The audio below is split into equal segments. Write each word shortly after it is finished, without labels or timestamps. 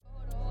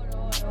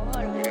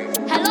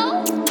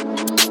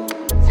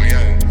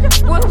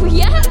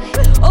yeah?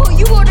 Oh,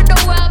 you wanna know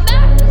where I'm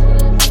at?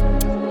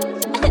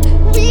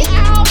 We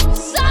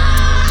outside!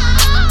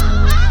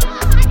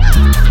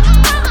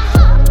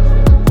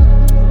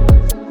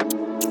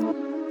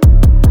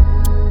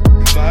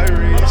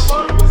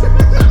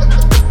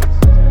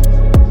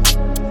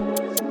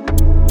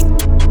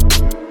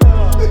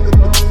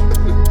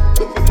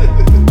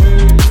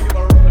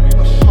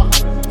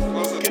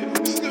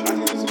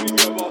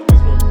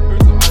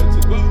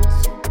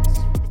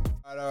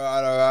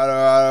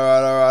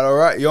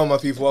 Yo, my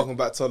people, welcome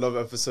back to another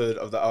episode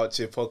of the Out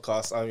Cheer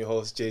podcast. I'm your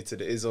host, Jay to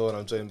the Izzo, and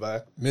I'm joined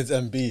by Mids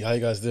MB. How you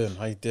guys doing?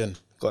 How you doing?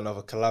 got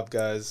another collab,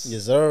 guys.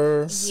 Yes,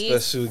 sir.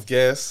 Special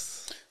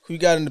guest. Who you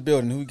got in the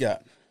building? Who you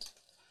got?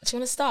 Do you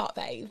want to start,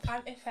 babe?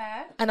 I'm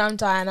Ife, And I'm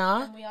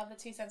Diana. and we are the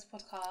Two Cents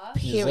Podcast.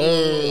 Yes,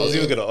 Period. I was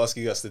even going to ask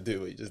you guys to do it,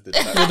 but you just did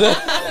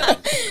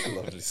that.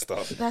 Lovely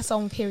stuff. That's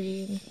on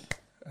period.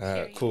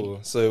 Cool.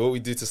 So what we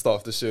do to start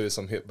off the show is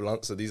some hit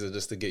blunts. So these are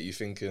just to get you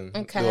thinking.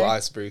 Okay. Little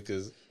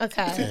icebreakers.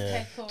 Okay.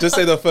 Okay, cool. Just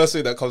say the first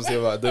thing that comes to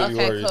your mind. Don't be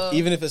Okay, worried. cool.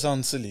 Even if it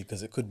sounds silly,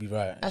 because it could be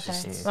right. It's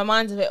Okay. just- My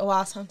mind's a bit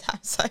wild sometimes,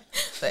 so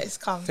but it's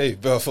calm. Hey,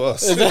 better for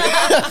us.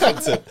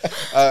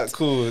 Content.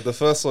 Cool. The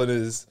first one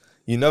is,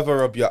 you never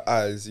rub your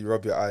eyes, you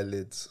rub your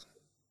eyelids.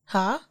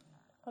 Huh?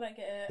 I don't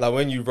get it. Like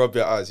when you rub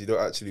your eyes, you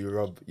don't actually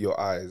rub your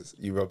eyes,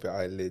 you rub your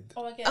eyelid.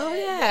 Oh, I get Oh, it.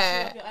 yeah.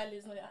 You rub your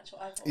eyelids, not your actual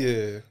eyeball.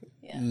 Yeah.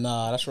 Yeah.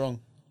 Nah, that's wrong.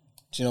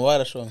 Do you know why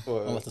that's wrong?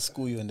 What? I'm about to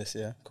school you in this,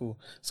 yeah? Cool.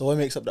 So what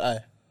makes up the eye?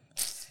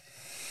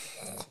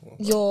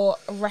 Your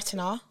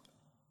retina.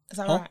 Is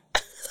that Huh? right?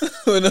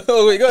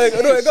 No, wait, go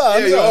ahead. No, wait, go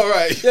on. Yeah, you're all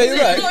right. Yeah, you're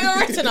Not right. your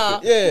retina.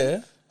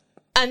 Yeah.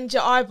 And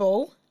your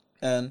eyeball.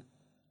 And,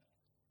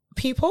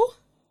 Pupil?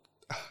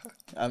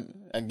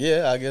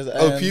 yeah, I guess.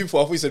 Oh, and- pupil.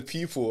 I thought you said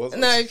pupil.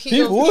 No,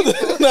 People?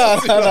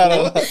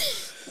 No.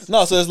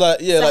 No, so it's like,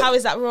 yeah. So like, how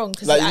is that wrong?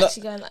 Because like, you're you're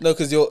actually going like... no,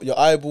 because your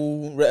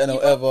eyeball, retina, You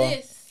rub whatever.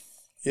 this.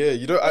 Yeah,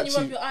 you don't When you rub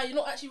actually. your eye, you're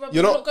not actually rubbing.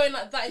 You're You're not- not going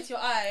like that into your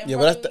eye. and Yeah,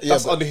 but rubbing- that's, yeah,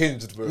 That's but,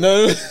 unhinged, bro.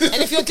 no. And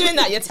if you're doing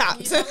that, you're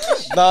tapped.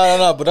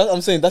 No, but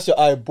I'm saying that's your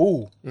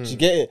eyeball. Mm. Do you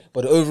get it?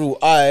 But the overall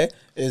eye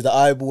is the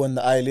eyeball and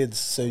the eyelids,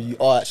 so you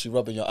are actually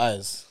rubbing your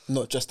eyes,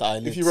 not just the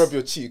eyelids. If you rub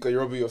your cheek, are you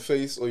rubbing your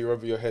face or you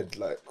rubbing your head?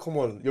 Like, come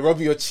on, you're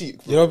rubbing your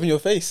cheek. Bro. you're rubbing your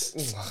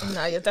face.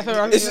 No, you're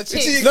definitely rubbing your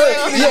cheek. No,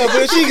 yeah, but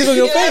your cheek is on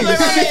your Yeah, face.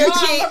 but- Your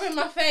Oh, cheek. I'm rubbing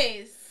my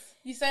face.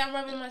 You say I'm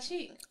rubbing my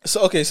cheek.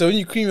 So okay, so when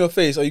you cream your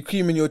face, are you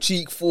creaming your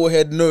cheek,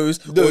 forehead, nose?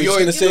 No, or are you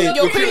just you're- gonna say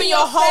You're creaming your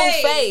whole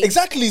face.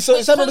 exactly? So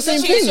it's not the same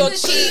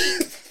constitutes thing. your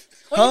cheek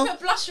When Huh? you put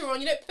blusher on,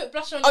 you don't put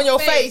blusher on your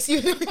face. You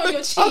on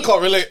your cheek. I can't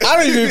relate. I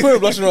don't even put a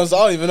blush on, so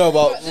I don't even know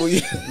about. What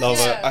you, No,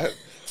 Yeah.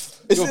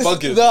 but you're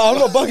bugging. No, I'm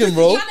not bugging,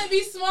 bro. You're trying to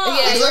be smart. Yeah,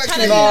 you're Exactly. trying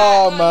to do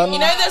Nah, that. man. You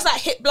know, there's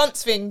like hip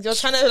blunts things. You're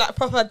trying to like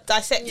proper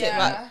dissect it,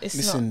 Yeah. but it's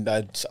Listen,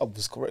 I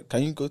was correct.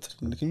 Can you go?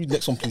 Can you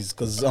next one, please?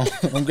 Because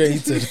I'm getting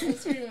heated.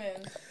 Screaming.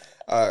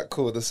 Alright,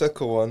 cool. The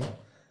second one,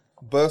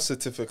 birth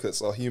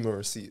certificates are human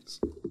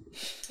receipts.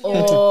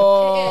 not.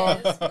 Oh,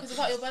 It is. Because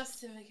without your birth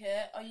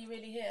certificate, are you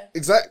really here?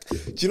 Exactly.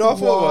 Do you know how I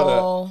thought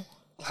about whoa.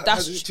 that?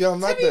 That's Do you know how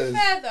To mad be that is?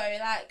 fair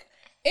though, like,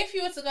 if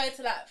you were to go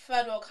to like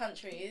third world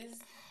countries,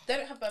 they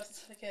don't have birth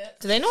certificates.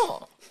 Do they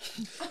not?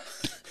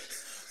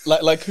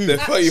 Like who? They're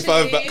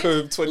 35 Actually- back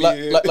home, 20 Like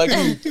years. like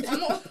who? I'm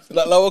not.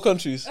 Like what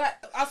countries? Like,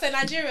 I'll say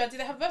Nigeria. Do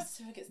they have birth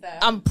certificates there?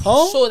 I'm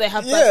Huh? sure they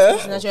have birth Yeah.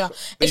 certificates in Nigeria. you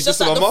It's just just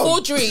like the my mum.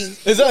 forgery.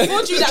 Is that?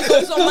 Forgery that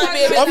goes on might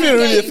be a bit I'm feeling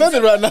really engaged.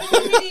 offended right now.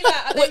 really,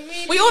 like, are they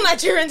really? We all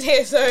Nigerians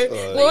here, so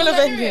we're all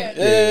offended. Nigerian?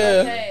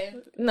 Yeah. Okay.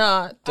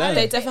 Nah, Damn.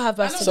 they definitely have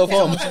I birth know So so far.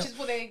 some countries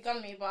before they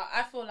gun me, but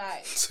I feel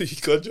like So you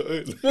got your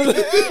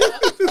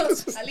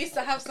own. at least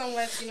I have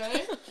somewhere to, you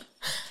know.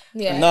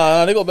 Yeah.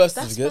 Nah, they got birth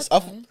That's certificates.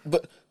 fine.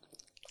 But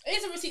It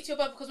is a receipt to your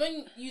birth because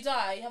when you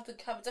die, you have to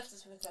have a death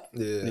certificate.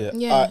 Yeah. yeah.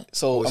 Yeah. Alright,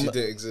 so Or I'm, she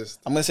didn't exist.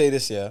 I'm gonna say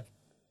this, yeah.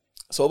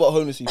 So what about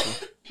homeless people?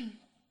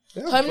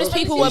 Yeah, Homeless bro.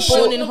 people were Homeless born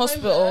people in were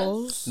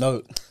hospitals.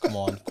 No, come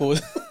on, of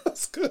course,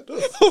 That's good.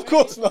 of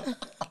course not.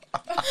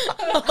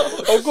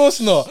 Of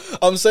course not.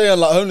 I'm saying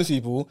like homeless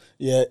people,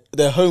 yeah,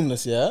 they're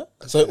homeless, yeah.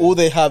 So all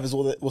they have is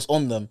what's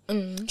on them.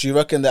 Do you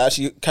reckon they're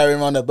actually carrying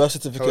around their birth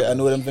certificate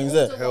and all them things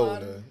there? Hell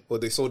no. Or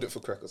they sold it for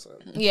crack or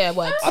something. Yeah,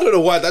 words. I don't know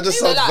why. That just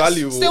So sounds that's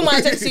valuable. still my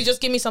identity.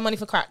 Just give me some money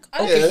for crack. I Or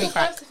don't give think me your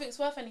crack. birth certificate's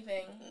worth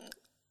anything.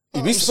 You'd be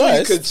I'm sure you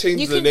surprised. could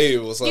change You the can-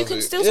 name or something. You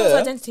can still someone's Yeah.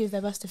 identity with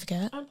their birth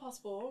certificate. And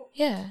passport.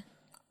 Yeah.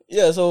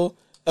 Yeah, so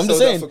I'm just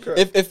Sold that saying, for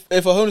crack.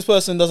 if a homeless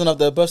person doesn't have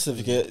their birth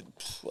certificate,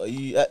 are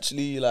you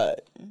actually like?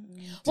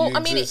 Well, you I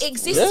mean, it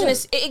exist?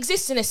 exists Yeah. it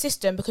exists in a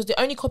system because the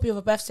only copy of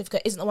a birth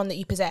certificate isn't the one that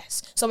you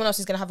possess. Someone else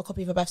is going to have a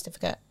copy of a birth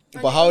certificate.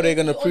 But how are they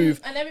gonna prove?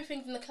 And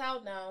everything's in the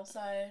cloud now,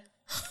 so.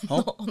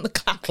 Not on the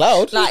cloud.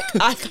 Cloud? Like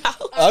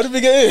iCloud. How did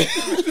we get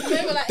in?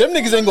 Remember, like, Them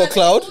it's niggas all ain't got on,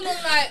 cloud. It's all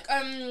on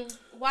like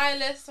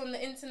wireless on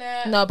the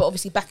internet. No, but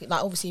obviously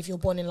obviously if you're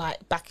born in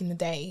like back in the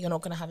day, you're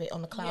not going to have it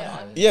on the cloud. Yeah.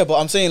 are you? Yeah, but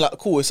I'm saying like,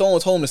 cool. If someone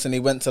was homeless and they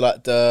went to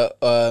like the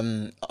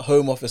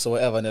home office or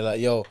whatever, and they're like,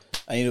 "Yo,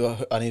 I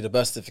need a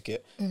birth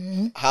certificate."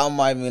 How am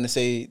I even gonna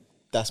say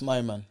that's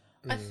my man?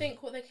 I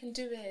think what they can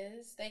do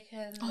is they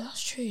can Oh,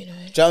 that's true, you know. Do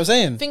you know what I'm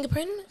saying?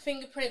 Fingerprint?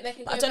 fingerprint. They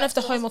can. But Go I don't know back if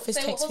the to Home hospital- Office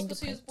say takes what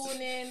hospital he was fingerprints.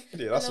 born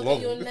in. Yeah, that's and they'll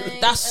get long. your name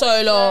That's and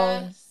so long.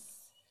 address.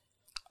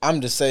 I'm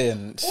just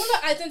saying. All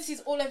the identities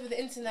all over the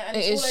internet, and It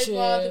it's is all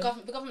over true. the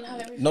government. The government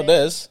have everything. Not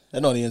theirs.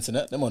 They're not on the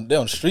internet. They're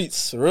on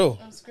streets for real.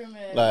 I'm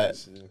screaming. Like,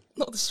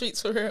 Not the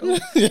streets for real.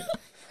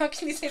 how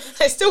can you say this?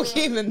 They're still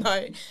human though. no,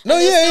 And yeah,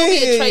 there'll yeah, still be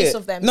yeah, a trace yeah.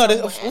 of them No,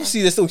 somewhere.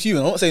 obviously they're still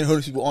human. I'm not saying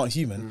homeless people aren't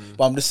human,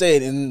 but I'm just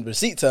saying in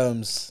receipt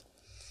terms.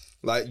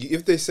 Like,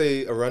 if they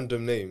say a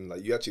random name,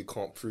 like, you actually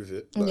can't prove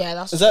it. Like, Yeah,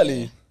 that's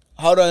Exactly. true.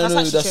 How do I That's know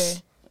actually that's?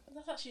 true.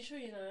 That's actually true,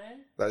 you know.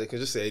 Like, they can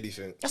just say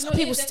anything. That's how You know,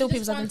 people they steal can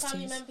people's just find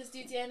family identities. members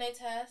do DNA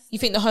tests. You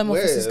think the Home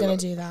Office Where? is going Like-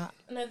 to do that?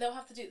 No, they'll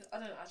have to do. I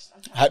don't know.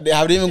 I'm trying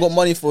Have they even got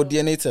money for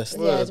DNA test? Yeah,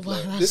 Word, well,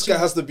 like, that's this true. guy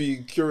has to be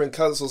curing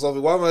cancer or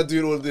something. Why am I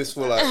doing all this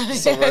for, like,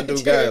 some random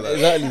guy? Like,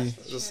 Exactly.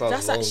 it just sounds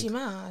That's long. actually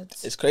mad.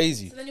 It's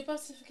crazy. So then your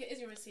birth certificate is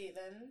your receipt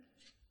then?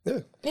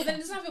 Yeah. But then it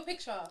doesn't have your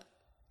picture.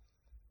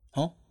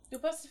 Huh? Your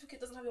birth certificate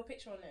doesn't have your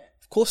picture on it.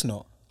 Of course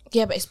not.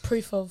 Yeah, but it's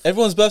proof of.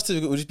 Everyone's birth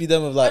certificate would just be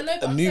them with like I know,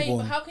 but a I'm saying, but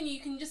newborn. how can you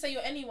can just say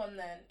you're anyone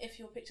then if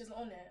your picture's not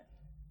on it?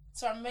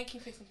 So I'm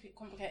making things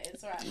complicated.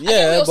 It's alright. I get what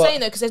Yeah, you're but saying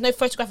though, because there's no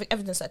photographic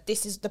evidence that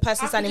this is the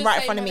person I can standing just right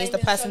in say front of my me is the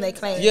name is person they so-and-so.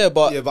 claim. yeah,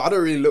 but Yeah, but I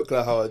don't really look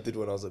like how I did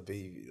when I was a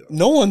baby. Though.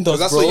 no one does,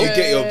 That's bro. what you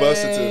get your birth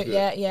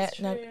certificate. Yeah,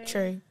 no,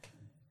 true.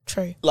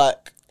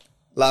 Like,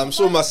 Like, I'm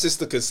sure my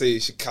sister could say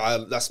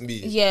that's me.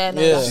 Yeah,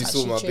 no, Yeah. that's She saw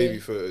actually my true. baby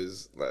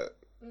photos. Like,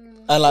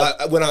 and like,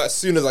 as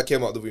soon as I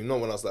came out the womb, not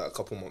when I was like a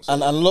couple months.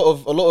 and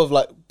old. a lot of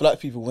like black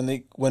people when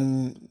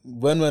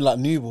we're like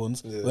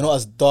newborns, Yeah. we're not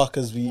as dark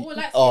as we We're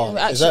light are. skinned. We're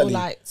actually Exactly.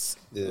 all lights.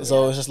 Yeah.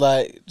 So it's just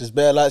like just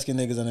bare light skinned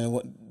niggas, and then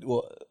what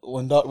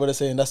when dark brother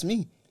saying that's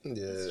me.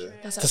 Yeah.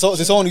 That's To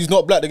someone who's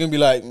not black, they're gonna be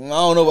like, I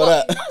don't know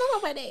about that.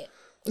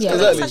 Yeah,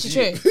 Exactly. that's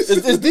actually true.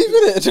 It's deep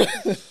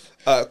in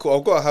it. Cool.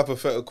 I've got a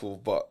hypothetical,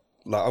 but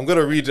like I'm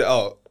gonna read it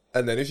out,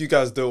 and then if you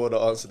guys don't want to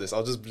answer this,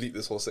 I'll just bleep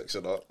this whole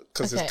section out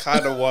because Okay. it's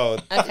kind of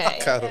wild. Okay.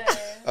 Kind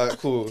of.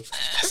 Cool.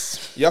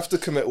 You have to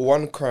commit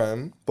one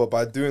crime, but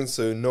by doing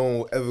so, no one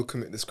will ever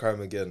commit this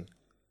crime again.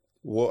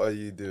 What are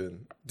you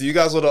doing? Do you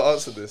guys want to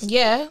answer this?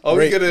 Yeah. Are we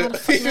Rape. gonna?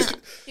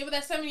 Yeah, but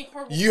there's so many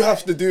horrible. You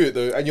have to do it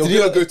though, and you're Did you-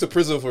 gonna go to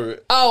prison for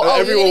it. Oh, And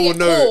you're everyone gonna will get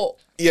know. caught.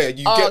 Yeah,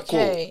 you get caught.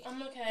 Okay.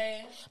 I'm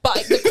okay. But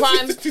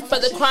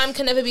the crime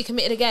can never be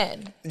committed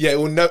again. Yeah, it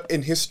will never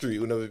in history. It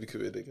will never be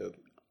committed again.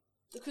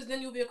 Because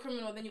then you'll be a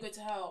criminal, then you go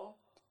to hell.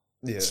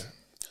 Yeah.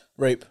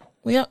 Rape.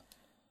 Yeah.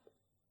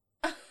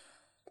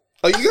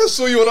 Oh, you guys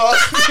sure you want to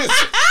ask this?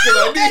 Because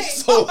I knew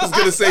someone was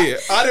gonna say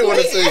it. I didn't want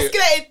to say it.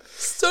 Escalated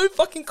so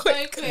fucking So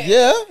quick. quick.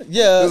 Yeah,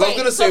 yeah. Because I was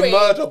gonna say sorry.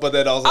 murder, but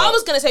then I was like, I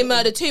was gonna say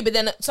murder too, but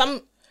then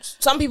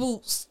some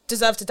people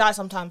deserve to die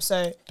sometimes.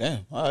 So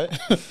Damn. All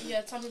right.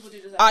 Yeah, some people do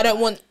deserve I that.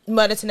 don't want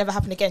murder to never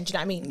happen again. Do you know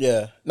what I mean?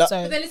 Yeah. No,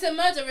 So But then it's a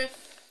murder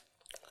if.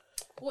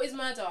 What is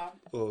murder?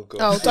 oh god.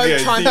 oh, don't Yeah,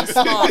 try and be deep.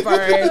 smart,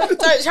 bro.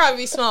 Don't try and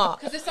be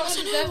smart. Because if someone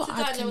don't know deserves what to I'd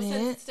die and they were commit.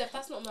 sentenced to death,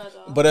 that's not murder.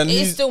 but then It is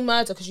who's still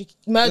murder because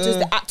murder is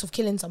the act of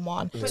killing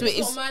someone. But So it's it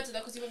is. not murder though,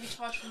 because you won't be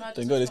charged for murder.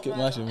 Thank so God it's this kept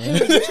not mashing, murder.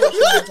 man. So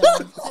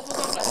for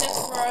example, like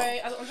death row,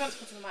 I'm trying to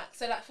put to the max.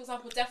 So like for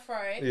example, death row.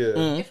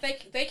 Yeah.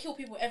 If they kill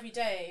people every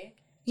day.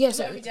 Yeah,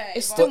 so every day,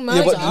 it's but- still Yeah,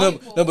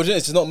 murder. but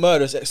it's not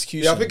murder. It's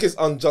execution. Yeah, I think it's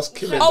unjust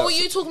killing. Oh, were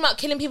that's- you talking about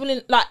killing people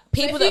in like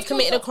people if that you have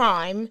committed kill a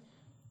crime,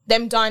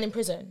 them dying in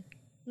prison?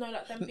 No,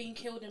 like them being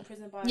killed in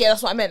prison by. Yeah,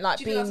 that's what I meant. Like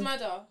Do you think being.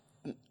 that's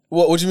murder?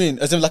 What do you mean?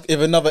 As in, like, if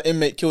another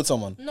inmate killed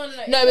someone? No.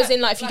 No, as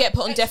in like if you get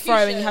put on death row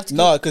and you have to.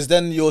 No, because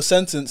then your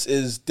sentence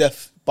is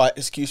death by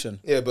execution.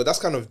 Yeah, but that's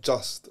kind of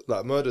just.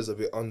 Like murder's a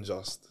bit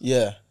unjust.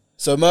 Yeah.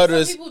 So murder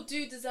Some is. people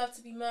do deserve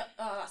to be murdered.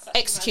 Oh, that's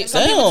actually Execute. mad.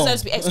 Some people Damn. deserve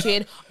to be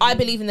executed. I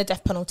believe in the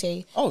death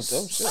penalty. Oh,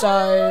 shit.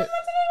 So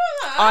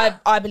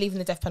I believe in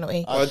the death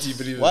penalty. Why do you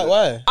believe in Why? it?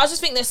 Why? I just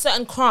think there's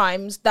certain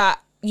crimes that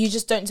you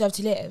just don't deserve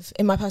to live,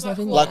 in my personal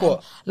opinion. Like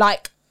what?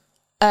 Like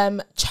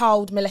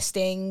child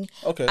molesting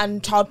Okay.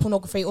 and child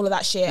pornography, all of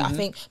that shit. I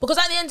think because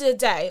at the end of the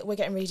day, we're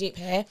getting really deep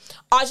here.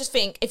 I just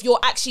think if you're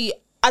actually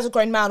as a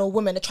grown man or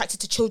woman attracted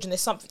to children,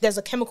 there's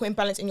a chemical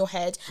imbalance in your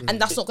head, and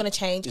that's not going to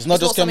change. It's not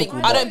just something-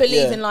 chemical, I don't but-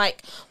 believe yeah. in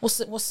like what's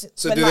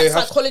So when do like they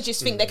have-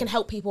 psychologists think they can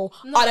help people.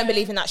 No, I don't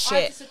believe in that I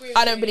shit. disagree with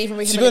I don't you. believe in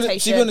be honest-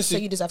 rehabilitation. So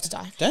you- you deserve to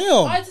die.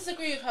 Damn. I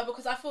disagree with her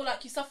because I feel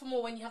like you suffer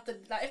more when you have to.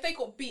 Like if they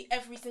got beat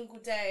every single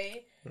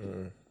day,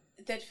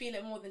 they'd feel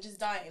it more than just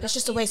dying. It's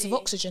just a waste of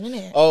oxygen, isn't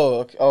it?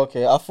 Oh,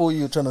 okay. I thought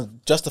you were trying to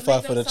justify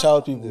Make for them the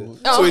child suffer. people.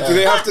 So wait, do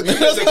they have to commit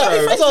the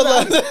crime? That's what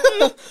I was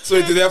like. So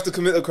do they have to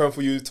commit a crime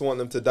for you to want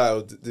them to die,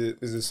 or is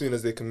it as soon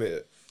as they commit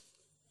it?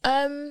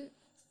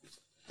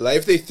 Like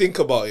if they think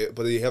about it,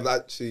 but they haven't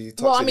actually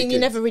touched Well, I any mean, you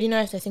kids. never really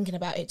know if they're thinking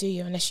about it, do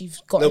you? Unless you've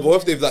got. No, but what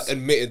if evidence. they've like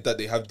admitted that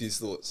they have these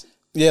thoughts?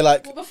 Yeah,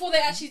 like, Well, before they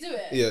actually do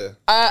it.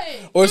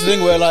 Yeah. or it's the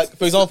thing where, like,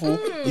 for example,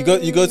 you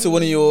go to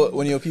one of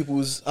your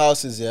people's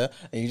houses, yeah,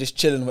 and you're just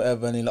chilling,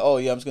 whatever, and you're like, oh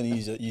yeah, I'm just gonna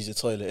use your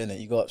toilet,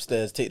 innit? You go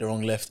upstairs, take the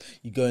wrong left,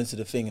 you go into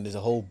the thing, and there's a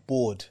whole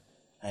board,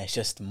 and it's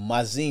just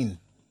mazine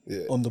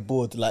Yeah. on the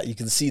board, like you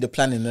can see the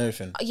planning and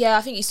everything. Yeah,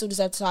 I think you still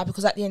deserve to die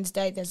because at the end of the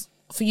day, there's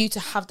for you to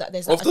have that.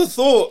 There's Of like the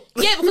thought.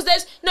 yeah, because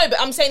there's no, but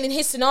I'm saying in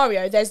his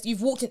scenario,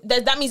 you've walked in,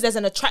 that means there's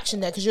an attraction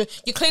there because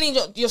you're clearly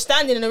you're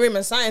standing in a room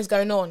and something's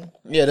going on.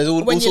 Yeah, there's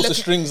all When sorts you're of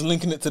looking- strings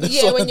linking it to this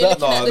Yeah, one when and you're that.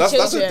 looking at the That's a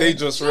children.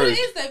 dangerous You know what road. it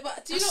is though,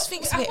 but do you I not? just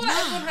think it's I a feel bit like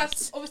mad. everyone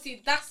has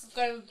obviously that's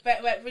going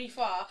went really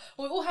far.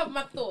 We all have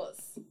mad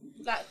thoughts.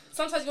 Like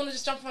sometimes you want to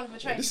just jump in front of a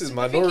train. This is Just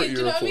Minority thinking, do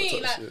you know what I Report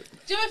mean? type Like,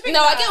 shit. do you ever think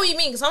No, I that? get what you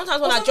mean. Because sometimes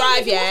when Or I sometimes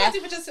drive, you yeah, want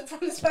to just sit from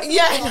this person.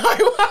 yeah, no,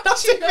 I don't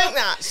think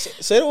that.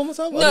 Say that one more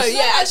time. No, Honestly.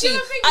 yeah, I actually, do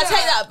think I that.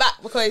 take that back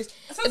because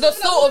Sometimes the like,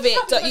 thought of what it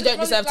happens that when you don't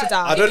the deserve to front is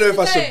die. I don't know if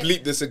I Say. should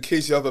bleep this in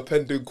case you have a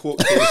pending court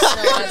case. No,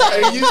 I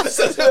don't. I use this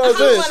as I haven't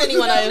this. run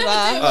anyone No, I never do, over.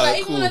 but, like, Alright,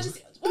 even when I cool.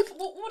 just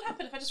what would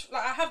happen if I just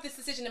like I have this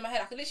decision in my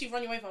head? I could literally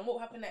run you over, and what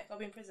would happen next? I'll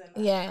be in prison.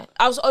 Yeah,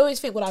 I always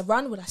think, would I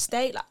run? Would I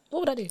stay? Like, what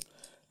would I do?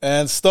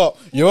 And stop.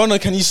 Your Honor,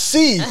 can you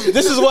see?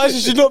 This is why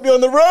she should not be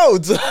on the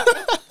roads.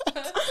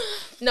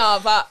 No,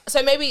 but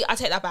so maybe I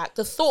take that back.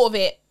 The thought of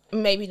it,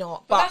 maybe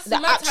not, but that's the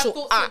mad to have actual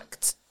thoughts of-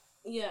 act.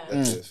 Yeah.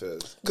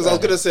 Because I was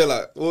gonna say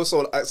like, what if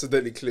someone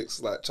accidentally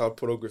clicks like child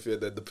pornography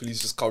and then the police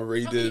just come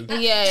raiding,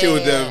 Yeah, kill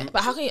yeah, them. yeah.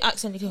 But how can you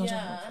accidentally click on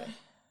Yeah. something?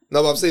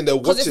 No, but I'm saying they're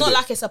Because watching it's not it.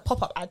 like it's a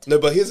pop-up ad, No,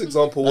 but his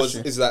example was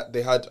true. is that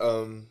they had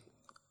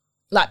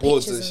like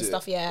boards pictures and and shit.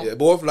 stuff. Yeah. Yeah,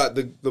 but what if like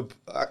the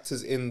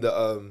actors in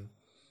the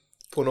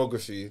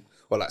pornography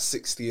were like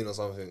 16 or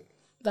something,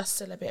 That's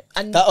still a bit.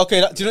 And do you know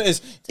what it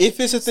is? If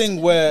it's a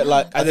thing where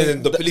like, and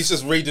then the police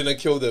just raid and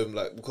kill them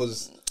like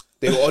because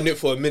they were on it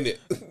for a minute.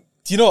 do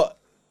you know what?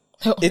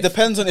 It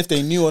depends on if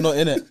they knew or not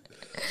in it.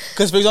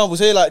 Because for example,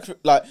 say like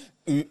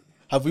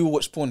have we all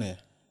watched porn here?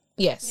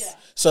 yes, Yeah.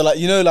 So like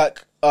you know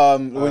like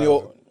when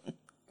you're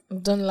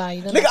don't lie.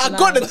 You don't nigga, have I to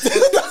got lie.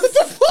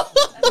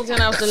 the. You don't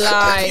have to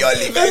lie.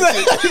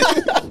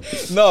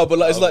 No, but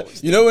like it's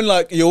like you know when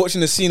like you're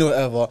watching a scene or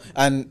whatever,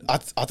 and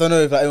I don't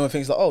know if like, anyone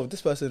thinks like, oh,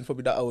 this person's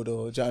probably that old,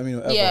 or do you know what I mean?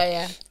 Whatever. Yeah,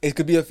 yeah. It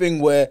could be a thing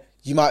where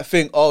you might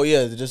think, oh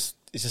yeah, it's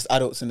just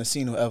adults in the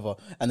scene or whatever,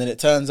 and then it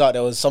turns out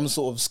there was some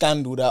sort of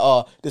scandal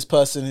that this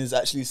person is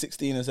actually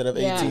 16 instead of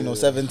 18 Yeah. or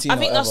 17. I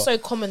think or that's whatever.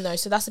 so common though,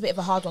 so that's a bit of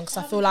a hard one because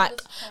I feel like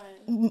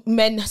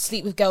men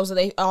sleep with girls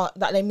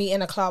that they meet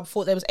in a club,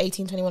 thought they was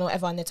 18, 21 or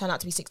whatever, and they turn out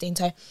to be 16.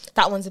 So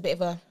that one's a bit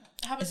of a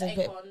It happened It's to a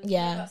bit- Akon.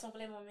 yeah. That's not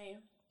blame on me.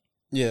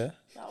 Yeah,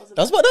 That was a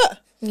that's about that.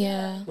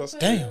 yeah. That's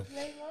Damn.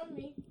 Blame on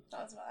me.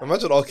 That was bad.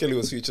 Imagine R. Kelly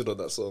was featured on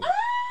that song.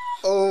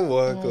 Oh my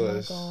Oh my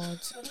gosh. god.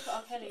 Look at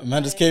R. Kelly.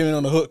 Man just came in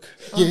on the hook.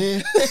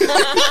 Yeah.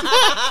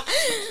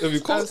 It'd be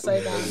cool. I'm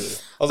so down. I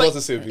was about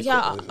to say it'd be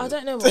Yeah, cool. I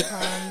don't know what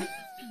crime.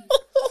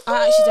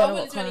 I actually I don't know what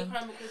wouldn't do any crime.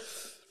 crime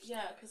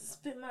because it's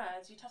a bit mad.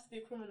 You'd have to be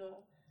a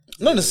criminal.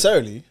 Not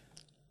necessarily.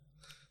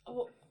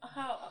 Well,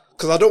 how?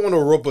 Because I don't want to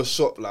rob a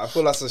shop. Like I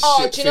feel that's a Oh,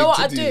 shit do you know thing what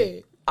to I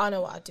do? I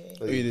know what I do.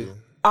 What do you do?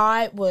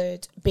 I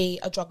would be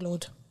a drug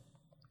lord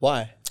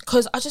Why?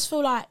 because I just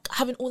feel like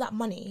having all that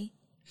money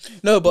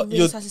No, but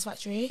really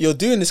satisfactory. you're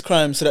doing this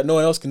crime so that no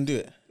one else can do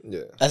it.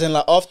 Yeah. As in,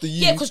 like after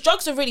you. Yeah, because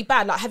drugs are really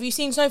bad. Like, have you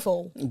seen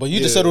Snowfall? But you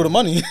just Yeah. said all the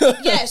money.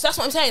 Yes, that's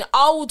what I'm saying.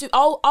 I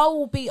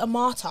will be a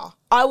martyr.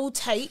 I will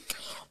take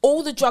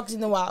all the drugs in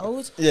the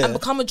world Yeah. and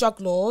become a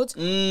drug lord.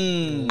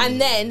 And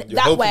then that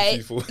helping way,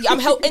 people. I'm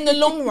in the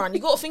long run. You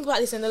got to think about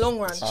this in the long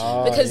run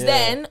because yeah.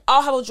 then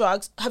I'll have all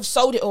drugs, have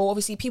sold it all.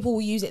 Obviously, people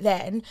will use it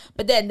then,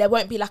 but then there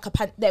won't be like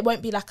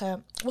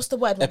a what's the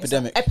word? when it's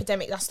Epidemic. like-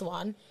 epidemic. That's the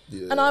one.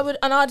 Yeah.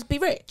 And I'd be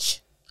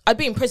rich. I'd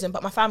be in prison,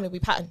 but my family would be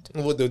patterned.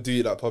 What they'll do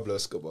you like Pablo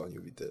Escobar and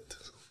you'll be dead.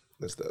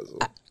 That's that as well.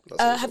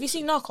 That's all. Have you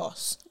seen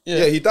Narcos?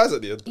 Yeah, he dies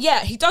at the end. Yeah,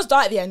 he does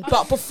die at the end,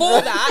 but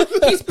before that,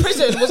 his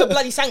prison was a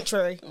bloody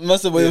sanctuary.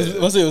 must have it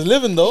was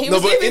living though. He No,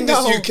 was but in living this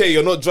though. UK,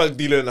 you're not drug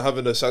dealing and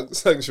having a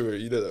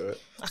sanctuary. You know that, right?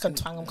 I can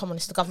twang them. Come on,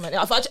 it's the government.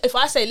 If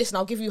I say, listen,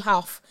 I'll give you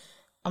half,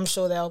 I'm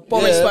sure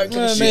Boris Yeah, won't give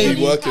a yeah, shit. maybe.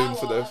 Be working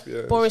for them.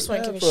 Yeah. Boris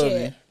won't Yeah, give a probably.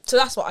 shit. So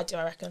that's what I do,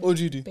 I reckon. What would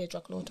you do? Be a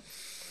drug lord.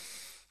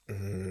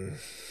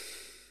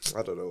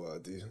 I don't know what I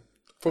do.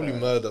 Probably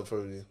murder.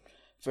 Probably.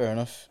 Fair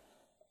enough.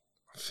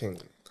 I think.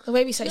 The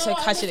way we say it You so know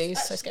what, casually is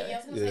actually, so scary. I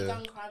was going to say Yeah.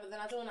 gun crime, but then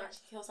I don't want to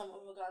actually kill someone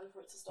with a gun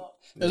for it to stop.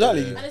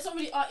 Exactly. Yeah. And it's not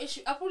really our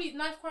issue. I'll probably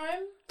knife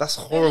crime. That's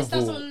Maybe stab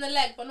someone horrible. in the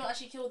leg, but not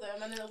actually kill them.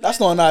 And then it'll be That's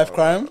like, not a knife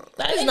crime.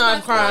 That is It's not a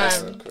knife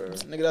crime.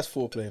 Nigga, that's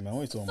foreplay, man. What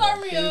are you talking about?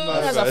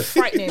 Sorry, That's a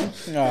frightening.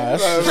 Nah,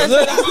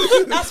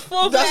 That's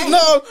foreplay. that's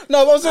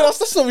no, but I'm saying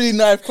that's not really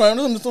knife crime.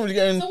 That's not really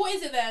getting. So what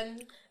is it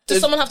then? Does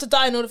someone have to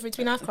die in order for it to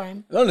be knife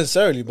crime? Not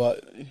necessarily,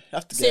 but you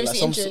have to get like Seriously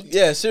some injured? sort.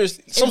 Yeah,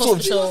 seriously, some sort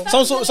hospital.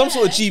 of some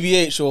sort of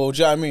GBH or do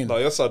you know what I mean? No,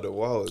 you're sounding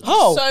wild.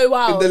 How? So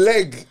wow. In the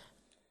leg.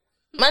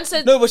 Man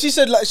said No, but she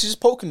said like she's just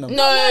poking them.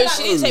 no. like,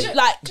 She didn't say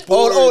like.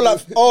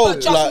 Oh,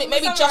 Just like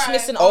maybe just Summarize.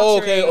 missing oh,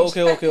 artery.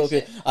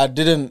 okay. I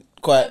didn't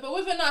quite. But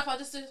with a knife, I'll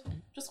just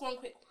one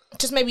quick.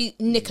 Just maybe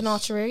nick an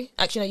artery.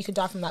 Actually, no, you can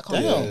die from that.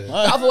 Can't you? Damn. The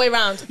other way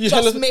around. You just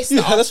hella, miss you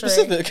the hella artery.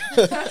 specific.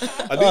 I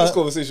think this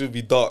conversation would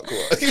be dark.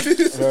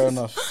 Fair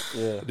enough.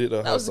 Yeah.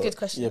 That was a good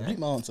question. Yeah, though. bleep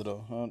my answer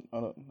though.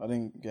 I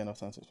didn't get enough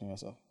time to explain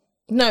myself.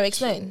 No,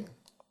 explain.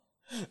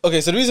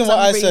 Okay, so the reason why I'm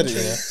I really said it,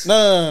 intrigued. yeah.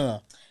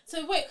 No.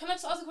 So wait, can I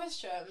just ask a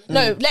question?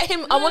 No, let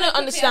him. I want to quickly,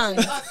 understand.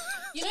 actually,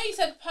 you know, you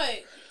said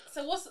poke.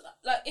 So what's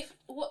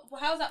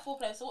how's that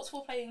foreplay? So what's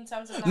foreplay in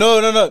terms of? Like,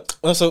 No.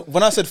 So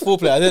when I said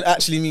foreplay, I didn't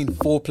actually mean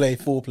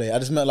foreplay. I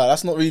just meant like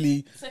that's not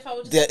really So if I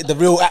would just the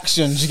real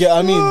action. Do you get what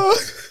I mean?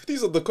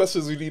 These are the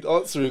questions we need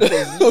answering.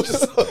 'Cause you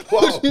just, wow.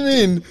 What do you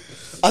mean?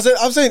 I'm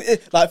saying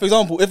like for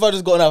example, if I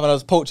just got an app and I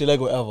was poached your leg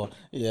or whatever,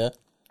 yeah.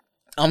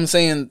 I'm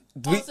saying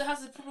so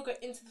has the proper go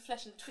into the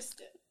flesh and twist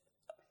it?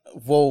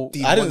 well,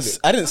 I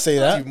didn't say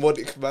that.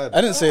 Demonic man.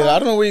 I didn't say that. I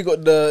don't know where you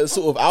got the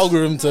sort of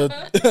algorithm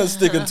to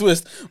stick and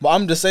twist, but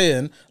I'm just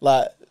saying,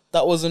 like,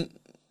 that wasn't,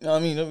 you know what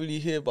I mean, I don't really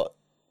hear about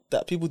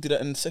that. People do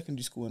that in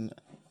secondary school and that.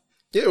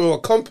 Yeah, well, a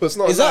compass,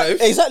 not a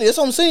knife. Exactly, that's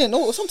what I'm saying.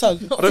 No,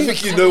 sometimes. I don't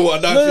think you know what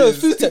a knife No,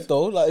 is. food tech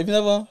though. Like, if you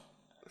never.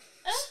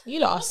 You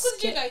lot are What school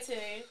did you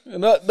scared.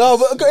 go to? No,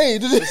 but okay.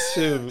 It's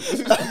him.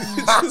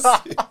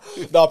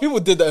 No, people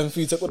did that in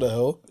food tech. What the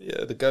hell?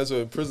 Yeah, the guys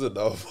are in prison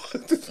now.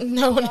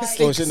 No,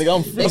 honestly. Oh shit, nigga,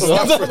 I'm free.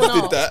 Stop Did someone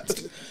else.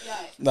 that.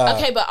 Nah.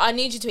 Okay, but I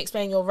need you to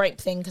explain your rape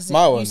thing because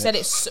My one, you said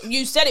it.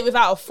 You said it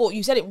without a thought.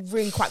 You said it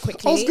really quite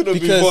quickly. I was gonna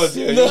Because-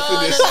 be one. Yeah, No, you're No,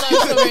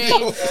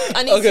 finished. sorry.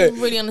 I need Okay, to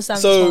really understand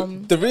So this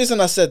one. the reason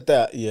I said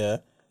that, yeah,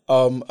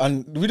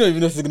 and we don't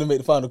even know if it's gonna make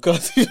the final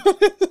cut.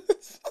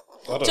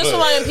 I don't Just know. for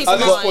my own peace At of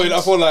this mind. point,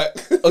 I feel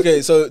like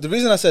Okay, so the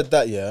reason I said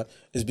that, yeah,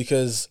 is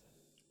because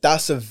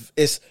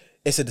it's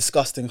a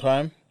disgusting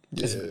crime.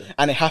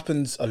 And it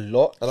happens a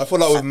lot. and I feel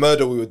like with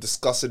murder we were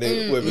discussing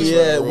it. Whether it's right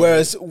Yeah, or wrong.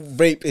 whereas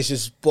rape is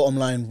just bottom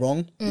line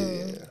wrong.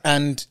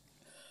 And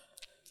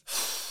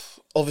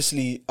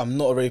obviously, I'm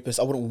not a rapist.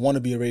 I wouldn't want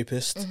to be a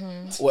rapist.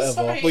 Whatever.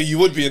 Sorry. But you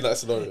would be in that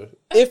scenario.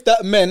 If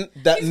that meant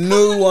that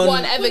no one,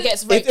 One ever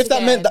gets raped if that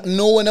again. meant that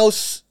no one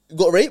else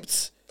got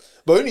raped,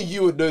 But only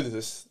you would know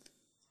this.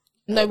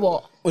 No,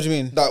 what? what do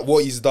you mean? That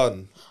what he's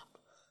done.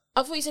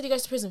 I thought you said he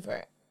goes to prison for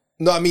it.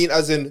 No, I mean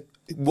as in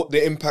what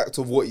the impact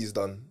of what he's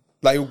done.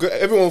 Like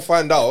everyone will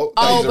find out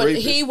that Oh, he's a but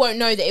rapist. he won't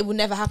know that it will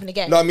never happen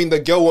again. No, I mean the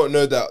girl won't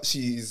know that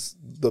she's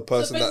the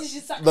person basically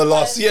that she's the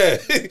last. Yeah,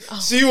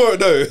 she won't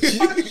know.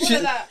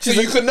 that. So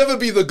you could never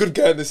be the good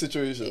guy in this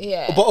situation.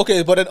 Yeah. But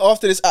okay, but then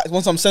after this act,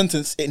 once I'm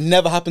sentenced, it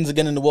never happens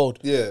again in the world.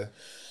 Yeah.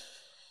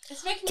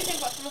 It's making me think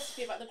about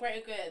philosophy about the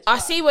greater good. I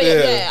see where you're.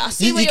 Yeah. Yeah, I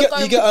see You where get- you're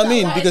going. you get with what I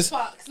mean? that. Because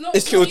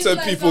It's kill 10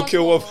 people,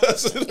 kill one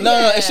person.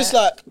 No, it's just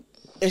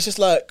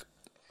like,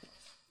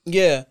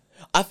 yeah.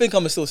 I think I'm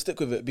gonna still stick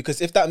with it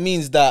because if that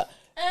means that,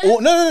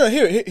 no,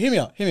 hear me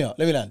out. Let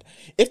me land.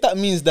 If that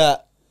means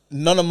that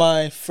none of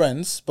my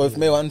friends, both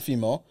male and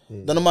female,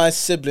 none of my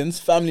siblings,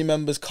 family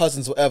members,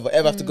 cousins, whatever,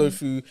 ever have to go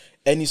through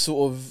any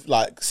sort of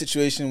like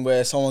situation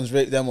where someone's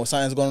raped them or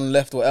something's gone on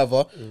left or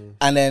whatever,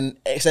 and then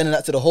extending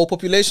that to the whole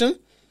population,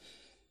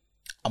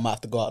 I might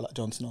have to go out like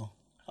Jon Snow.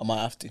 I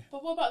might have to.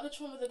 But what about the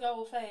trauma the girl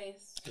will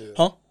face?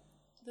 Huh?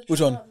 The Which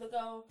trauma one? The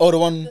girl, Oh, the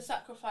one. the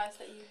sacrifice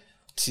that you.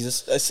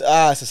 Jesus, it's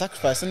a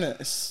sacrifice, isn't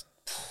it?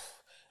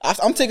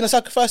 I'm taking a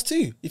sacrifice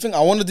too. You think I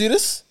want to do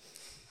this?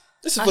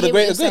 This is I for the hear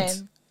what greater you're good.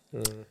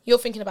 saying. You're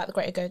thinking about the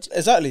greater good,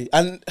 Exactly.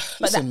 And but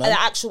listen, the man.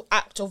 actual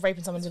act of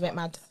raping someone's a bit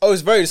mad. Oh,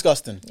 it's very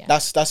disgusting. Yeah.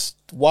 That's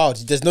wild.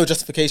 There's no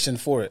justification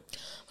for it.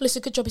 Well, it's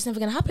a good job. It's never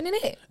going to happen,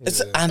 innit?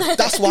 And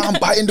that's why I'm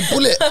biting the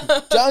bullet. Do you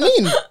know what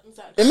I mean?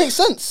 It makes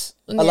sense.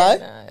 I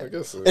lie. I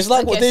guess so. It's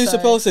like I what guess Dave so.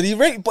 Chappelle said. He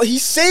raped, but he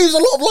saves a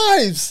lot of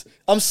lives.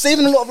 I'm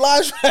saving a lot of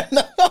lives right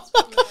now.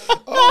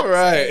 All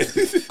right.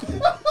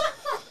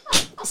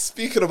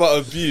 Speaking about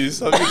abuse,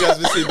 have you guys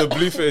been seeing the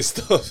Blueface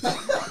stuff?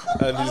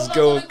 And his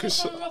girl,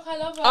 Christian. I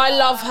love her. I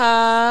love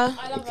her.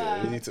 I love Okay,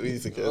 her. we need to get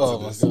into Oh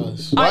my this.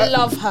 gosh. I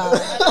love her.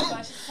 I love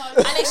her. She's so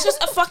And it's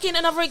just a fucking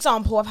another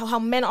example of how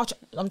men are.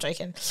 I'm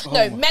joking.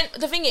 No, men.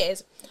 The thing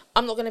is,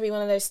 I'm not going to be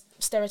one of those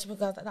stereotypical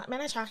girls that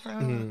men are trash.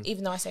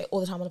 Even though I say it all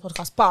the time on the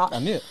podcast, but I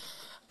knew it.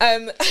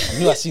 um, I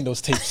knew I seen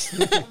those tapes.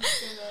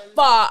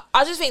 but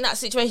I just think that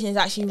situation is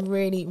actually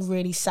really,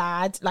 really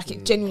sad. Like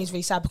it genuinely is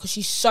really sad because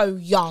she's so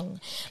young.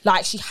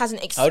 Like she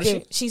hasn't How old is she?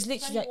 experienced. She's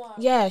literally like,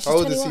 21. yeah, she's How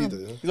old is 21. he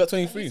though? He's like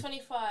 23. He's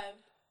 25.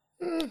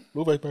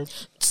 Little babe.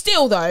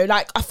 Still though,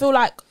 like I feel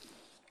like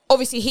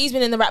obviously he's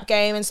been in the rap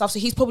game and stuff, so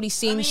he's probably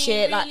seen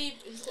shit like. Really,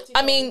 he's got to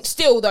I go. mean,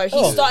 still though, he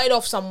Oh. started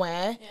off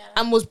somewhere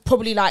and was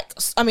probably like,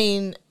 I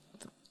mean,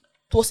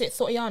 what's it,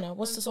 Thotiana?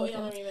 What's the song?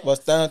 Thotiana remix.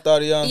 What's that,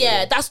 Tariana?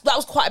 Yeah, that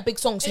was quite a big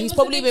song. So It he's was a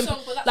probably big been song,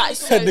 but that's like, the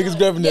song Head niggas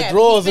grabbing their yeah,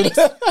 drawers. he's And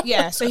been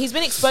yeah. So he's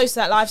been exposed to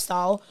that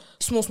lifestyle,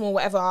 small,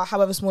 whatever,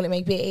 however small it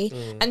may be,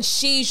 and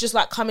she's just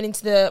like coming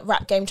into the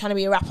rap game, trying to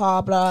be a rapper,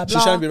 blah blah.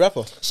 She's trying to be a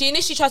rapper. She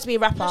initially tried to be a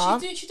rapper. No,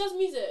 she does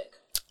music.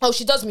 Oh,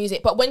 she does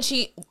music, but when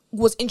she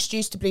was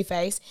introduced to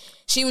Blueface,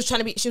 she was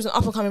an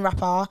up and coming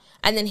rapper,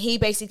 and then he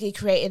basically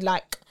created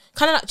like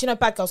kind of like, do you know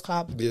Bad Girls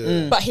Club?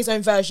 Yeah. But his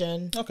own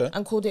version. Okay.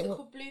 And called it.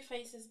 Called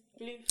Blueface's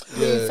Blue.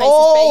 Yeah.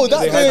 Oh, Baby.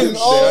 that They had, thing. him,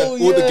 Oh, they had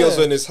all the yeah. girls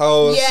were in his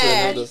house.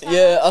 Yeah. And all the,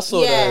 Yeah, I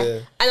saw Yeah. that. Yeah.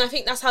 And I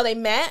think that's how they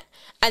met.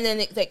 And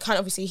then they kind of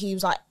obviously he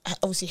was like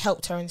obviously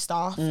helped her and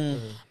stuff and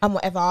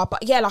whatever.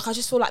 But yeah, like I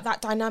just feel like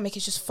that dynamic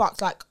is just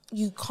fucked. Like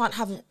you can't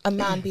have a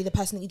man be the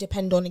person that you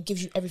depend on and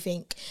gives you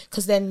everything,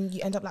 because then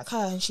you end up like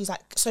her and she's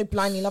like so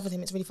blindly in love with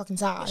him. It's really fucking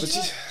sad.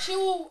 She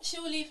will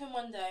leave him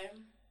one day.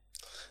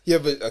 Yeah,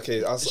 but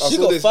okay, I She saw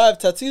got this. 5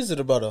 tattoos of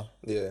the brother.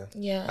 Yeah.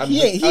 Yeah. And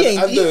He ain't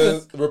and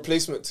even- the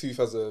replacement tooth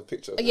has a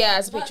picture. Yeah,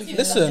 it's a picture of you.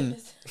 Listen.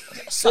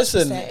 Such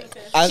Listen, mistake.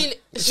 and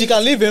she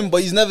can leave him,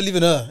 but he's never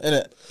leaving her,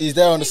 innit? He's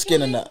there on the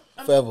skin and that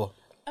forever.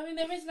 I mean,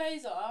 there is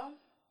laser.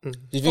 You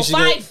For think she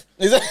gonna- 5.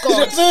 Exactly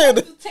what I'm saying.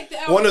 Take the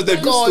One of them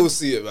out. can God. still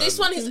see it, man.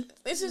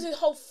 This is his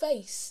whole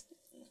face.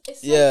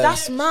 It's Yeah.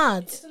 That's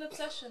mad. It's an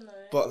obsession, though.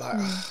 But like,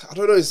 I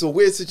don't know. It's a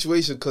weird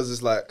situation because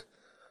it's like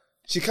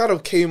she kind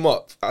of came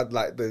up at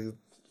like the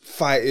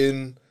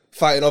fighting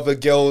other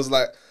girls.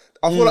 Like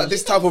I feel like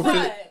this type of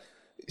Right.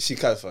 she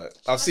can fight.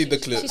 I've seen the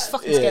clip. She's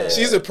fucking Yeah. scared.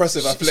 She's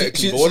impressive athletically,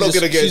 She- but we're not she's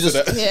gonna get she's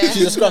into a- that. Yeah.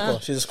 She's a scrapper.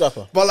 She's a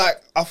scrapper. But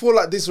like, I feel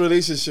like this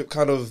relationship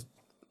kind of,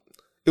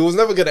 it was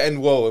never gonna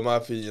end well, in my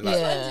opinion. Like,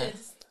 Yeah.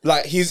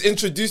 like he's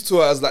introduced to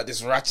her as like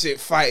this ratchet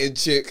fighting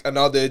chick, and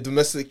now they're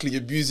domestically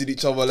abusing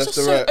each other left Just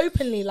and so right.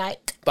 openly,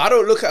 like. But I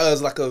don't look at her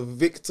as like a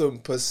victim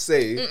per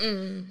se,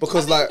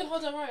 because She like, can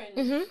hold her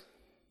own.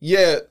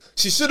 yeah,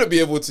 she shouldn't be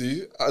able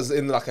to, as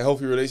in like a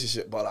healthy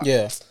relationship. But like,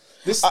 Yeah.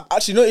 this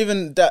Actually, not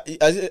even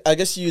that. I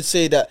guess you'd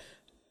say that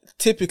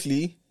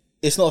typically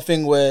it's not a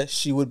thing where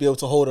she would be able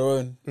to hold her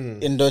own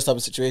in those type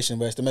of situations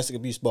where it's domestic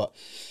abuse. But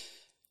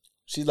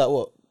she's like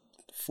what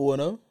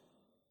 4-0.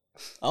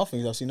 I don't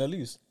think I've seen her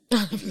lose.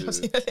 I don't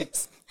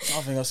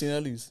think I've seen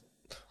her lose.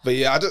 But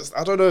yeah, I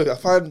don't know.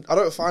 I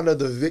don't find her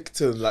the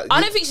victim. Like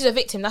I don't think she's a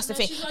victim. That's the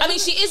thing. she's not. I mean,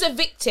 she is a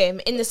victim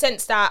in the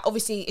sense that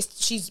obviously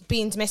she's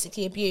being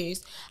domestically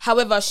abused.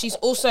 However, she's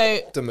also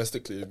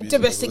domestically abusing.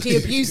 domestically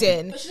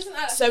abusing. But she doesn't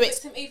act like So she's a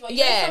it's- victim either. You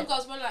yeah. know some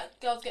girls, when like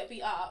girls get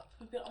beat up,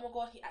 will be like, oh my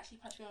god, he actually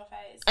punched me in my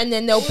face. And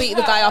then they'll beat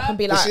the guy up and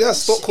be But like, she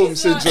has Stockholm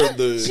She's like- syndrome,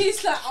 though.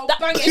 She's like, I'll That,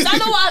 bang is that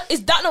not what?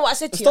 Is that not what I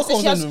said to you? I said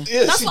Stockholm she has- syndrome.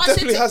 Yeah, that's she what I said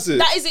definitely to- has it.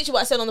 That is literally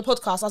what I said on the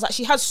podcast. I was like,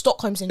 she has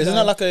Stockholm syndrome. Isn't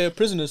that like a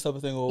prisoner's type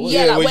of thing or what?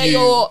 yeah, Yeah, like when where you-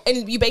 you're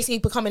and you basically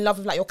become in love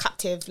with like your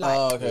captive, like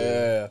Oh,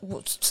 okay. Yeah.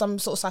 some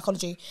sort of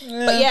psychology.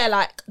 But yeah,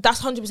 like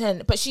that's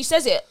 100%. But she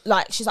says it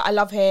like she's like, I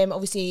love him.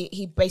 Obviously,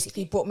 he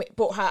basically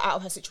brought her out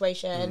of her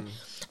situation.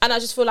 And I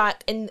just feel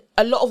like in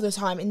a lot of the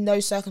time in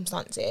those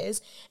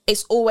circumstances,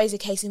 it's always a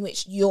case in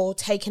which you're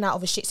taken out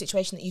of a shit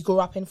situation that you grew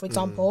up in. For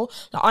example,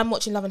 like I'm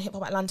watching Love and Hip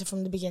Hop Atlanta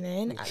from the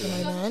beginning at the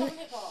moment. Oh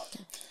my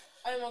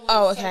god.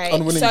 Oh, it's so okay. good.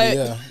 Unwillingly, So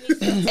yeah.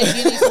 if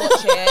you need to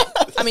watch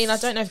it, I mean, I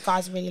don't know if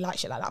guys really like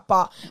shit like that,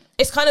 but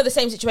it's kind of the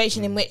same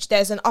situation in which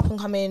there's an up and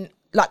coming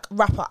like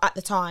rapper at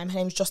the time. Her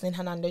name's Jocelyn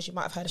Hernandez. You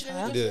might have heard of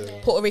her.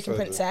 Yeah. Puerto Rican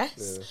Heard of it,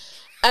 princess.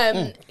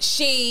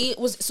 She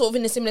was sort of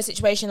in a similar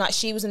situation. Like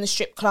she was in the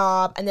strip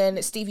club, and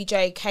then Stevie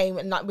J came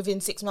and like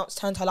within 6 months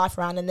turned her life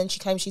around, and then she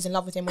claims she's in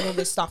love with him and all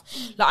this stuff.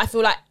 Like I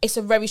feel like it's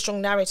a very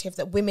strong narrative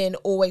that women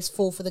always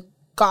fall for the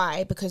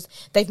guy because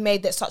they've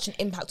made that such an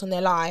impact on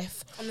their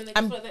life, And then they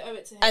and- feel like they owe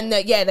it to him. and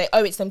that they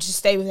owe it to them to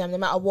stay with them no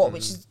matter what,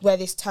 which is where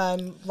this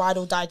term ride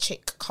or die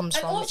chick comes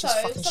And from, also, which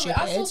is fucking sorry,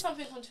 I saw stupid.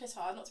 something on Twitter,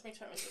 not to bring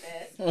Twitter into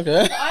this,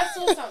 Okay. but I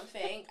saw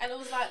something and it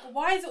was like,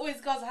 why is it always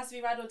girls that has to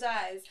be ride or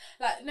dies?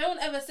 Like, no one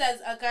ever says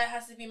a guy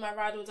has to be my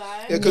ride or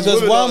die. Yeah, because Because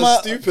women why are am I-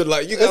 stupid.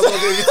 Like you guys are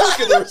going to be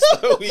talking the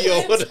story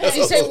or Did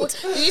you say,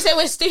 whatever. did you say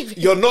we're stupid?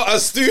 You're not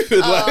as stupid.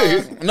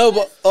 Like No,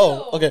 but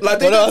okay. they But,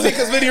 don't take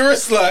as many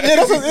risks. Like yeah,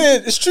 that's what, yeah,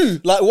 it's true.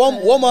 Like, what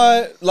am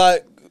I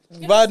like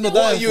riding or still- what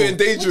are dying you for?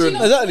 endangering?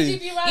 Exactly.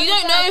 You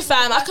don't know,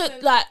 fam.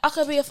 I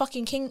could be a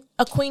fucking king,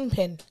 a queen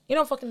pin. You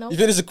don't fucking know. You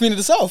think it's the Queen of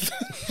the South?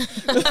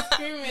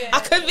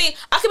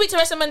 I could be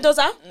Teresa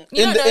Mendoza.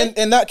 You don't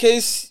know. in that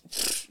case,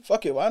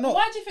 fuck it. Why not?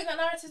 Why do you think that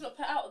narrative's not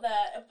put out there?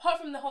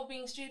 Apart from the whole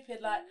being stupid,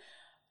 like,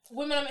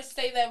 women are meant to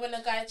stay there when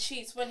a guy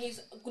cheats, when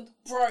he's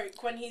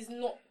broke, when he's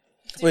not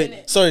doing Wait,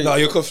 it. sorry. No,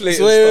 you're conflating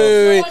So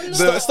wait. No, I'm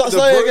Start, not. start, The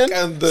start it broke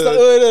again. and the- Start,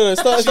 wait, no,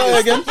 start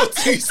it again.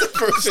 Two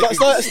separate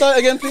things. Start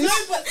again, please. No,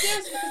 but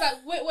seriously, because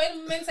like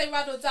when men say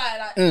ride or die,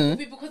 like it'll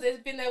be because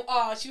it's been there.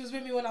 Oh, she was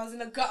with me when I was in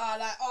the gutter.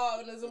 Like, oh,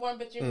 when there was a 1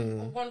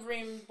 bedroom, or 1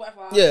 room,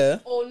 whatever. Yeah.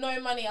 Or no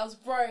money, I was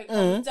broke. I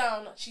was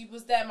down. She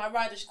was there, my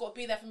rider. She's got to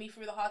be there for me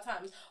through the hard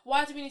times.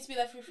 Why do we need to be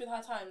there through the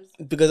hard times?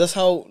 Because that's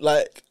how,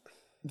 like,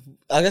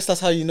 I guess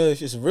that's how you know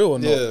if it's real or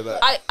not. Yeah,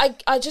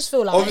 like, I just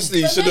feel like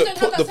obviously you But men shouldn't don't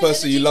put have the that same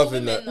person you energy love for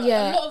in women, that. though.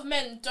 Yeah. A lot of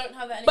men don't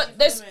have that energy. But for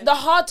there's women. the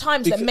hard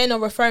times that Because- men are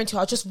referring to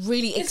are just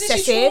really It's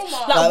excessive. literally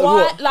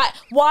trauma. Like Like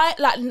why,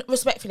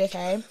 respectfully,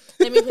 okay.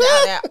 Let me put it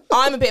out there.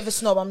 I'm a bit of a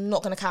snob. I'm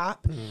not gonna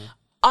cap.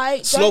 I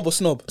don't, Slob or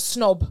snob?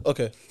 snob.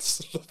 Okay.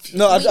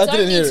 No, I We didn't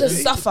don't hear need to it.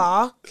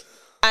 suffer,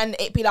 and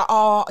it be like,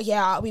 oh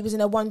yeah, we was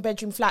in a 1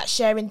 bedroom flat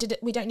sharing.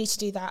 We don't need to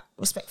do that.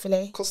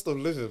 Respectfully, Cost of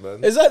living,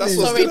 man. Exactly. That's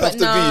what's Sorry, gonna have but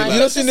to no. be. You Like,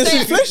 don't see this Stay-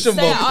 inflation,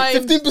 stay at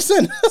home. bro.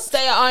 15%.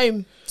 stay at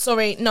home.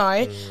 Sorry,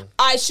 no.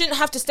 I shouldn't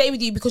have to stay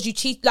with you because you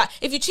cheat. Like,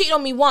 if you cheated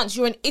on me once,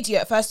 you're an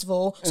idiot, first of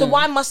all. So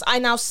why must I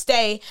now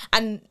stay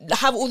and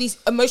have all these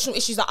emotional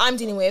issues that I'm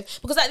dealing with?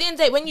 Because at the end of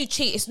the day, when you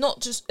cheat, it's not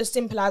just as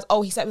simple as,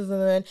 oh, he slept with a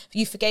woman,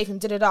 you forgave him,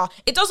 da-da-da.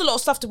 It does a lot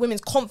of stuff to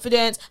women's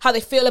confidence, how they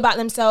feel about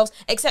themselves,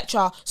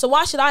 etc. So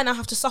why should I now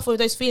have to suffer with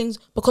those feelings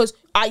because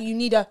you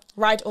need a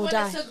ride or When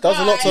die? it's a That's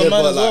a lot to guy- a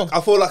man but as well. like,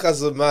 I feel like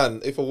as a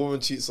man, if a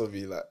woman cheats on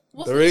me, like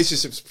The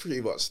relationship's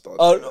pretty much done.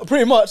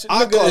 Pretty much.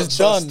 I Nigga, can't it's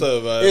done. trust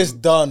her, man. It's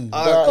done.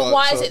 I Bruh. can't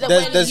Why is it that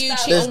There's- when you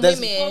cheat on there's-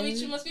 Well, women?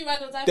 we must be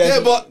ride or die. Yeah, Yeah,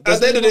 but at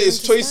the end of the day,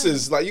 it's nothing to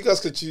choices. Like, you guys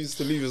could choose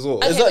to leave as well.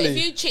 Okay, Exactly. but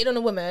if you cheated on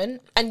a woman,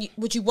 and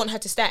would you want her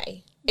to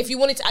stay? If you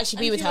wanted to actually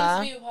be with her,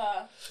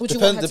 would you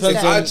want her to Depends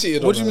stay? I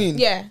cheated on What do you her. mean?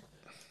 Yeah.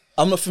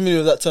 I'm not familiar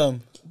with that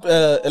term.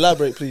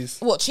 Elaborate, please.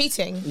 What,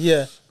 cheating?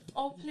 Yeah.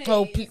 Oh, please.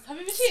 Oh, please. Have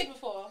you ever cheated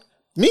before?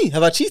 Me?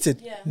 Have I cheated?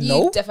 Yeah.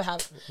 No. You definitely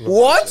have.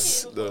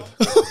 What? No.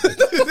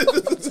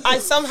 I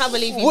somehow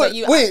believe you, What? but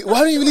you. Wait, why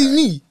don't you believe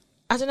me?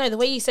 I don't know, the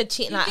way you said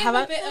cheating, You like, give have a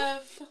I? bit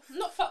of,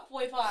 not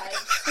fuckboy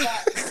vibes,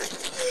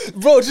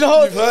 but Bro, do you know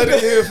how... You've heard it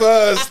here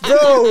first.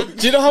 Bro,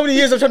 do you know how many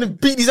years I'm trying to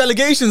beat these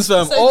allegations,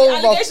 fam? So Oh the my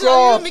allegations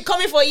god. have been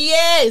coming for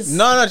years.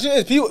 No, do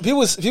you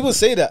know, people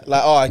say that,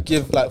 like, oh, I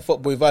give like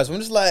fuckboy vibes. I'm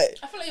just like,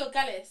 I feel like you're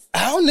gallus.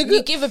 how, nigga?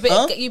 You give a bit.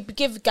 Huh? You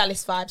give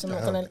Gallus vibes. I'm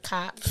not gonna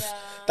cap. Yeah.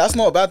 That's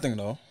not a bad thing,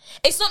 though.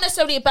 It's not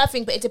necessarily a bad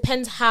thing, but it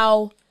depends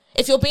how.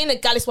 If you're being a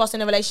Gallus whilst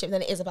in a relationship,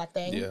 then it is a bad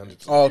thing. Yeah,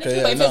 100%. Oh, okay,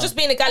 yeah. But if no. you're just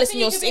being a I Gallus think and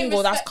you you're could be a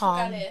single, that's respectful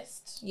calm.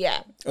 Gallus. Yeah.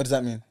 What does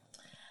that mean?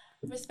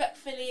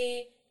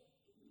 Respectfully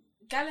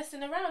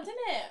gallusing around,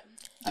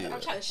 innit?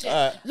 I'm trying to shit.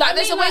 Alright. Like, I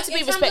there's mean, a way like, to be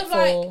in terms of,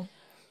 respectful. like,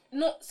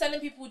 not selling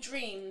people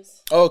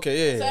dreams. Oh,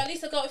 okay, yeah, So yeah. at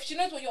least a girl, if she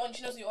knows what you're on,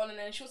 she knows what you're on, and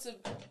then she wants to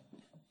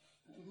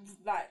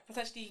like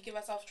potentially give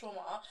herself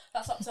trauma.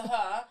 That's up to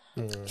her.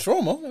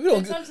 Trauma? We In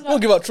don't, terms of, we don't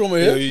give out trauma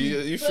Yeah,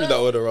 here. you threw that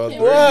word around.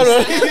 Wow,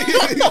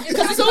 no.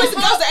 Because it's always the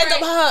girls that end up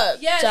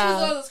hurt. Yeah,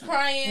 Damn. she was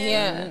crying.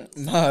 Yeah.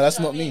 Nah, that's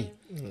You know not what I me.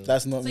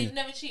 That's not So me. you've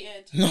never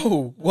cheated.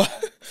 No. Why?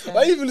 Why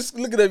are you even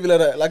looking at me like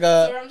that? Like,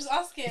 So I'm just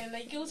asking, are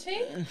you guilty?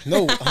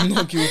 no, I'm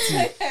not guilty.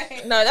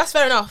 No, that's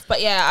fair enough.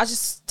 But yeah, I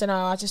just don't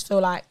know. I just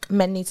feel like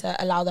men need to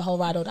allow the whole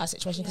ride or die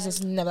situation because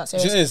it's never that The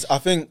thing serious. is, I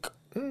think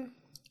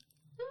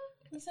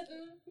You said,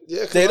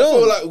 Yeah, 'cause They I don't.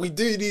 feel like we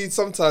do need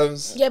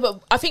sometimes. Yeah,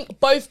 but I think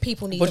both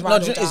people need but the no,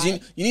 ride the or thing is,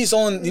 die. you need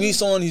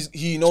someone who's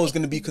he knows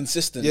going to be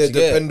consistent. Yeah, you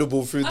get it?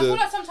 dependable through I feel the.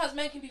 like sometimes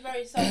men can be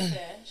very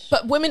selfish.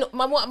 But women,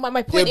 my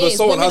point Yeah, but is,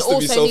 someone women has to be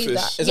also need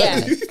selfish. that.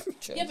 Exactly. Yeah,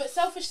 true. Yeah, but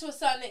selfish to a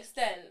certain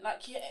extent. Like,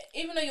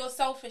 even though you're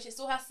selfish, it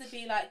still has to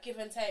be like give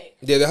and take.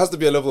 Yeah, there has to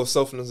be a level of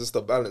selflessness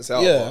to balance it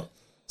out. Yeah.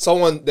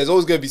 but there's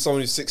always going to be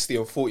someone who's 60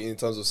 and 40 in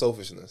terms of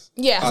selfishness.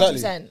 Yeah,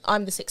 Exactly. 100%.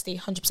 I'm the 60,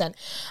 100%.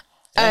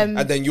 And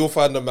then you'll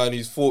find a man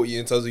who's 40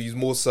 in terms of he's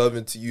more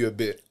serving to you a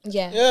bit.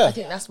 Yeah. I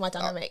think that's my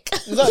dynamic.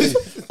 Exactly.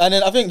 And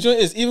then I think, do you know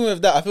what it is, even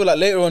with that, I feel like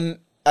later on,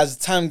 as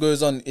time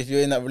goes on, if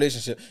you're in that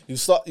relationship, you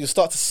start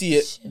to see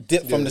it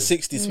dip from the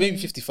 60s, maybe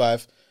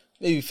 55,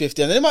 maybe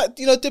 50, and then it might,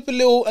 dip a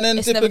little and then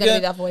It's dip never going to be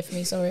again. the other way for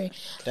me, sorry.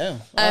 Damn.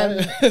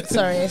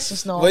 Sorry, it's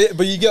just not.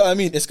 But you get what I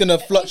mean? It's going to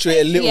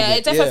fluctuate a little Yeah, bit.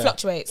 it definitely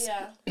fluctuates.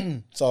 Yeah.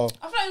 So,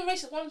 I feel like in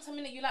relationships, one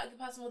minute you like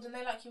the person more than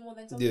they like you more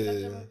than something. Yeah.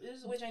 It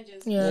always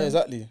changes. yeah, Yeah.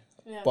 exactly.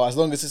 Yeah. But as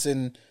long as it's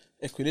in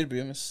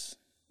equilibrium, it's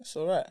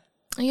all right.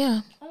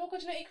 Yeah. Oh my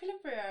god, you know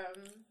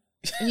equilibrium.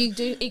 You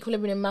do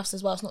equilibrium in maths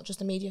as well. It's not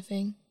just a media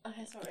thing.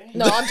 Okay, sorry.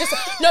 No, I'm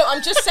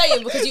just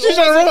saying because you She's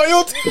trying to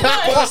always, rub your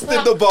Busted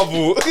the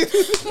bubble.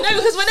 no,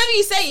 because whenever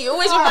you say it, you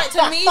always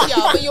refer to media,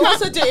 but you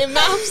also do it in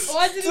maths.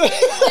 Why did you Yeah,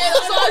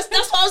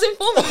 that's what I was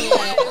informing you.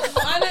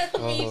 I know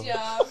from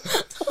media.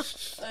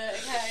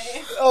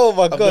 Okay. Oh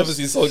my I've god. never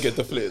seen someone get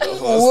deflated that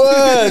fast.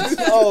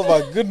 Word. Oh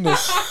my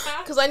goodness.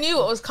 Because I knew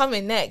what was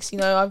coming next.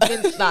 I've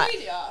been like,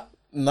 Media.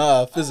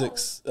 Nah,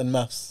 physics and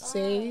maths.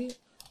 see,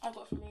 I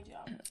got from media.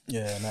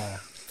 Yeah, nah.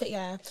 but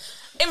yeah.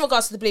 In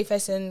regards to the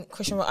Blueface and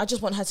Christian Rock, I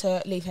just want her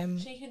to leave him.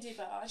 She can do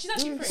better. She's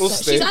actually pretty. We'll good.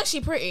 stay. She's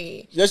actually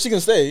pretty. Yeah, she can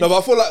stay. No, but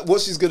I feel like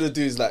what she's going to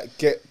do is like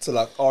get to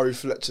like Ari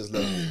Fletcher's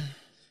level.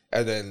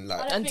 And then like,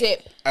 I And don't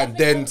think- dip. I and think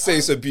then say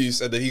it's abuse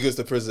and then he goes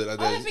to prison and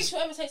I then. don't think she'll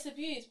ever taste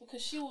abuse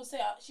because she will say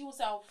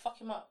I'll fuck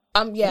him up.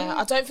 Yeah,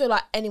 I don't feel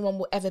like anyone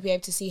will ever be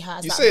able to see her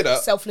as You that say that,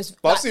 selfless.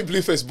 But I've like, seen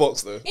Blueface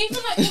box though. Even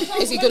like for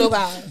example, is he good or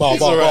bad? Bow,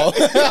 bow, alright.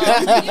 bow.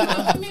 Yeah,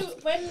 but for me,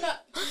 when did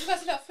you guys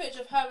see that footage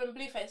of her and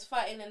Blueface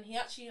fighting and he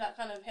actually like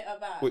kind of hit her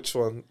back? Which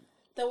one?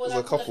 There was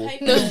There's a like on couple. the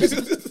pavement.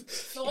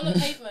 The one on the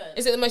pavement.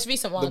 Is it the most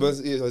recent one? The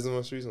most, yeah, it's the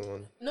most recent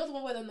one. Not the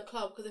one where they're in the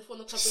club because they fought in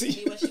the club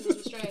recently where she was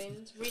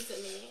restrained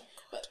recently.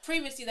 But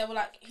previously they were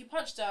like he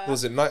punched her.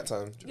 Was it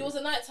nighttime? It was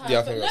at night time. Yeah,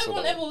 I but think I no saw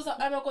one that ever was like,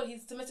 oh my god,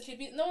 he's domestically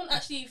abused. No one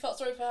actually felt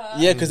sorry for her.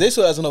 Yeah, because they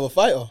saw it as another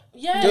fighter.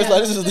 Yeah. They was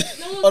like, this is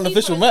the No one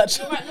unofficial sees her- match.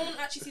 You're right, no one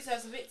actually sees her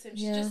as a victim.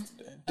 She's Yeah. just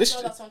This- a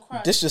girl that's on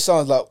crack. This just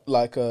sounds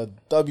like a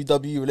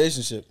WWE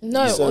relationship.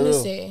 No, It's so real.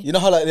 honestly. You know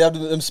how like they have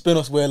them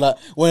spin-offs where like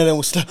one of them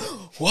was like,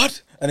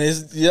 what? And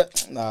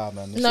it's nah,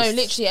 man. It's No, just-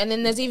 literally, and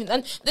then there's even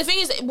and the thing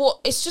is,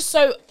 it's just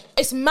so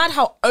it's mad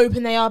how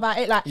open they are about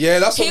it. Like, Yeah,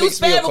 that's what he makes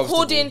was me there uncomfortable.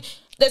 recording.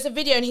 There's a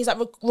video and he's like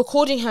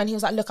recording her and he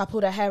was like, "Look, I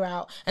pulled her hair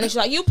out," and then she's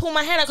like, "You pulled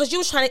my hair out because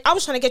I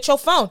was trying to get your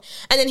phone."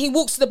 And then he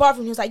walks to the bathroom.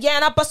 And he was like, "Yeah,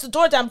 and I busted the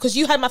door down because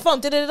you had my phone."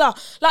 Da da da.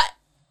 Like,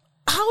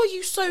 how are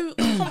you so?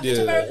 Yeah.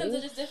 Americans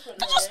are just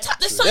different.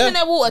 There's something in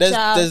their water,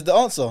 child. There's the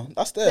answer.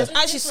 That's there. There's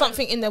actually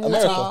something in their water.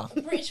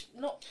 America. British,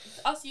 not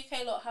us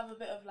UK lot have a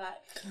bit of like.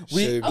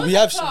 Shame. I we would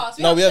have say class,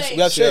 we no have we have shame.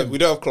 we have Yeah, shame. we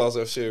don't have class, we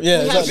have shame.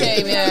 Yeah, We have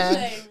exactly. shame,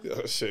 yeah. We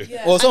have shame.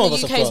 Yeah. Well, some And of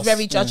the us UK have is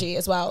very class. judgy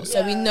as well,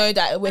 so we Yeah. know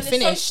that we're And it's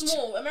finished. so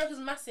small. America's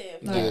massive.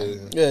 Yeah.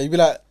 Yeah, you'd be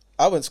like,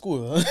 I went to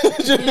school.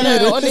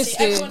 Yeah,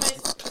 honestly. everyone is,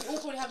 we all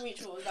probably have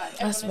mutuals. Like,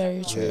 That's everyone very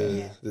knows true. everyone.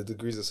 Yeah, the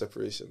degrees of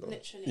separation, though.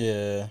 Literally.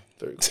 Yeah.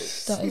 Very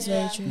close. That is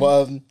Yeah. very true.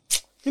 But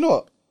you know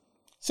what?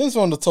 Since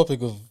we're on the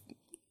topic of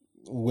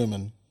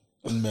women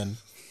and men,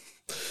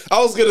 I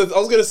was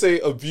gonna say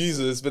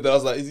abusers, but then I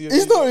was like, is he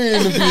he's not really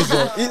an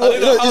abuser. He's,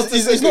 don't know how to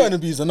he's say not it. an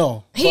abuser,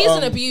 no. He But, is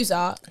an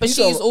abuser, but he's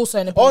she is a- also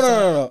an abuser.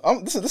 Oh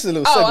no! This is a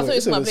little segue. Oh, I thought it This was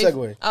is a my little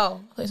big. segue. Oh, I thought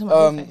it was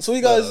my big face. So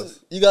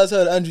you guys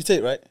heard of Andrew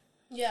Tate, right?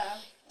 Yeah.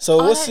 So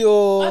what's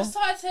your? I've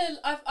started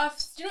to. I've.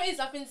 Do you know what it is?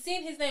 I've been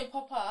seeing his name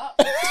pop up.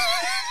 Did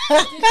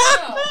you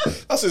know?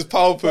 That's his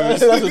power pose.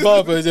 That's a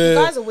barber, yeah.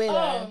 Guys are weirdo.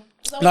 Oh.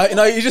 So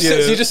No, he just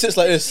Yeah. sits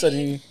like this, and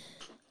he.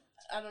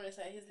 I don't want to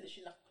say. He's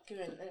literally like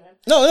giving. Anyway.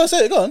 No,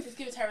 say it. Go on. He's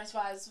giving terrorist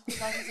vibes.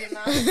 Why is he doing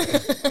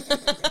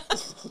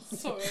that?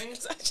 Sorry.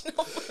 It's actually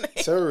not funny.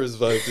 Terrorist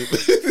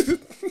vibe.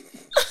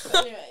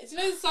 Anyway, you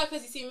know the psychos you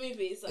see in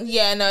movies? Like,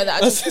 Yeah, no,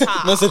 that just Man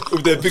tap. said,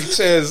 With their big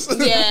chairs.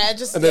 Yeah,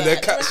 just And then yeah.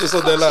 their cats just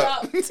on their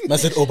lap. man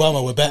said,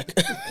 Obama, we're back.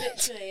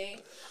 Literally.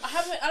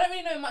 I don't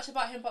really know much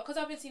about him, but because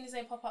I've been seeing his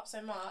name pop up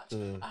so much,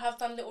 I have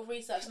done little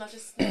research and I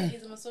just know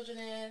he's a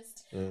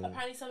misogynist.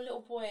 Apparently some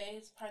little boy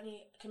has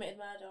apparently committed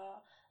murder,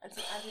 and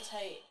so Andrew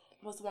Tate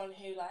was the one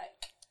who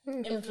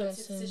like influenced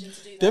his decision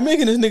to do that. They're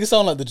making this nigga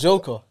sound like the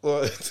Joker.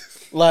 What?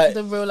 Like,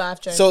 The real life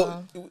Joker.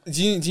 so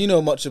do you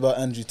know much about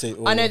Andrew Tate?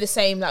 Or? I know the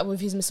same, like with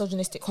his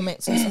misogynistic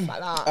comments and stuff like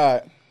that.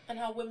 Alright. And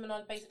how women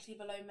are basically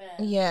below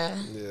men. Yeah.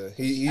 Yeah,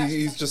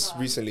 he's just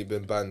recently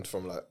been banned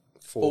from like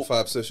 4 or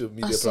 5 social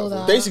media saw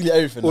platforms. that. Basically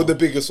everything. All now. the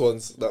biggest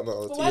ones that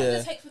matter. But why did Yeah.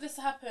 it take for this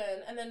to happen?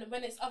 And then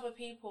when it's other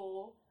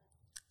people,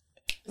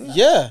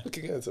 Yeah. We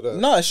can get into that.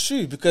 No, it's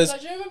true because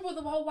like, do you remember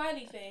the whole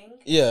Wiley thing?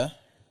 yeah.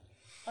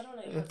 I don't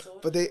want to get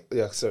cancelled.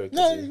 But sorry.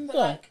 No, continue. But go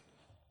on. like,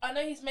 I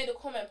know he's made a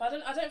comment, but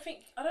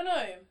I don't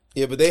know.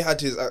 Yeah, but they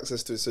had his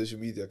access to his social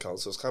media account,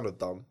 so it's kind of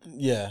dumb.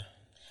 Yeah.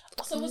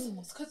 So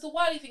because the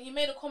Wiley thing, he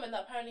made a comment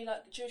that apparently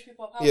like Jewish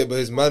people are powerful. Yeah, but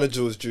his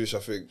manager was Jewish, I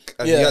think,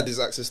 and he Yeah. had his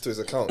access to his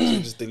account, so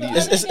he just deleted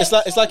it.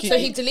 It's like he. So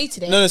he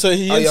deleted it. No, so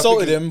he Oh, yeah, I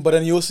insulted think him, but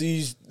then he also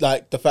used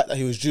like the fact that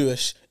he was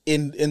Jewish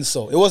in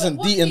insult. It wasn't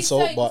What the did he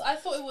insult, say? but 'Cause I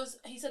thought it was.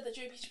 He said that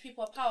Jewish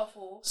people are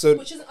powerful. So-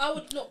 which is I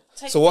would not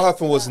take. So what offense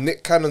happened to was that.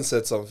 Nick Cannon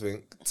said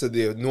something to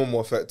the normal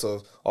effect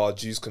of,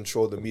 Jews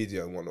control the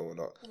media and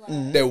whatnot.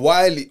 Then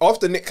Wiley,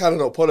 after Nick Cannon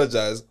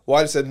apologized,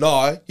 Wiley said,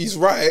 nah, he's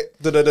right,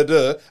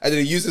 da-da-da-da. And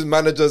then he used his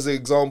manager as an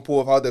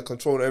example of how they're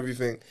controlling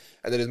everything.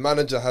 And then his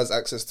manager has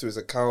access to his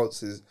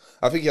accounts.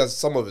 I think he has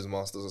some of his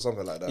masters or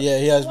something like that. yeah,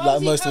 he has Why like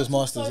was he most of his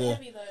cancelled masters. so Yeah.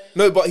 heavy,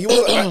 though? No, but he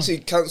wasn't actually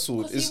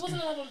cancelled. Because he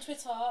wasn't allowed on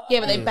Twitter. Yeah,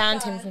 but they Apparently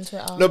banned he him was from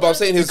Twitter. No, but I'm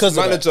saying his Because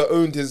of manager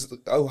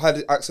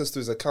had access to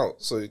his account,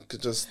 so he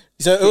could just.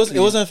 So it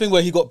wasn't a thing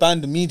where he got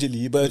banned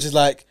immediately, but it's just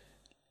like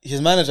his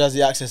manager has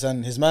the access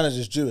and his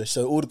manager's Jewish,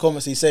 so all the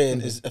comments he's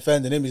saying is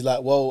offending him. He's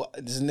like, well,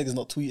 this nigga's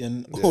not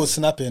tweeting or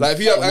snapping. Like,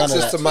 if you have or none of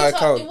access that. to my Twitter,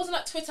 account, It wasn't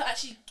like Twitter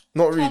actually.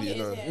 not really, targeted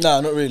no. him.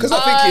 Nah, not really. Because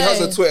I think he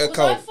has a Twitter Because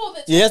I account. thought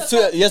that He has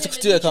Twitter- he has a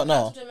cancelled Twitter him account and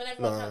now. cancelled him and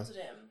everyone cancelled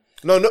him.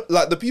 No,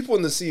 like the people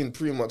on the scene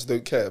pretty much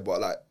don't care, but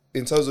like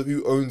in terms of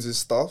who owns his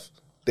stuff,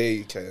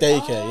 they care.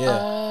 They care,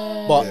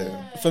 yeah.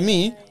 But for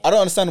me, I don't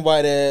understand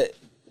why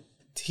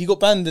he got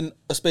banned in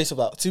a space of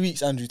like 2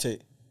 weeks. Andrew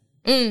Tate.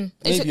 It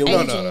took Maybe a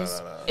week.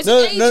 ages. It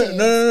No, took no, ages.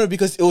 no,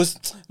 because it was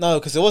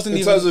because it wasn't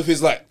In even. terms of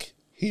his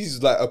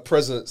he's like a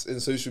presence in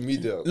social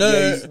media. No,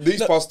 no, he's,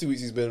 these past 2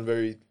 weeks he's been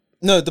very.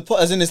 No,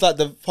 as in it's like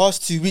the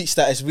past 2 weeks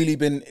that it's really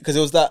been because it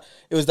was that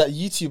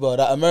YouTuber,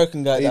 that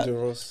American guy. That,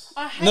 Adrian Ross.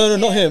 I hate no,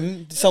 not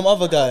him. Some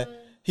other guy.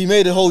 He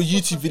made a whole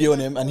YouTube video on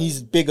him, and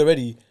he's big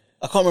already.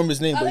 I can't remember his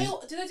name,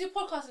 but Do they do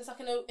podcasts? It's like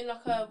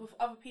with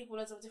other people,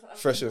 loads of different. Other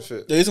Fresh and people?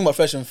 fit. yeah, he's talking about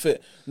Fresh and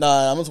Fit.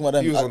 Nah, I'm not talking about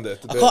them. He was I, on there I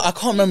today.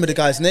 can't remember the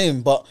guy's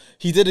name, but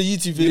he did a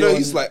YouTube You video. know on-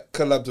 he's like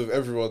collabed with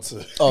everyone.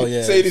 So Oh,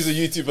 yeah. saying he's a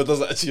YouTuber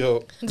doesn't actually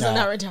help. Doesn't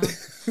narrow it down.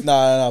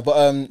 Nah,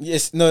 but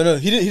yes, no,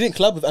 he didn't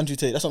collab with Andrew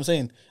Tate. That's what I'm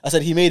saying. I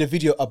said he made a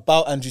video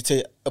about Andrew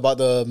Tate, about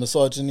the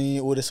misogyny,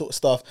 all this sort of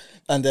stuff,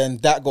 and then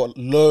that got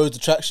loads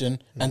of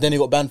traction, and then he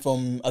got banned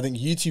from I think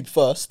YouTube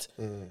first,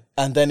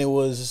 and then it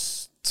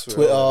was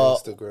Twitter,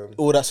 Instagram.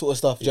 all that sort of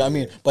stuff. Do you know what I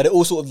mean? But they're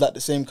all sort of like the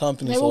same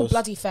company. They're so all it's-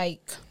 bloody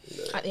fake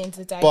at the end of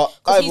the day. But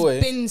 'Cause either he's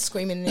way- been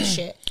screaming this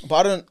shit. But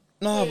I don't.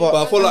 No, but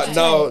But I feel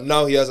like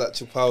now he has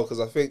actual power because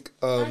I think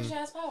Andrew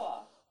has power.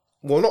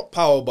 well, not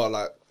power, but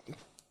like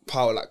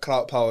power, like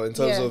clout power in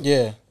terms Yeah. of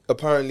yeah,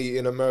 apparently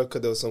in America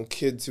there were some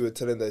kids who were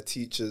telling their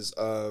teachers,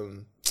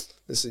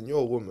 listen, you're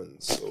a woman,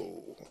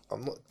 so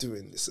I'm not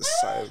doing this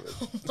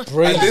assignment.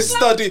 brain. And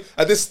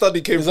this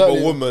study came Exactly.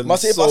 from a woman,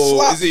 Must it so be a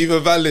slap? is it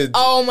even valid?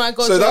 Oh my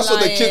god! So that's you're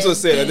what the kids lying. were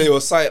saying, and they were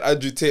citing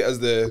Andrew Tate as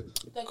the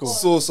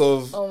source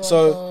of. Oh my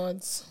So-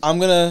 god! I'm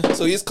gonna.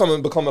 So he's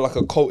becoming like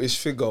a cultish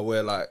figure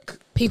where like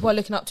People are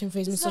looking up to him for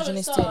his So it's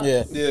misogynistic. sad.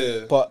 Yeah,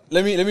 yeah. but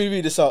let me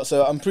read this out.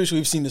 So I'm pretty sure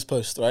we've seen this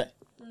post, right?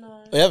 No.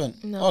 Oh, you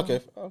haven't? No. Okay.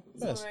 Oh,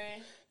 yes. Sorry.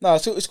 No,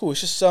 it's cool.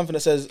 It's just something that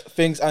says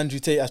things Andrew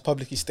Tate has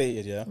publicly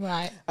stated, yeah?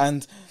 Right.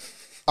 And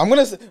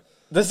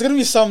there's going to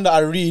be some that I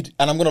read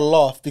and I'm going to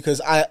laugh because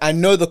I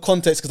know the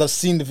context because I've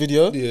seen the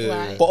video.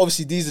 Yeah. Right. But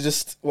obviously these are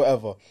just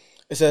whatever.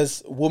 It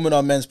says, women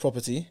are men's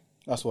property.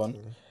 That's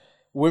one.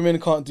 Women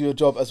can't do a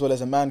job as well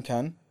as a man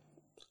can.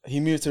 He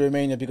moved to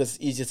Romania because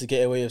it's easier to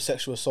get away with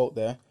sexual assault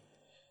there.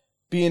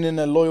 Being in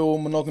a loyal,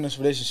 monogamous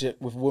relationship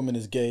with a woman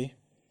is gay.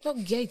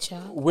 Not gay,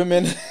 child.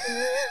 Women...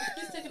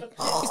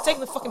 He's taking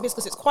the fucking piss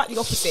because it's quite the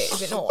opposite,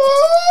 is it not?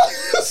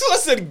 That's what I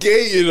said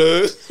gay, you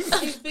know.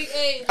 He's big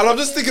A. And I'm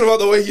just thinking about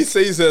the way he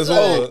says it as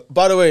well.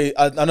 By the way,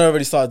 I know I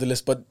already started the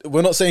list, but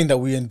we're not saying that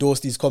we endorse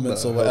these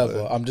comments or whatever.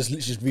 no. I'm just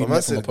literally just My reading man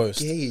it from a said post.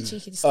 gay.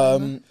 Cheeky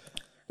disclaimer.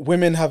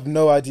 Women have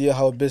no idea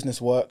how a business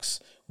works.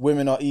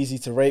 Women are easy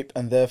to rape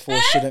and therefore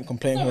shouldn't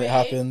complain when it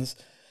Sorry. happens.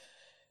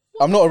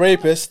 I'm not a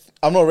rapist,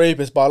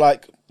 but I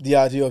like the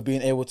idea of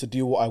being able to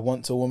do what I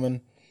want to a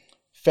woman.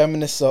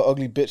 Feminists are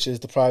ugly bitches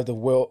deprived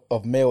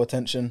of male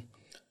attention.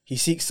 He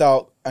seeks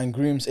out and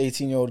grooms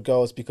 18-year-old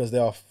girls because they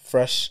are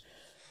fresh.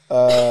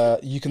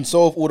 You can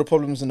solve all the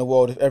problems in the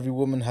world if every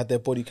woman had their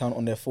body count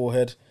on their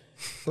forehead.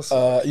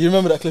 You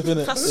remember that clip,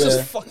 innit? That's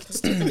just fucking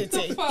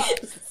stupidity.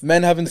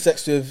 Men having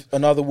sex with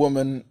another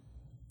woman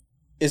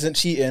isn't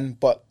cheating,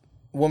 but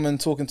woman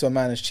talking to a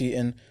man is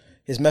cheating.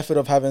 His method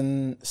of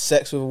having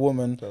sex with a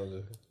woman,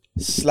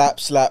 slap,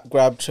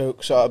 grab,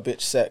 choke, shut up,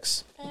 bitch,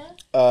 sex.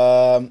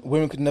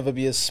 Women could never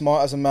be as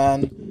smart as a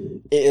man.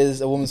 It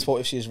is a woman's fault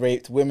if she is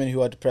raped. Women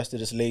who are depressed are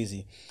just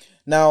lazy.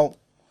 Now,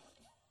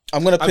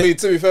 I'm gonna. I mean,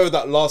 to be fair with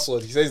that last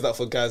one, he says that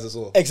for guys as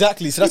well.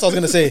 Exactly. So that's what I was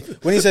gonna say.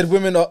 When he said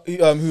women are,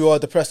 who are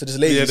depressed are just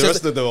lazy. Yeah, he the says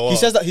rest of them are.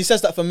 He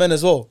says that for men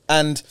as well.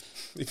 And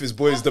If his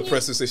boy is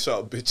depressed, he say shut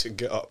up, bitch, and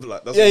get up.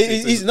 Like that's yeah, what he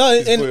he's says. no,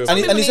 His and, boy and, will- he, and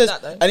he People says,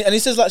 need that, and he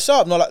says like,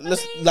 shut up, no, like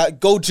let's like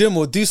go gym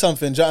or do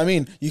something. Do you know what I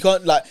mean? You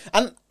can't like,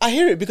 and I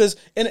hear it because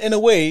in a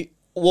way,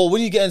 well,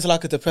 when you get into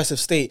like a depressive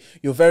state,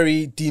 you're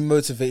very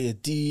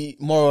demotivated,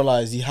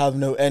 demoralized. You have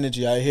no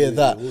energy. I hear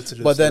that, all to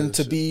the but then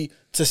side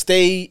to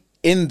stay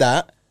in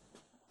that,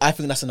 I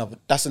think that's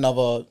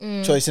another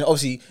choice. And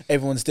obviously,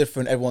 everyone's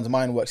different. Everyone's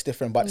mind works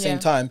different. But at the same Yeah.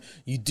 time,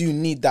 you do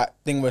need that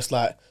thing where it's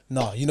like,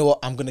 no, you know what?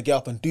 I'm gonna get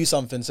up and do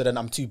something. So then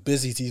I'm too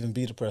busy to even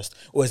be depressed.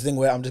 Or it's a thing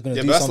where I'm just gonna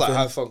Yeah, do but that's something.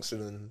 like high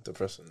functioning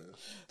depression.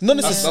 Not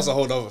That's, necessarily. that's a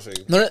whole other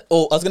thing. No,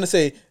 or I was gonna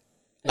say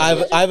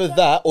either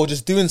that or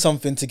just doing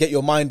something to get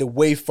your mind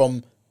away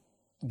from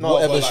No,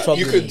 whatever's but, like,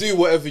 troubling you could do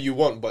whatever you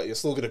want, but you're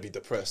still gonna be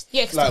depressed.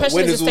 Yeah, because Like, depression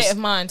when is a it's state all- of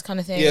mind kind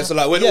of thing. Yeah, so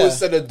like when Yeah. all is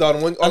said and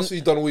done, when after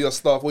you've done all your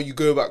stuff, when you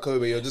go back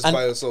home, you're just And-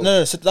 by yourself.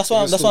 No, so that's why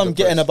You're that's still why I'm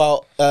getting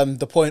depressed. about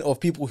the point of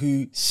people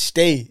who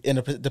stay in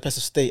a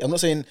depressive state. I'm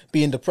not saying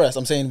being depressed.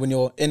 I'm saying when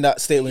you're in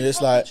that state when You you're just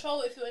can't like,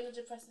 control if you're in a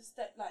depressive state.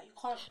 Like you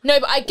can't. No,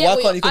 but I Why get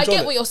can't you I control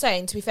get it? what you're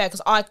saying. To be fair,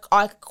 because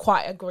I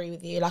quite agree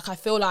with you. Like I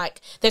feel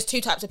like there's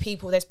two types of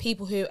people. There's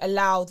people who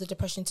allow the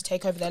depression to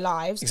take over their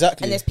lives,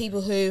 Exactly. and there's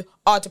people who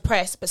are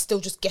depressed but still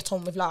just get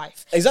on with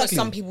life. Exactly.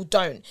 But some people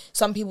don't.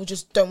 Some people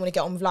just don't want to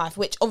get on with life,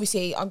 which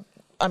obviously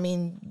I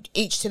mean,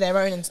 each to their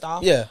own and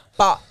stuff. Yeah.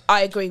 But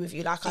I agree with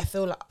you. Like I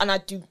feel like, and I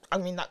do. I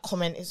mean, that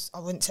comment is. I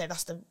wouldn't say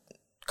that's the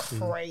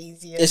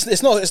craziest.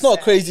 it's not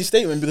a crazy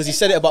statement because he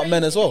said it about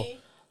men as well.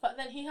 But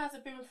then he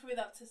hasn't been through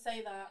that to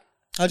say that.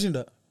 How do you know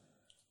that?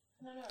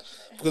 No,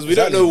 actually. Because we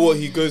don't know what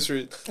he goes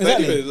through. But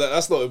Exactly. anyway, like,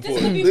 that's not This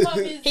could be part of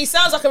important. his. He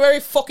sounds like a very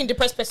fucking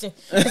depressed person.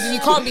 'Cause you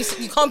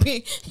can't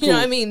be, you know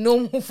what I mean,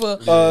 normal for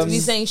to be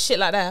saying shit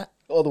like that.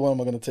 What other one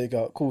am I going to take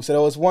out? Cool. So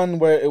there was one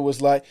where it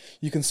was like,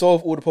 you can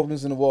solve all the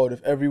problems in the world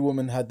if every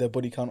woman had their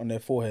body count on their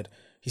forehead.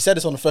 He said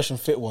this on the Fresh and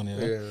Fit one,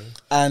 Yeah.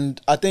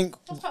 And I think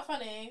That's quite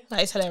funny.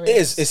 That is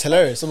hilarious. it's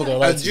hilarious. I'm not going to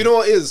lie And to do you know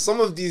what it is?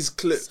 Some of these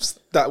clips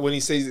that when he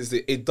says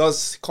it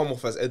does come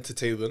off as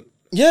entertainment.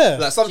 Yeah. Like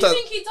Do you sometimes.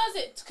 think he does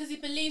it because he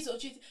believes it, or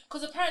do you?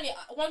 Because apparently,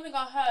 one thing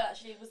I heard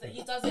actually was that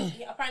he does it.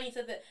 Apparently, he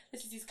said that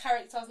this is his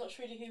character. It's not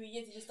truly who he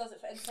is. He just does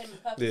it for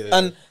entertainment purposes. Yeah.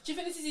 And Do you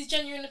think this is his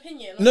genuine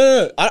opinion?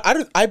 no. I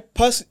don't. I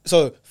personally.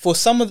 So for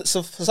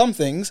some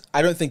things,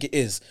 I don't think it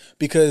is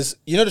because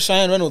you know the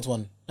Cheyenne Reynolds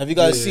one. Have you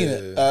guys seen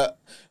it?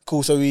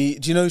 Cool. So do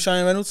you know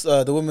Cheyenne Reynolds?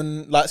 The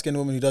woman, light skinned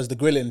woman who does the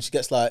grilling. She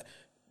gets like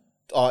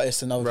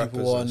artists and other Rappers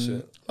people and on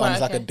shit. Right,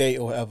 like a okay. date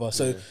or whatever.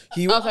 So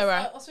he. Okay,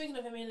 right. I was speaking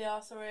of Emilia.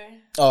 Sorry.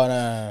 Oh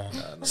no.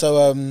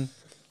 So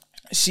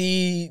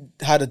she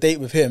had a date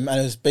with him and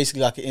it was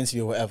basically like an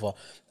interview or whatever.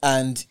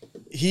 And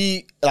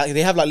he like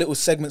they have like little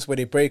segments where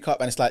they break up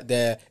and it's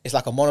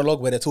like a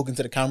monologue where they're talking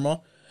to the camera.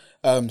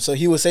 So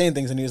he was saying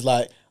things and he was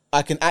like,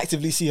 I can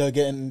actively see her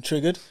getting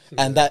triggered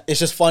and that it's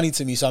just funny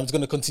to me. So I'm just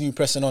gonna continue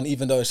pressing on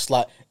even though it's just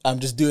like I'm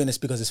just doing this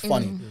because it's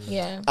funny.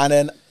 Yeah. And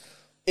then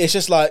it's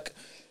just like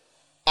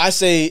I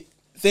say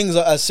things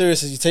are as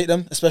serious as you take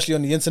them, especially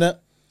on the internet.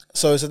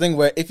 So it's a thing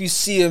where if you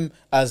see him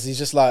as he's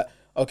just like,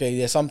 okay,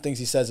 yeah, some things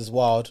he says is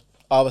wild.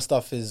 Other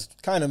stuff is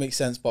kind of makes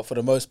sense, but for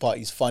the most part,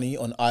 he's funny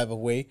on either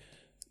way.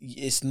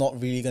 It's not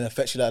really going to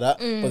affect you like that.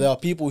 But there are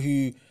people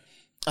who,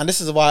 and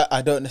this is why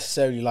I don't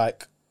necessarily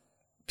like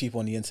people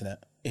on the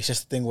internet. It's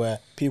just a thing where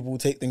people will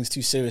take things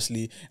too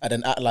seriously and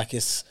then act like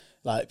it's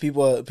Like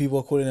people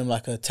are calling him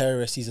like a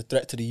terrorist. He's a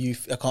threat to the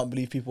youth. I can't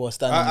believe people are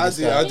standing. I with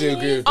this guy. do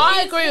agree with that.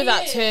 I agree with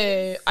that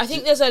too. I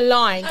think there's a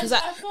line because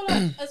I feel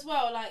like as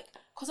well, like,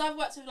 because I've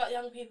worked with like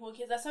young people and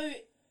kids, they're so,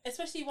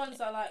 especially ones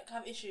that like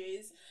have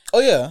issues. Oh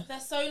yeah. They're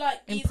so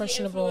like easily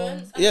Impressionable.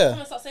 influenced. And Yeah.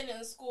 someone starts saying it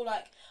in school.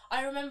 Like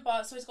I remember,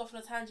 sorry to go off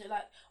on a tangent.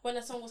 Like when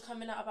a song was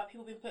coming out about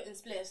people being put in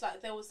splits,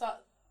 like they would start.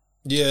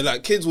 Yeah,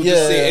 like kids will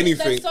just say They're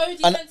anything. so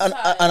And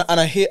desensitized. and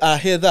I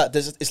hear that.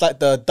 It's like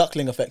the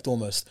duckling effect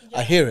almost.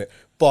 I hear it,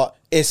 but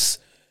it's.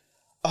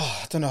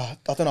 I don't know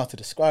how to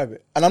describe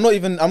it. And I'm not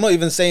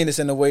even saying this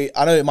in a way.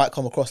 I know it might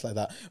come across like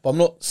that, but I'm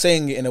not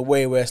saying it in a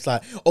way where it's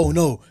like, oh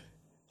no,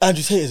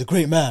 Andrew Tate is a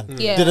great man.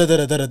 Yeah. Da, da,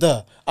 da, da, da,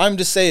 da. I'm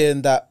just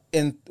saying that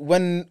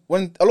when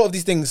a lot of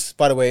these things,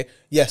 by the way,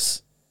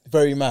 yes,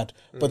 very mad.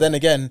 But then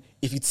again,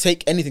 if you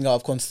take anything out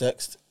of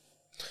context,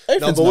 No,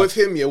 everything's but mad. with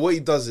him, yeah, what he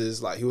does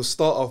is like he will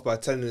start off by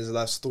telling his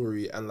life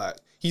story, and like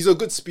he's a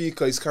good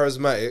speaker, he's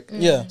charismatic.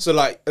 Yeah. So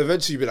like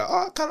eventually you'll be like,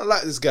 I kind of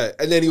like this guy,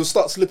 and then he'll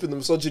start slipping the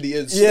misogyny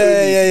in. Slowly,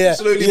 Yeah.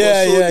 Slowly,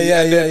 Yeah, but slowly.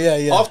 yeah, And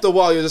then yeah. After a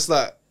while, you're just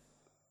like,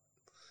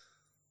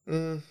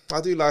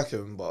 I do like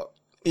him, but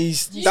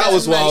that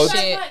was You wild. guys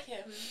Shit. like him?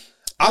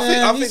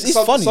 I think he's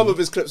funny. some of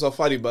his clips are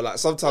funny, but like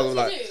sometimes I'm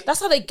like, Is that's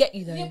how they get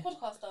you he a though.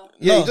 podcaster?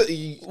 yeah,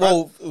 No.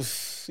 well,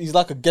 He's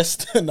like a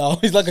guest now.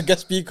 He's like a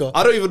guest speaker.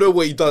 I don't even know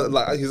what he does,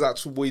 like his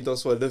actual what he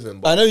does for a living.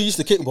 But I know he used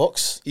to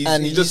kickbox,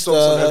 and he used just to talks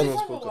on have-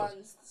 everyone's Brother podcast.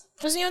 ones.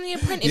 Was he on The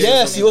Apprentice?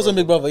 Yes, he was on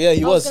Big Brother. Yeah,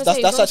 he I was was. gonna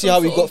say, That's he was actually on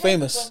how he some got sort of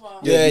famous.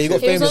 Yeah, Yeah, he he got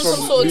came He was famous on from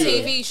some sort of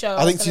Luton. TV show.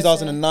 I think was gonna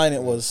say. 2009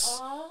 it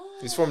was.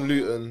 He's from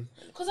Luton.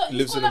 Because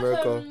Lives in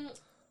America.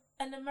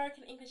 An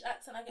American English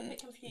accent, I get a bit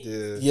confused.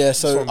 Yeah, Yeah, He's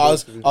so from I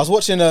was both.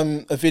 watching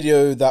a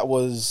video that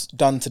was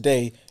done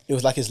today. It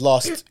was like his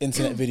last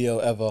internet video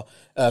ever.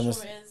 Sure it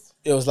is.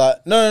 It was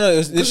like no. It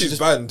was Because literally he's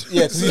just banned.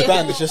 yeah, because he's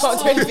banned. It's just Can't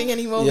do anything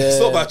anymore. Yeah. It's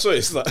not by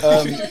choice. Like, I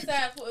was gonna say,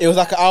 I thought it was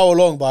like an hour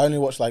long, but I only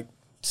watched like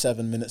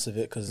 7 minutes of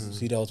it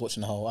because I was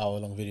watching the whole hour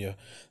long video,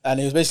 and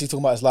he was basically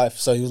talking about his life.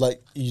 So he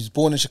was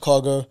born in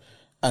Chicago,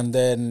 and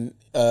then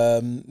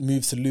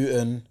moved to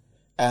Luton,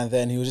 and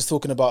then he was just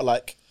talking about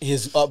like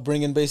his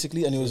upbringing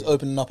basically, and he was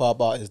opening up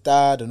about his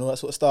dad and all that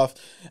sort of stuff,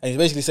 and he's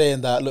basically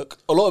saying that look,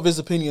 a lot of his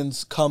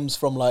opinions comes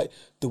from like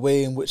the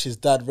way in which his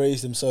dad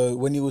raised him. So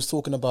when he was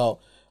talking about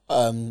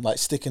like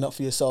sticking up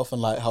for yourself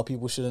and like how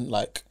people shouldn't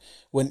like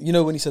when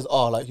he says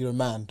like you're a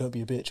man, don't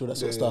be a bitch, all that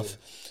sort of stuff.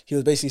 He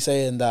was basically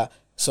saying that.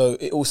 So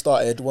it all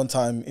started one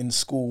time in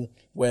school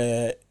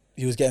where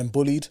he was getting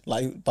bullied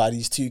like by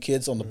these 2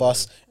 kids on the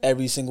bus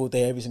every single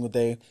day.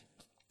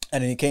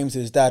 And then he came to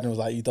his dad and was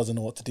like, he doesn't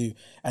know what to do.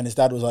 And his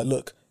dad was like,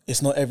 look,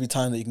 it's not every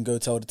time that you can go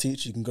tell the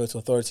teacher, you can go to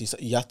authority. So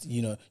you have to,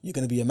 you're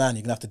going to be a man.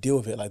 You're going to have to deal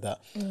with it like that.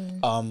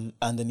 And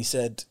then he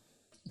said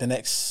the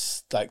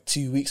next like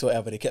 2 weeks or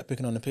whatever, they kept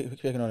picking on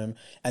him.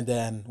 And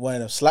then one of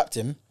them slapped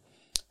him.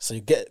 So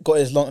he got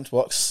his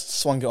lunchbox,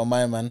 swung it on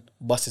my man,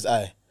 bust his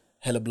eye,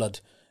 hella blood.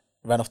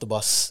 Ran off the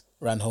bus,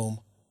 ran home.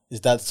 His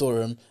dad saw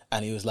him,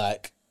 and he was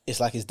like, it's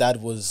like his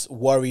dad was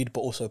worried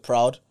but also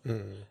proud.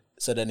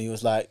 So then he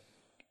was like,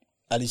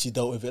 at least you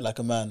dealt with it like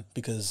a man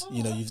because, do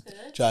you know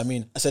what I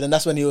mean? I said, and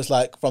that's when he was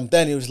like, from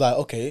then he was like,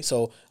 okay,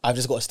 so I've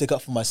just got to stick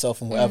up for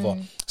myself and whatever.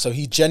 So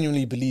he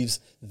genuinely believes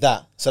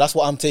that. So that's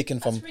what I'm taking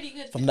from Really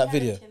good from that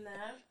video. parenting there.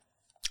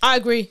 I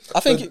agree.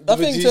 I think but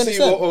to do an you see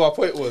extent. what my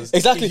point was?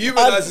 Exactly. He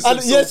humanises And-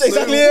 himself yes, so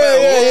exactly.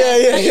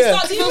 well. You Yeah.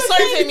 start to feel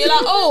sorry for him. You're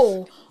like,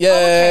 oh,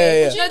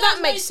 Yeah. Would you No, that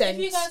guys makes raise- sense.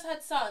 If you guys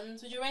had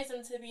sons, would you raise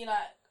them to be like?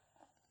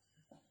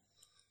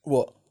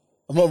 What?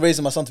 I'm not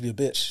raising my son to be a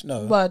bitch.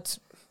 No. words.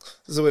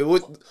 So wait,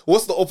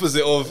 what's the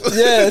opposite of?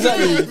 Yeah,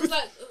 exactly.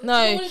 Like,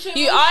 No, do wanna show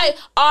you. emotion?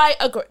 I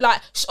agree.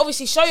 Like,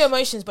 obviously, show your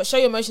emotions, but show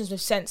your emotions with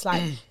sense.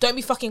 Like, don't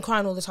be fucking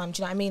crying all the time.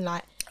 Do you know what I mean?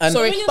 Like, And-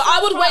 sorry, When you're but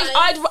I would raise.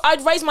 surprised-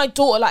 I'd raise my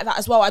daughter like that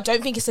as well. I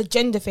don't think it's a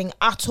gender thing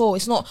at all.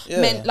 It's not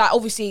Yeah. meant like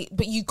obviously,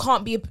 but you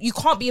can't be a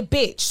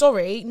bitch.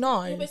 Sorry,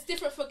 no. Yeah, but it's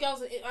different for girls.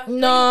 No. You're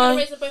gonna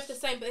raise them both the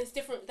same, but it's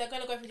different. They're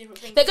gonna go through different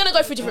things. They're gonna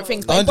go through different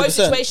things, but in both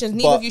 100%, situations,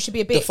 neither but of you should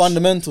be a bitch. The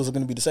fundamentals are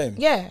going to be the same.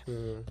 Yeah,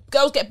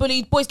 girls get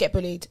bullied, boys get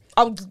bullied.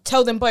 I would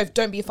tell them both,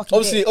 don't be a fucking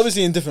bitch.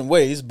 Obviously in different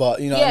ways,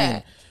 but you know what I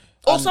mean.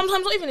 Or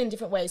sometimes not even in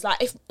different ways.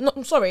 Like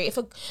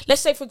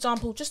let's say for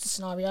example, just a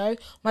scenario,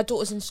 my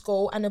daughter's in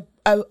school and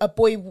a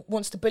boy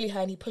wants to bully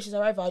her and he pushes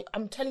her over.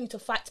 I'm telling you to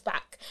fight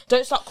back.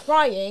 Don't start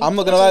crying. I'm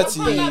not gonna lie to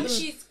Oh, no, you. but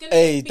she's gonna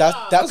Hey, get beat that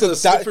up. that could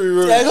That's a slippery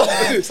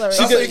room. Sorry.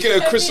 She's thinking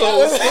of Chris Shaw.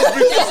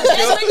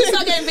 That's when you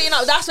start getting beaten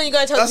up. That's when you go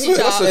and tell That's the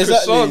teacher. a Chris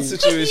Exactly. Shaw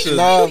situation.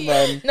 Nah,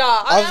 man.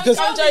 No, I'm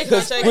joking. I'm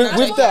joking.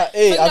 With that,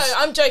 hey, But no,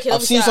 I'm joking. I've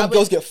obviously, seen some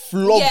girls get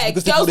flogged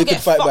because they thought girls they will could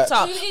get fight fucked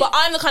back. up. But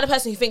I'm the kind of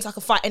person who thinks I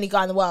could fight any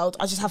guy in the world.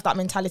 I just have that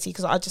mentality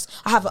because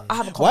I have a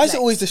complex. Why is it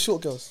always the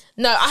short girls?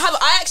 No,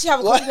 I actually have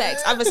a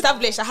complex. I've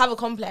established I have a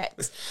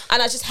complex,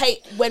 and I just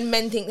hate when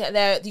men think that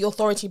they're the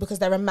authority because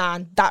they're a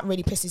man. That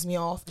really pisses me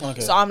off.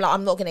 Okay. So I'm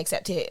not gonna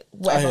accept it.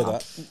 Whatever. I hear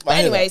that. But I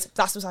hear anyways,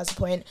 that's besides the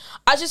point.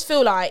 I just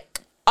feel like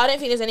I don't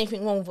think there's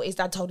anything wrong with what his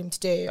dad told him to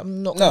do.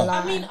 I'm not gonna No. lie.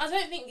 I mean, I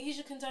don't think he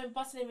should condone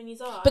busting him in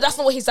his eye. but that's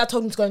not what his dad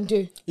told him to go and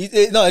do.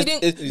 No, He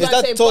didn't his go and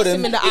dad say, told "Bust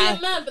him. in the Be a eye."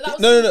 man, but that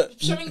was No.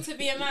 showing to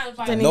be a man.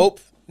 Then he-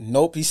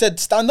 Nope. He said,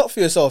 stand up for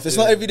yourself. It's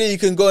not every day you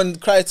can go and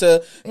cry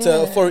to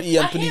authority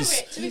and I hear police.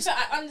 it. To be fair,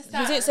 I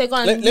understand. He didn't say go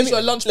and Let use me-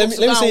 your lunchbox let me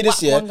to go say and this,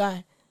 whack yeah. one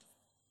guy.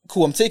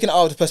 Cool, I'm taking it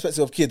out of the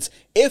perspective of kids.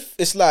 If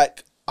it's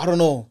like, I don't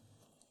know,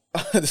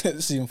 this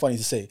is even funny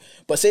to say,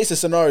 but say it's a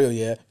scenario,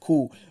 yeah,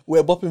 cool,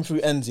 we're bopping through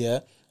ends, yeah,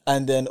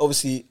 and then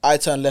obviously I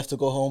turn left to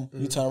go home,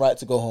 you turn right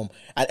to go home,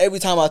 and every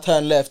time I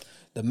turn left,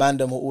 the man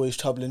them are always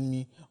troubling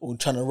me or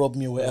trying to rob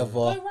me or whatever.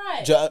 Go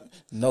right.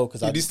 No,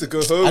 because He needs to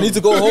go home. I need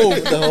to go home.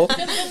 What the hell?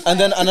 And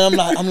then I'm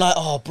like,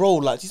 oh, bro,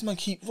 like these man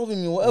keep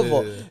robbing me or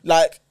whatever. Yeah.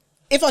 Like,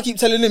 if I keep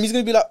telling him, he's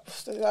gonna be like,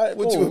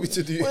 What do you want me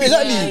to do?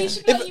 Exactly. Yeah, you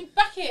should be like, you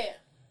back it.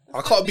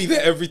 I can't be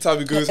there every time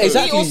he goes home.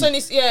 Exactly. He also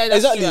needs, yeah, that's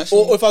Exactly. true, actually.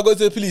 Or if I go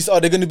to the police, they're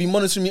going to be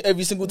monitoring me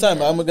every single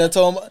time. I'm going to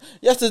tell them,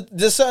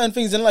 there's certain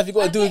things in life you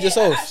got to do with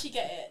yourself. I actually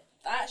get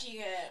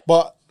it.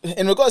 But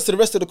in regards to the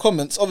rest of the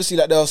comments, obviously,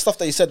 like there was stuff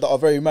that he said that are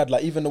very mad.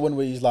 Like even the one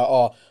where he's like,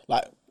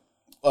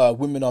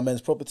 women are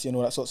men's property and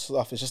all that sort of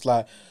stuff. It's just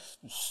like,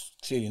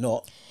 clearly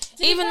not.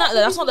 Even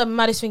that's not the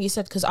maddest thing he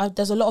said, because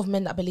there's a lot of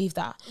men that believe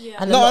that. Yeah.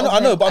 And a No, lot I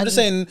of know, men- but I'm and- just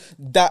saying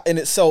that in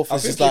itself I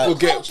is think just like, people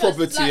get Culture,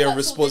 property like, and that's what they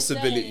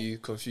responsibility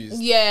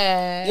confused.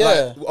 Yeah.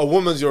 yeah. Like, a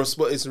woman's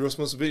it's a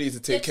responsibility to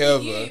take Yeah, care to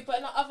of her. you,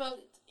 but not other.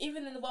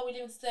 Even in the world we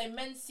live in today,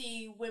 men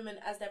see women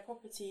as their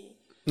property.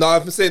 No,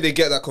 I'm saying they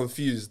get that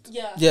confused.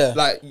 Yeah. Yeah.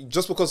 Like,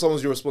 just because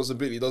someone's your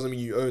responsibility doesn't mean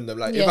you own them.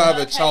 Like, if Yeah. I have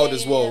a Okay, child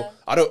as well, yeah.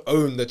 I don't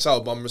own the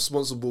child, but I'm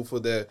responsible for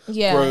their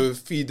Yeah. growth,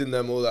 feeding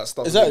them, all that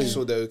stuff, Exactly. making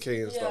sure they're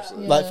okay and stuff. So.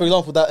 Yeah. Like for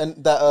example, that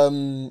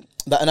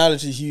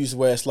analogy he used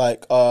where it's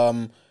like,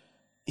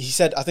 he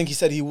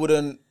said he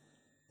wouldn't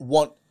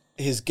want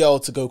his girl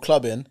to go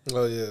clubbing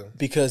Oh, yeah.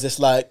 because it's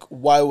like,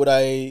 why would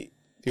I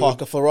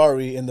park a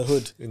Ferrari in the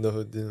hood? In the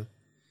hood, yeah.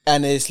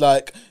 And it's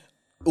like,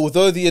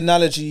 although the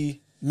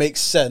analogy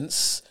makes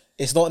sense,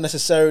 it's not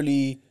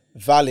necessarily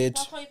valid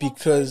Why can't you park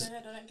because in the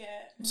hood? I don't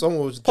get it.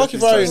 Someone was Park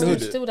your definitely Ferrari in trying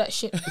the to Steal that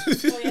shit.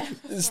 Oh,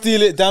 yeah.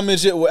 steal it,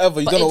 damage it, whatever,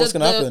 you But don't know it what's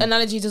does- gonna the happen.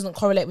 analogy doesn't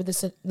correlate with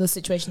the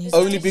situation he's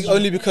Only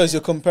because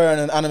you're comparing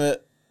an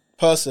animate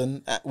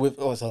person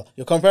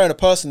you're comparing a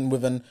person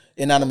with an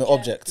inanimate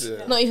object.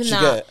 Yeah. Not even Do you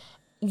get that. it?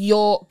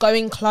 You're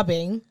going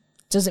clubbing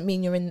doesn't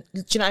mean you're in.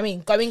 Do you know what I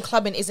mean? Going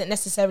clubbing isn't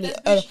necessarily.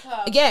 There's beach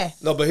clubs. Yeah.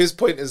 No, but his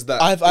point is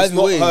that I've it's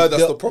not wait, her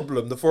that's the- the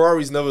problem. The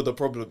Ferrari's never the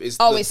problem. It's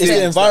Oh, the it's things the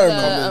that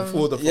environment. come in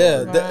for the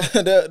Yeah,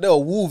 Ferrari. there are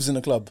wolves in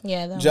the club.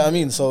 Yeah, Do you know what I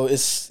mean? So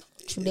it's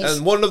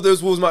And one of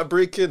those wolves might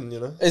break in, you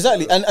know.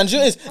 exactly, and do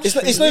you know, it's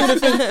not even a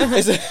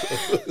thing.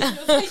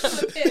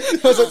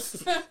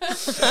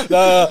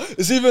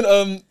 It's even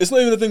it's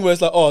not even a thing where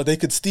it's like, oh, they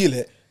could steal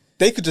it.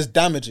 They could just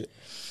damage it.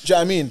 Do you know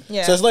what I mean?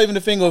 Yeah. So it's not even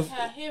a thing of. Yeah,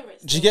 I hear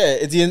it. Do you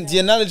get it? The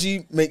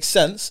analogy makes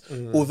sense,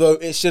 although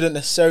it shouldn't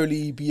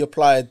necessarily be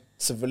applied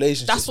to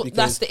relationships.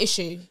 That's the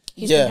issue.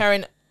 He's Yeah.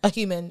 comparing a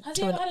human Has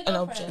to he ever had a an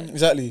girlfriend? object.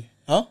 exactly,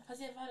 huh? Has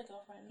he ever had a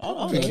girlfriend?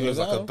 I I think he was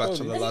like a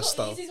bachelor Has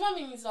lifestyle. Is his mum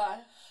in his life?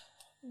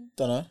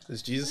 Don't know.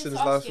 Is Jesus in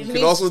Let's his life? ask We him. can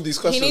He ask all needs- these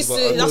He questions. needs but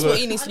to. I That's don't what know.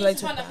 he needs I to need like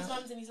to talk find out if his about.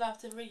 mum's in his life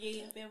to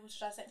really be able to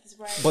dissect his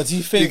brain. But do you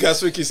You think? guys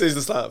think he says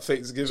this like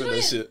Thanksgiving Do you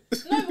and know shit?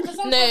 No, because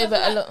sometimes No, I but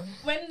feel a like lot-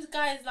 when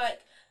guys like,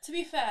 to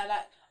be fair,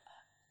 like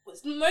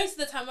most of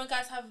the time when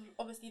guys have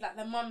obviously like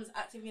their mums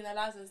actively in their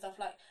lives and stuff,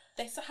 like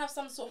they have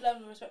some sort of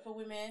level of respect for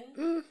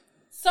women.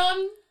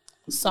 Some.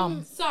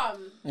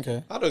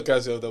 Okay. I know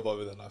guys who have their mum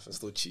in their life and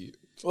still cheat.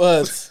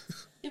 What?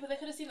 Yeah, but they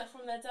could have seen that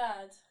from their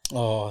dad.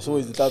 Oh, it's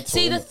always the dad.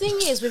 See, the fault, thing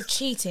is with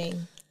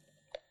cheating,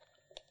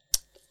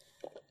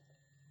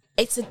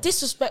 it's a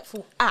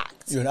disrespectful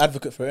act. innit? You're an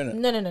advocate for it,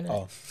 innit? No.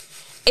 Oh.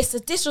 It's a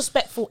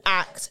disrespectful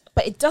act,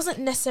 but it doesn't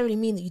necessarily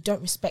mean that you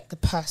don't respect the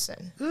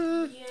person.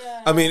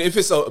 Yeah. I mean, if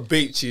it's a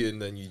bait cheating,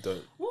 then you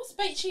don't. What's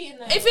bait cheating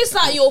though? If it's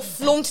like you're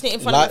flaunting it in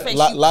front of my face, you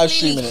live clearly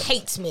streaming it.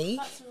 hate me.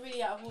 That's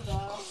really out of order.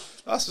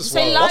 That's just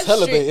Say wild. live That's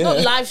hella stream, bait, not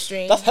innit? live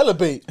stream. That's hella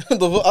bait. I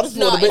just No, know the it's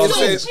bait It's is. I'm not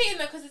saying- cheating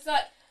though, because it's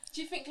like,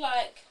 do you think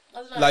like, I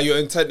don't know. Like your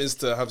intent is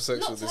to have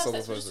sex not with to this have other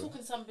sex, but just person.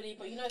 talking to somebody,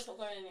 but you know it's not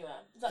going anywhere.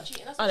 Is that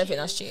cheating? That's I not don't think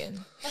that's cheating.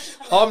 That's just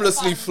having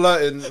Harmlessly fun.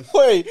 flirting.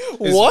 Wait,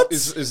 what?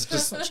 Is That's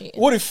just. not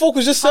Cheating. What the fuck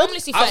was just said?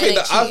 Harmlessly I think flirting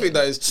that. ain't I think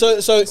that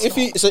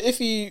is. So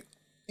if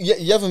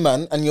you have a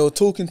man and you're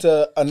talking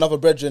to another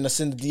brethren that's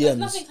in the There's DMs.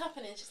 nothing's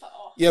happening. It's just like,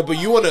 oh. Yeah, but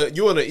you want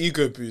an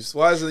ego boost.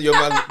 Why isn't your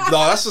man?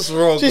 No, that's just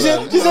wrong. She said,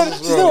 man. she said, That's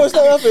she just said, wrong. what's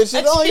that happened? She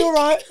said, oh, you're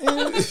right.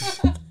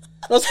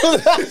 That's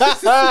what.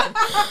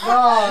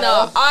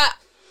 No,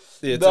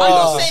 Yeah, to me, No. I'm that's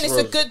not just saying it's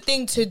wrong. a good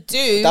thing to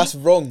do. That's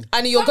wrong.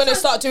 and you're gonna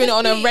start doing it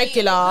on a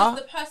regular.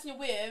 The person you're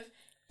with.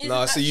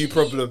 Nah, it's a you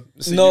actually- problem.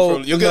 It's a No, you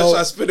problem. You're gonna no. try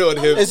to spin it on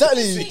him.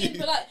 Exactly. Cheating,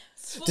 but like,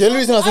 The only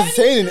reason I was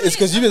entertaining is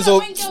 'cause you've been so-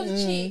 When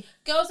girls cheat,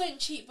 girls don't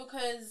cheat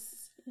because.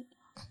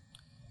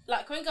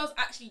 Like when girls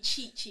actually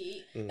cheat,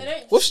 they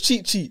don't What's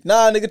cheat?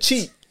 Nah, nigga,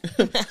 cheat.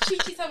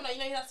 cheat something like, you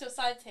know, that's your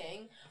side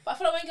thing. But I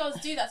feel like when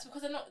girls do that, it's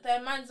because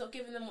their man's not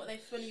giving them what they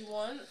fully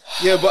want.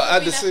 Yeah, but at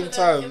Be the there same for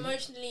them time,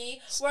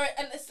 emotionally,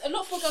 and it's a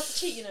lot for girls to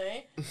cheat, you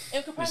know.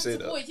 In comparison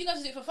to boys, you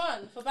guys do it for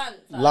fun, for bands.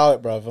 Allow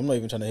it, bruv. I'm not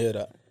even trying to hear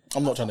that.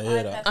 I'm not trying to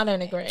hear that. I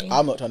don't agree.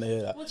 I'm not trying to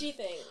hear that. What do you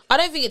think? I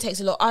don't think it takes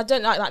a lot. I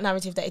don't like that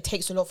narrative that it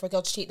takes a lot for a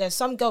girl to cheat. There's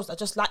some girls that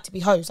just like to be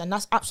hoes, and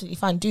that's absolutely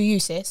fine. Do you,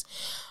 sis?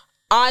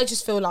 I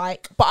just feel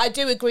like, but I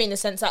do agree in the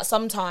sense that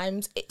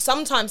sometimes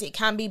it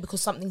can be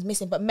because something's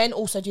missing, but men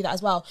also do that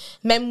as well.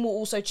 Men will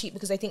also cheat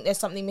because they think there's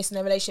something missing in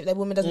their relationship. Their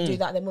woman doesn't do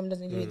that, their woman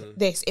doesn't do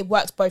this. It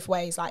works both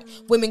ways. Like,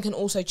 women can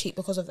also cheat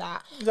because of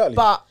that. Exactly.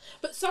 But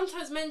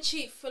sometimes men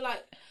cheat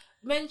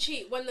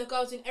when the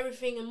girl's doing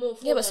everything and more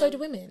for yeah, but so them. do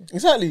women.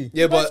 Exactly.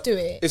 yeah, both but do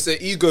it. it's an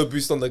ego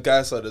boost on the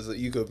guy side. There's an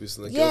ego boost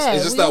on the girl Yeah, side.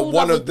 It's just we that all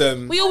one love of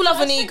them. We all love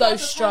I an think ego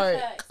girls are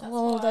stroke. perfect, that's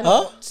Oh, why. they're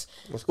Huh? not.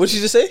 What did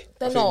you just say?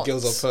 They're I not. think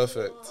girls are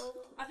perfect.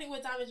 I think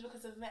we're damaged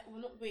because of men.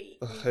 Well, not we.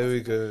 Here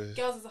we go.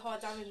 Girls as a whole are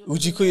damaged. because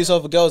Would you of call men.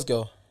 yourself a girl's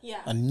girl?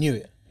 Yeah, I knew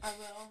it. I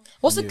will.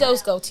 What's a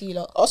girl's girl to you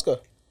lot? Ask her.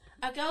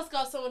 A girl's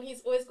girl, someone who's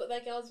always got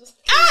their girls.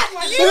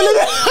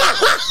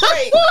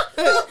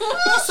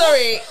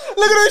 Sorry.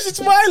 Look at her, she's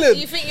smiling.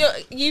 You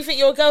think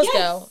you're a girl's Yes.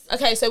 girl?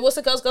 Okay, so what's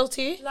a girl's girl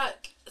to you?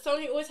 Like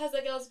someone who always has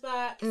their girls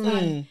back.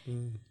 Like,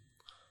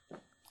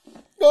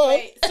 Go on.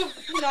 wait, so,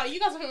 no, you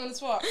guys are putting me on the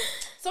spot.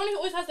 Someone who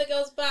always has their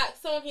girls back.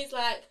 Someone who's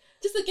like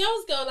just a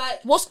girl's girl. Like,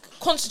 What's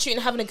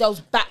constituting having a girl's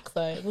back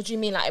though? What do you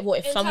mean? Like, what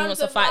if In someone terms wants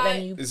to of, fight like-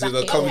 them? You Is back it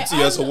it? coming to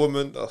you I as a don't-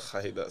 woman? Oh,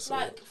 I hate that. So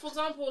like for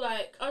example,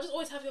 like I'll just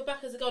always have your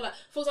back as a girl. Like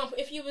for example,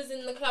 if you was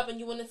in the club and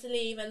you wanted to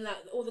leave, and like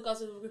all the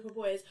girls were a group of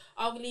boys,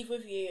 I'll leave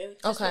with you.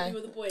 Just Okay. With you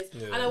with the boys,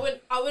 Yeah. and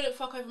I wouldn't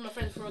fuck over my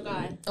friends for a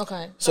guy.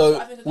 Okay. So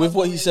what I think a with girl's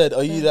what girl he is. said,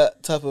 are you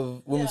that type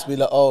of woman to be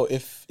like, oh,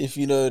 if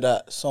you know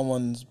that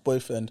someone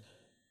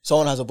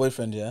has a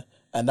boyfriend, yeah,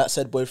 and that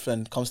said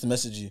boyfriend comes to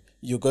message you,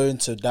 you're going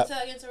to that. Say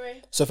that again,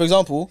 sorry. So for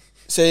example,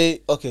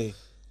 say okay,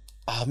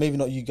 maybe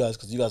not you guys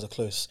because you guys are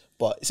close,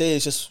 but say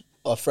it's just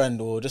a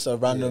friend or just a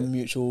random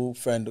mutual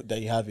friend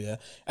that you have, yeah,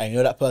 and you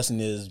know that person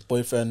is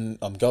boyfriend,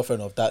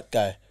 girlfriend of that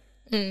guy,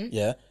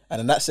 yeah, and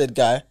then that said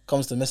guy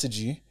comes to message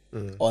you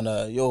on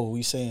yo, what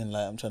you saying?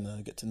 Like, I'm trying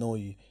to get to know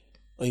you.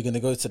 Or you're gonna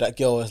go to that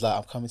girl as like,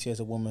 I'm coming to you as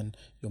a woman,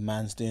 your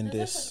man's doing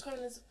this.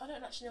 I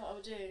don't actually know what I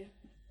would do.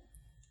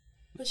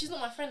 But she's not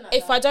my friend. Like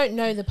If that. I don't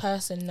know the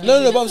person, no.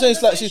 No, but I'm saying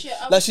it's like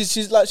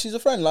Bullshit. she's a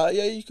friend. Like,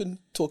 yeah, you can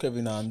talk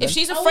every now and then. If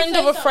she's a I would friend say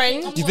of a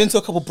something. friend, You've been to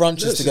a couple brunches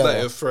she's together.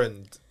 like a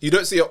friend. You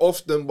don't see her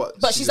often, but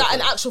she's like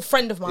an actual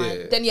friend of mine,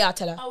 Yeah. then yeah, I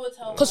tell her. I would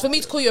tell. Because for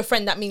me to call you a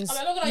friend, that means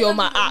I'm not gonna you're lie,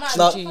 my you're mad.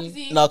 actual What G. the fuck is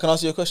he- Now, can I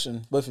ask you a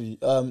question, both of you?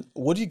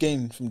 What do you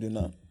gain from doing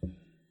that?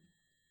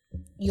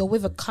 You're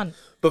with a cunt.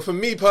 But for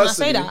me Can I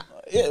personally, say that?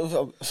 Yeah.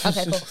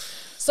 Okay, cool.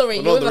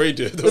 Sorry, well, you're not on with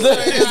the a radio. Though.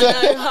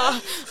 Sorry,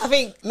 no. I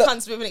think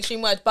cunt's a bit of an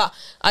extreme word, but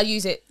I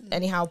use it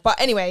anyhow. But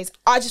anyways,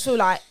 I just feel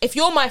like if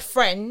you're my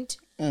friend,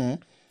 and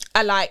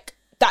like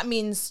that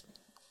means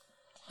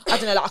I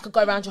don't know, like I could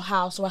go around your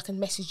house or I can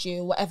message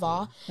you or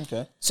whatever.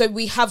 Okay. So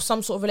we have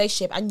some sort of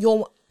relationship, and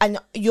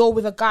you're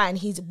with a guy, and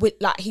he's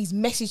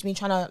messaged me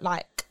trying to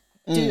like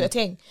do a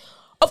thing.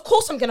 Of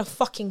course, I'm gonna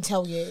fucking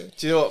tell you.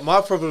 Do you know what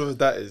my problem with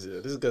that is? Yeah,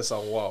 this is gonna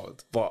sound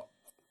wild, but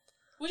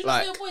Would you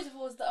like- say your boys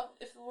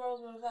if the roles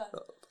were reversed?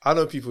 I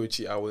know people who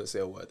cheat. I wouldn't say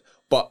a word.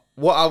 But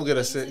what I'm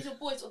gonna say, Is your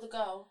boys or the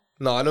girl?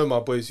 no, I know my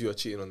boys who are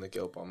cheating on the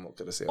girl, but I'm not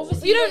gonna say a word.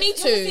 Obviously, You don't need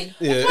to.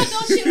 Yeah. If my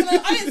girl cheated on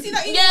her, I didn't see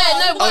that either.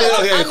 Yeah, no,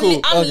 Okay, I'm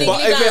cool. I'm legally But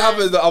if it banned.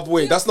 happens the other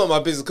way, that's not my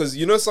business. Because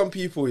you know, some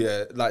people,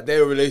 yeah, like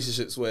they're in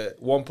relationships where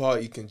one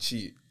party can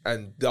cheat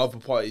and the other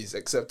party is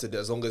accepted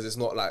as long as it's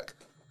not like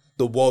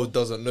the world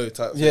doesn't know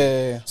type thing.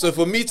 Yeah. So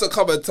for me to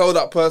come and tell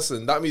that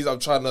person, that means I'm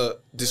trying to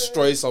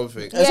destroy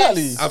something.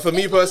 Exactly. And for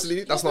me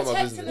personally, that's not my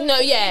protecting business. them. No,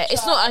 yeah,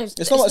 it's not.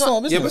 It's not my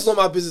business. Yeah, but it's not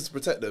my business to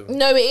protect them.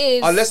 No, it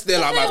is. Unless they're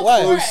like my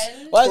Why? close.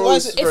 Why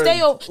is it? If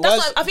they are, Why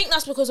that's is- why, I think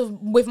that's because of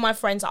with my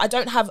friends.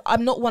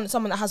 I'm not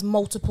someone that has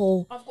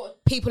multiple I've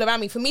got people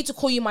around me. For me to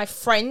call you my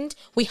friend,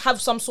 we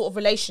have some sort of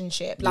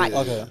relationship. Like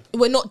Okay.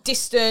 we're not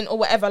distant or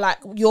whatever. Like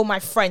you're my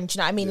friend. Do you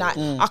know what I mean? Like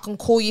I can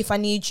call you if I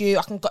need you.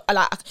 I can go,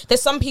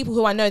 there's some people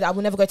who I know that I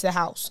will never go to their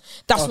house.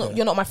 That's not,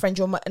 you're not my friend.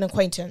 You're an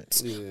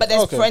acquaintance. But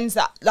there's Okay. friends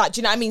that like, do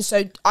you know what I mean?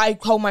 So I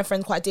hold my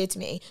friend quite dear to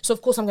me. So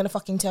of course I'm gonna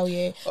fucking tell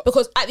you,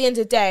 because at the end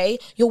of the day,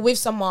 you're with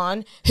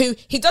someone who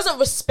he doesn't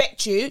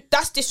respect you.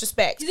 That's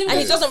disrespect, even and he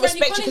with your doesn't friend, you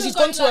respect you can't because even he's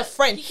gone go to a like-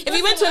 friend. he can If go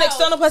he went to an somewhere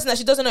external else. person that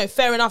she doesn't know,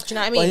 fair enough. Do you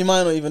know what I But he mean?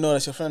 might not even know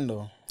that's your friend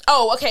though.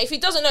 Oh, okay. If he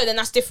doesn't know, then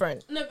that's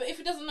different. no, but if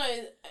he doesn't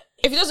know,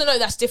 If he doesn't know,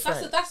 that's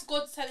different. that's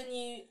God telling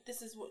you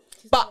this is what.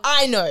 he's But doing.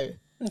 I know.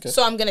 Okay.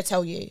 So I'm gonna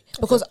tell you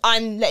because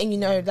I'm letting you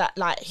know that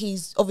like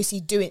he's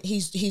obviously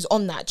he's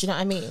on that. Do you know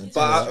what I mean?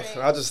 But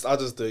I just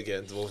don't get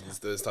involved in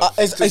those type of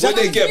it's- things. 'Cause when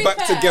exactly- they get To back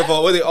be fair- together,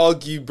 when they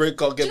argue,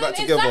 break up, Do get you know back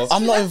what, together, exactly.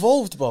 I'm not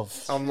involved,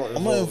 bruv. I'm not I'm not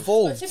involved.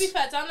 involved. But to be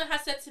fair, Dana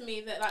has said to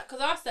me that like,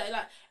 because I asked her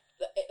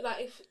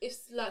like if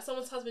like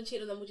someone's husband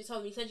cheated on them, would you tell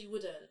them? He said you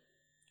wouldn't.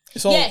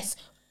 It's all- Yes.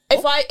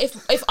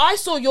 if I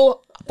saw your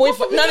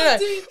boyfriend, no,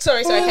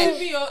 sorry,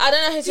 okay. I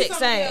don't know how to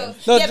explain.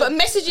 No, Yeah, but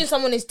messaging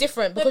someone is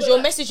different because you're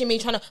messaging me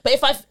trying to. But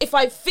if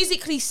I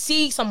physically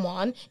see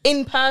someone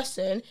in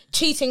person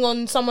cheating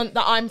on someone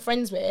that I'm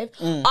friends with,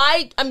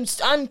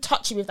 I'm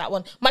touchy with that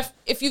one.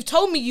 If you've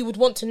told me you would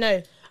want to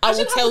know, I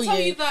will tell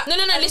you. No,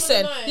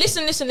 listen.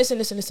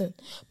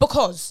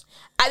 Because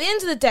at the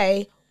end of the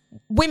day,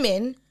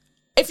 women,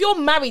 if you're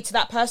married to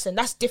that person,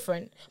 that's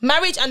different.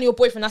 Marriage and your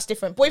boyfriend, that's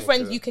different.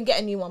 Boyfriend, you can get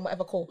a new one,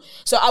 whatever, cool.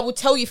 So I will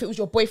tell you if it was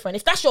your boyfriend.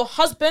 If that's your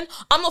husband,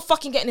 I'm not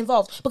fucking getting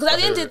involved. Because at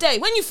the end of the day,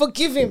 when you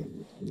forgive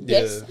him,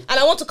 yes, and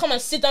I want to come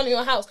and sit down in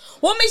your house,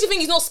 what makes you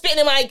think he's not spitting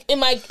in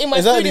my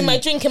food, in my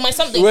drink, in my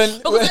something?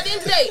 Because at the end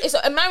of the day,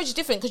 a marriage is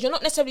different because you're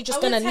not necessarily just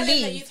going to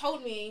leave. That you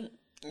told me.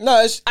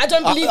 No, I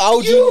don't believe how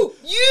would you.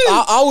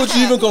 How would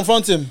you even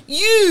confront him?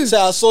 You say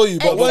I saw you,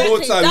 but one more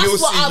time That's he'll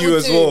what I see you would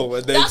as do. well.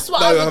 And That's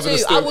what I would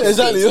do. I would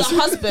Exactly. speak to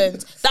the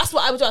husband. That's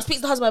what I would do. I speak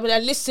to the husband. I'd be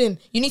like, listen,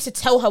 you need to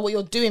tell her what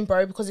you're doing,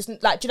 bro, because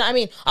it's like, do you know what I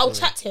mean? I'll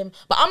chat to him,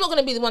 but I'm not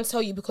gonna be the one to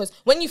tell you because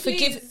when you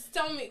forgive. Please,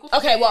 tell me.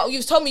 Okay, well,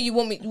 you've told me you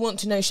want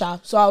to know, Sha,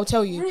 so I'll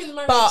tell you. Ruin the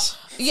marriage. But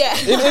yeah,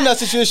 in that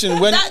situation,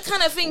 when that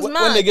kind of thing's when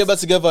mad. they get back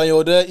together and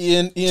you're there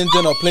eating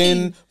dinner,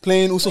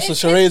 playing all sorts of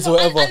charades or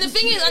whatever. And the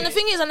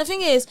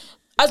thing is,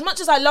 as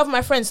much as I love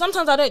my friends,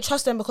 sometimes I don't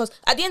trust them because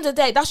at the end of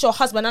the day, that's your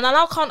husband. And I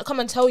now can't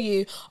come and tell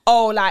you,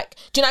 oh, like,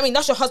 do you know what I mean?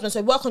 That's your husband,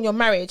 so work on your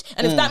marriage.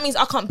 And if that means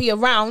I can't be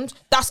around,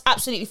 that's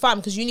absolutely fine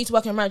because you need to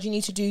work on your marriage, you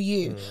need to do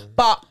you.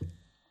 But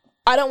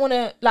I don't want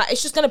to, like,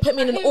 it's just going to put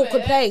me in an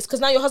awkward place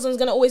because now your husband's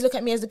going to always look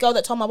at me as the girl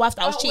that told my wife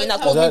that I was cheating,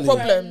 that caused me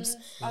problems.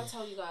 I'll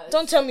tell you guys.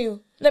 Don't tell me.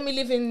 Let me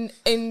live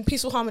in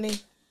peaceful harmony.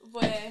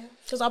 Where?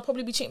 Because I'll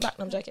probably be cheating back.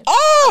 No, I'm joking.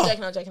 Oh!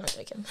 I'm joking.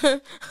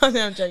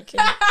 I'm joking.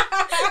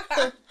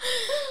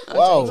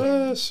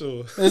 Wow.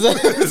 Sure. Is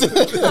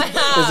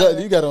that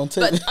you got it on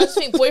tape? But I just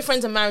think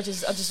boyfriends and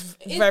marriages are just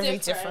very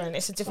different. different.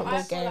 It's a different I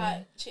ball feel game.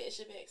 like cheaters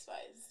should be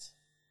exposed.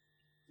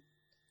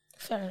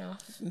 Fair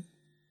enough.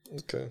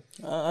 Okay.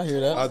 I hear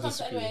that. I It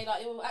disagree. anyway,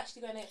 like, it will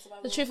actually go next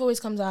survival. The truth always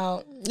comes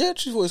out. Yeah,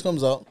 truth always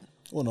comes out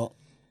or not.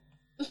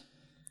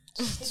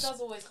 It does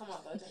always come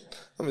out though, doesn't it?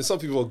 I mean, some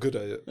people are good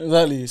at it.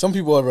 Exactly. Some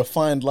people are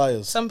refined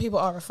liars. Some people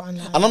are refined.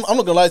 And I'm not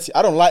gonna lie to you.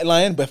 I don't like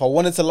lying, but if I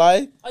wanted to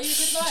lie, Are you a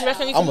good liar? Do you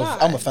reckon you can lie?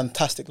 I'm a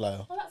fantastic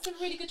liar. Well, that's a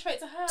really good trait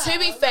to have. To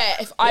be fair,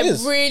 if I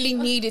is. really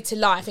needed to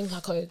lie, I think I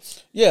could.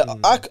 Yeah,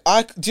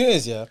 I do you know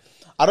this, yeah?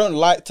 I don't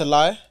like to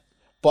lie,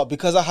 but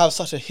because I have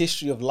such a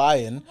history of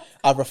lying,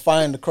 I've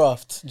refined the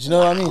craft. Do you know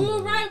what I You mean?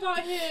 were right about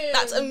him.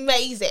 That's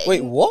amazing.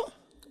 Wait, what?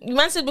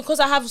 Man said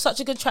because I have such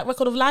a good track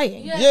record of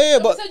lying. Yeah,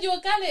 but- You said you were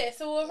galley,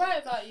 so we're right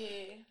about you.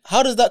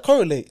 How does that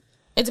correlate?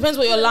 It depends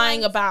what you're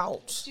lying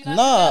about. Do you like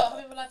Nah. to girl? Have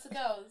you ever lied to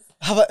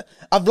girls?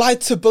 I've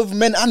lied to both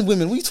men and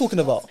women. What are you talking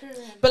about?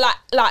 But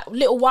like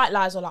little white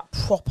lies are like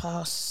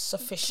proper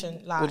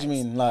sufficient lies. What do you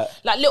mean? Like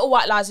Like little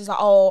white lies is like,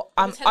 oh,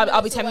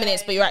 I'll be 10 away.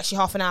 minutes, but you're actually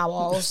half an hour.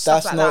 Or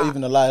stuff that's like not that.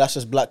 even a lie. That's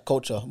just black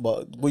culture.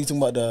 But what are you talking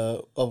about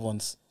the other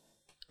ones?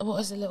 What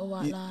is a little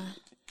white lie?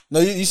 No,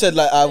 you said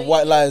like I have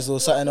white lies or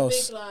something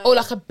else. Or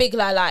like a big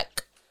lie,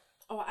 like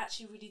Oh, I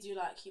actually really do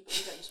like you, but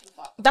you don't used to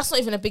fuck. that's not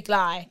even a big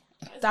lie.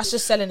 That's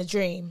just selling a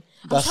dream.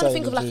 I'm That's trying to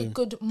think of selling a like a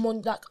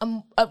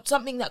good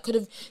something that could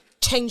have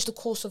changed the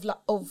course of the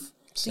Of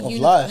universe.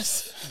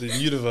 life. The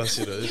universe,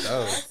 you know.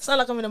 Damn. It's not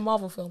like I'm in a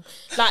Marvel film.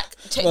 Like,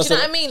 do you know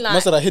what I mean? Like,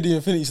 Must have hit the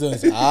Infinity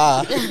Stones.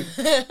 Nah,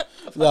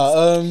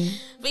 but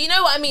you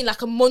know what I mean?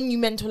 Like a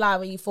monumental lie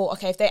where you thought,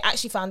 okay, if they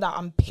actually found out,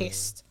 I'm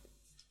pissed.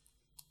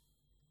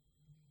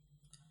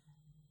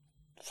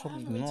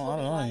 probably no, I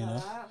don't know. You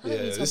know. Yeah,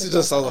 this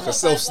just sounds like a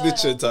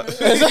self-snitching type.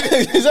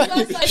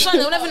 exactly. It's fine,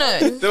 they'll never know.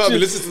 They might be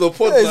listening to the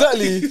pod. man.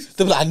 Exactly.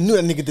 They'll be like, I knew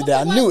that nigga did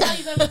that. I knew What's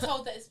it. that you've ever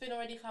told that it's been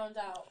already found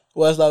out?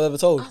 Worst lie I've ever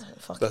told.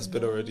 That's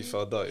been already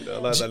found out. You know, I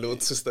like that little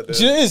twist there. Do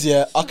you know what it is,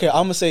 yeah? Okay,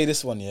 I'm gonna say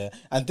this one, yeah.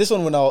 And this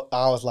one when I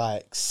was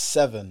like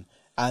 7.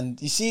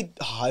 And you see,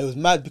 it was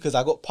mad because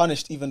I got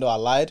punished even though I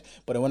lied.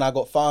 But then when I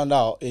got found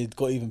out, it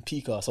got even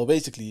peaker. So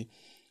basically,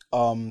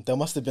 there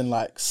must have been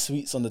like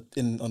sweets on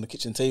the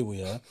kitchen table,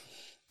 yeah.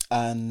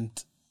 And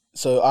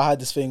so I had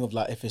this thing of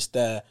like, if it's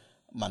there,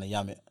 man, I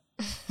yam it.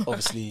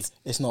 Obviously,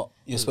 it's not.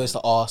 You're supposed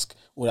to ask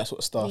all that sort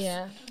of stuff.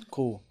 Yeah.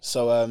 Cool.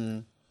 So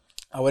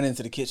I went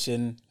into the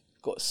kitchen,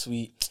 got a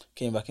sweet,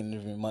 came back in the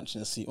room,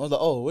 munching the sweet. I was like,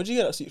 oh, where'd you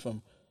get that sweet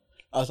from?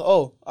 I was like,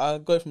 oh, I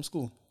got it from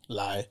school.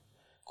 Lie.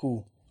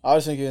 Cool. I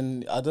was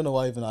thinking, I don't know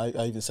why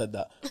I even said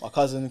that. My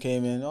cousin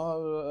came in,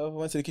 I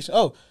went to the kitchen.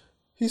 Oh,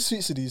 whose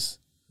sweets are these?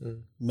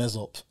 Mess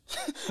up.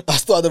 I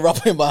started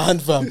rapping in my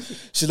hand, fam.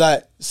 She's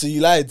like, so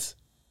you lied?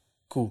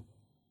 Cool.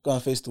 Go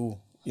and face the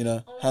wall. You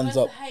know, hands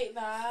up. I hate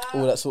that.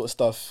 All that sort of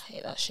stuff. I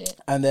hate that shit.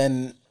 And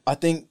then I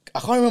think I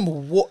can't remember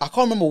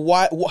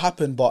what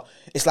happened, but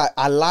it's like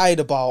I lied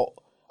about.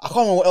 I can't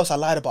remember what else I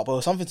lied about, but it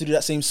was something to do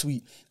that same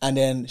sweet. And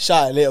then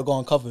Shy later got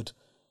uncovered.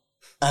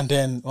 And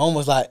then my mom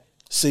was like,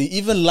 "So you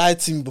even lied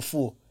to me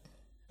before?"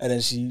 And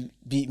then she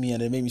beat me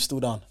and then made me stool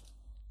down.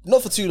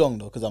 Not for too long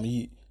though, because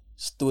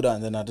stool down.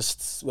 And then I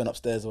just went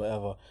upstairs or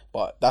whatever.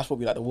 But that's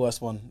probably like the worst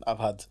one I've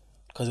had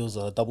because it was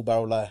a double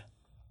barrel lie.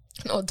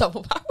 Not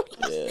double barrel.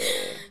 Yeah.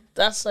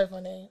 That's so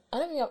funny. I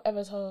don't think I've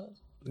ever told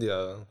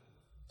Yeah.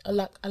 a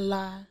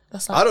lie.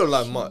 That's I don't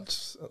lie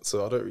much,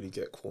 so I don't really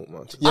get caught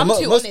much. Yeah, I'm mo-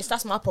 too most- honest.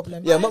 That's my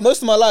problem. Yeah,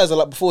 most of my lies are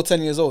like before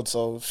 10 years old,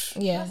 so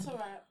Yeah. That's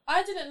alright.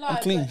 I didn't lie,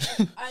 clean.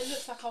 but I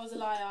looked like I was a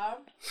liar.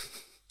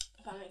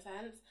 If that makes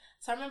sense.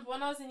 So I remember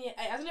when I was in year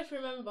 8, I don't know if you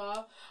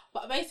remember,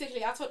 but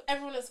basically I told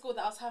everyone at school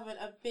that I was having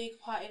a big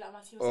party like my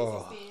team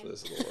was 16.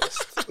 This is the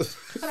worst.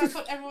 And I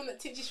told everyone that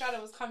Tinchy Strader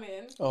was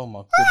coming. oh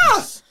my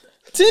goodness.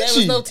 There was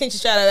Tinchy. no Tinchy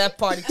Strader at that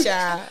party,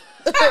 child.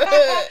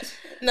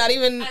 Not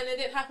even. And it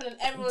didn't happen, and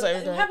everyone. Sorry,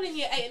 It sorry. happened in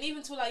year 8, and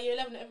even till like year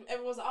 11,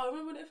 everyone was like, "Oh,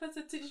 remember when it first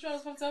said Tinchy Strader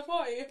was coming to our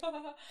party?"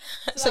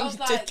 So I you was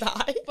did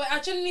lie. But I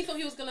genuinely thought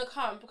he was gonna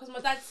come because my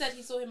dad said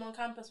he saw him on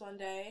campus one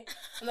day,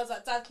 and I was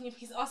like, "Dad, can you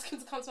please ask him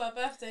to come to our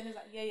birthday?" And he's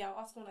like, "Yeah,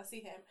 I'll ask him when I see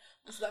him."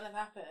 So that never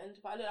happened.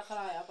 But I looked like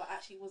a liar, but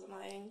actually wasn't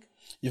lying.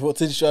 You thought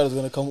Tinchy Strader was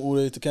going to come all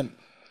the way to Kent?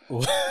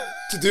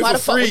 To do Why it the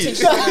for fuck would free.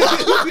 Tinchy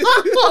Strader?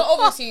 Well,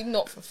 obviously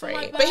not for free.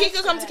 my But he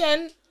could come to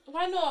birthday. Ken.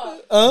 Why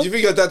not? Do you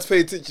think your dad's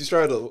paid Tinchy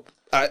Strader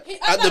at the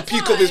that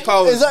peak of his time-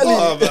 powers? Exactly.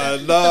 Oh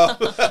man, no.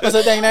 I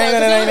said, dang, dang, dang,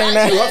 dang, dang,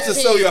 dang. You have to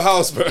sell your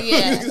house, bro.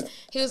 Yeah.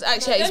 He was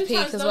actually at his Them peak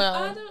times as don't-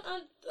 well.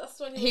 that's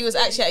when He was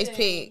actually at his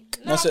peak.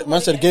 No,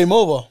 Man said game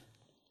over.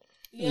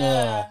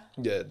 Yeah.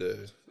 Yeah, no.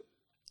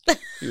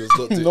 He was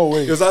not doing No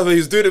way. It was either he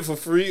was doing it for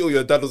free or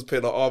your dad was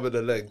paying an arm and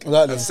a leg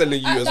Exactly. and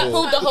selling you as that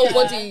well. Pulled the whole Yeah.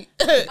 body.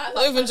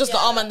 Not even just the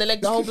Yeah. arm and the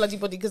leg, the whole bloody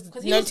body. Because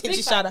he no was big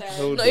Tinchy back Strader.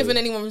 then. Not even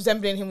anyone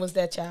resembling him was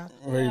there, child.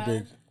 Very Yeah.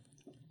 big.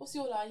 What's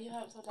your lie? You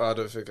haven't told I that.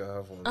 don't think I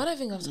have one. I don't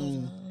think I've told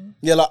you that.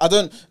 Yeah, like, I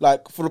don't,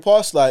 like, for the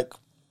past, like,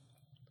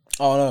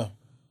 I don't know.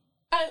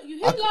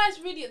 Who lies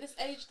really at this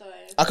age though?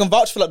 I can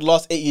vouch for, like, the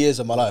last 8 years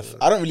of my life.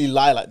 I don't really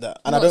lie like that.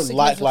 And Not I don't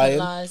like significant lying.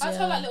 lies, I yeah.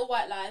 tell like little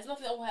white lies.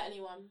 Nothing that will hurt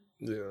anyone.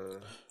 Yeah.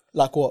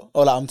 Like what?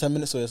 Oh, like, I'm 10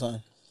 minutes away or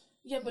something.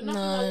 Yeah, but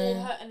nothing that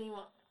will hurt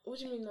anyone. What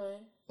do you mean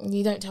no?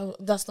 You don't tell.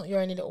 That's not your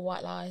only little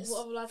white lies.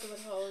 What other lies have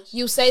I told?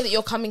 You say that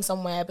you're coming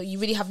somewhere, but you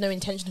really have no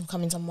intention of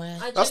coming somewhere.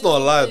 That's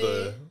not a lie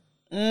genuinely though.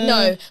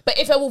 No, but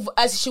if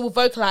as she will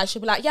vocalize,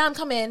 she'll be like, "Yeah, I'm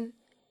coming,"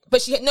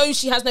 but she knows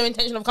she has no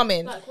intention of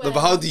coming. Like, No,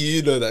 but how do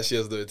you know that she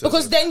has no intention?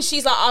 Because then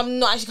she's like, "I'm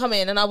not actually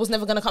coming," and I was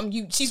never gonna come.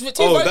 She's too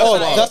Oh, vocalized.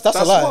 that's wild. that's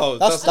a lie.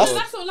 wild. That's- No,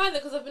 that's not a lie though,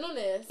 because I've been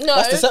honest. No,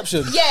 That's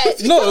deception. Yeah,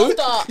 No,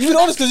 after- you've been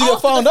honest 'cause you get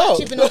after found the fact out.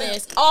 You've been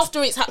honest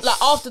after it's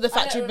after the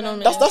fact you've been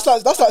honest.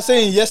 That's like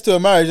saying yes to a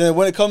marriage, and then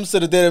when it comes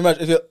to the day of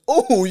marriage, if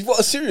you're, you've got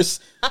a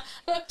serious.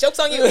 Jokes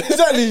on you.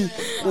 Exactly.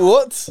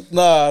 What?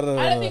 Nah, I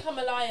don't think I'm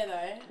a liar though.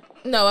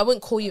 No, I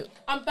wouldn't call you.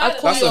 I'm bad I'd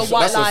at call lying. you a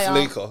white that's liar. a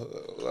flaker.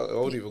 I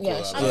won't even call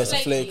Yeah, that. I'm Yeah, it's a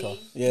flaky. flaker.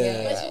 But Yeah.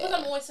 it's because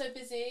I'm always so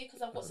busy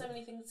because I've got so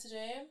many things to do.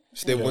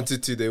 If they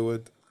wanted to, they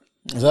would.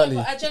 Exactly.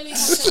 But I generally have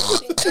so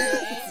many things to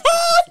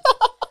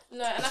do.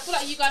 No, and I feel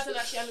like you guys don't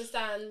actually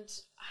understand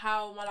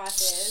how my life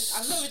is.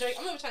 I'm not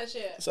even trying to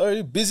shit.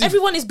 Sorry, busy.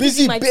 Everyone is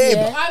busy, my babe.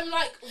 dear. I'm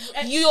like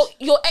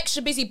You're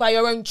extra busy by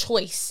your own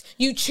choice.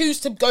 You choose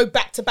to go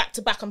back to back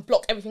to back and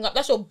block everything up.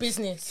 That's your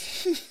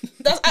business.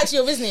 That's actually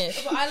your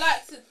business. But I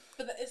like to.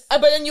 But it's.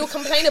 But then you'll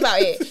complain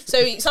about it.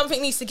 So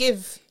something needs to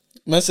give.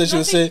 Man said she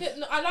would nothing say, could-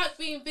 no, I like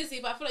being busy,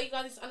 but I feel like you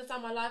guys need to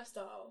understand my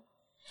lifestyle.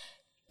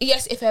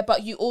 Yes,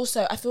 but you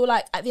also, I feel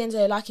like at the end of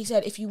the day, like you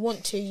said, if you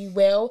want to, you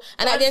will.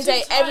 And at the end of the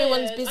day,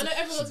 everyone's busy. I know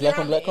everyone's black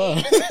on around black me.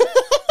 on.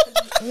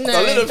 No,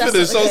 I let them that's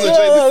finish. not I was okay.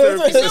 enjoying Yeah,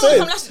 this therapy. that's- No,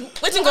 that's-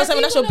 we're talking about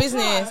something that's your I think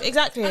business. we're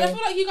Exactly. And I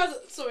feel like you guys.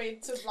 Sorry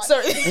to like.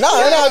 Sorry. No,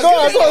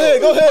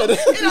 go ahead.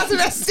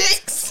 That's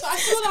 6. But I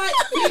feel like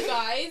you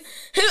guys,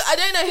 Who? I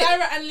don't know who.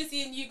 Sarah and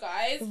Lizzie and you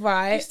guys, you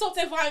Right. stopped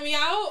inviting me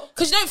out.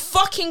 Because you don't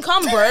fucking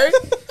come, bro.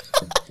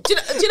 do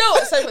you know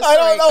what? So, I know,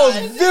 that was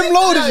guys. vim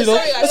loaded, you know.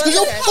 sorry, guys, That's because one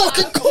you're second.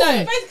 fucking cool.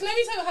 No, basically, let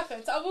me tell you what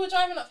happened. So we were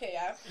driving up here,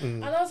 yeah,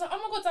 and I was like, oh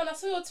my god, Dan, I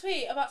saw your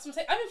tweet about some.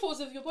 I didn't thought it was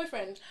with your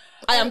boyfriend.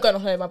 I am going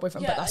on holiday with my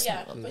boyfriend, Yeah, but that's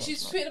yeah. not. But she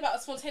tweeted about a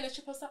spontaneous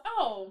trip. I was like,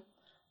 oh,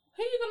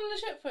 who you going on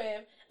the trip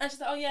with? And she's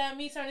like, oh yeah,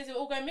 me, Sarah, and Lizzie, we're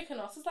all going Mykonos.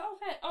 I was like,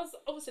 okay. I was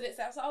obviously didn't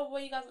say. I was like, oh,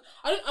 where you guys?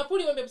 I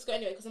probably won't be able to go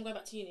anyway because I'm going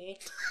back to uni.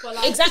 But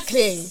like,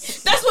 Exactly.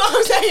 That's what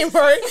I'm saying,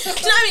 bro. Do you know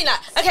what I mean? Like,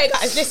 okay,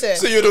 guys, listen.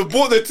 So you'd have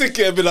bought the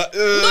ticket and be like, Not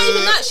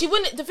even that. She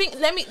wouldn't. The thing.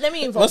 Let me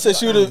involve. Man said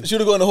she would have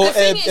gotten the whole The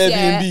thing is,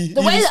 yeah, Airbnb.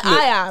 the way easy that split.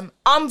 I am,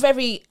 I'm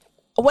very.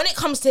 When it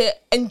comes to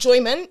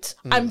enjoyment,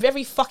 I'm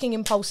very fucking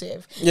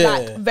impulsive. Yeah,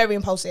 like yeah. very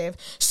impulsive.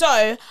 So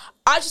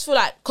I just feel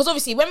like, because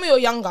obviously when we were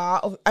younger,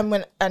 and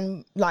when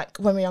we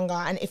were younger,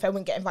 and if I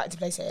wouldn't get invited to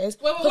places,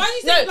 Well, why do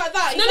you say it like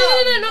that?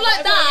 No, not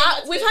like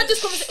that. We've had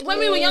this conversation when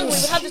we were younger. We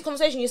would have this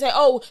conversation. You say,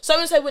 "Oh, so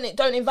and so wouldn't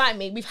don't invite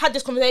me." We've had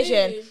this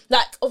conversation. Who?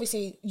 Like,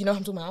 obviously, you know who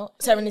I'm talking about,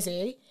 Sarah and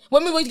Lizzie.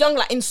 When we were young,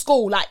 like in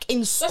school, That's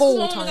because school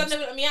my mum and dad times.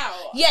 never let me out.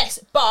 Yes,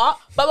 but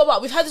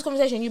we've had this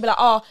conversation. You'd be like,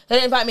 oh, they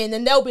don't invite me, and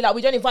then they'll be like,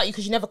 we don't invite you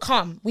because you never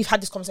come. We've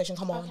had this conversation.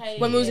 Come on, Okay,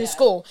 when we was in yeah.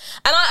 school,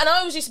 and I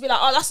always used to be like,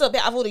 oh, that's a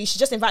bit of order. You should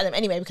just invite them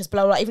anyway because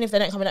blah blah. Even if they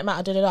don't come, it don't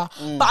matter. Da da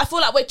da. But I feel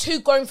like we're too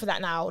grown for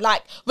that now.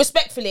 Like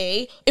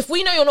respectfully, if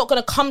we know you're not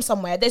gonna come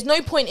somewhere, there's no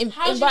point in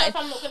How do you know inviting. if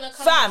I'm not gonna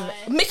come? Fam,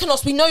 like?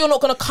 Mykonos, we know you're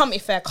not gonna come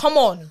if there. Come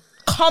on.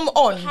 Come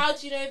on. How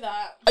do you know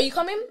that? Are you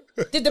coming?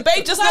 Did the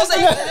babe just not say?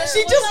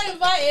 She just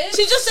invited.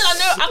 She just said, I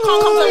know I can't come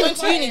because I'm going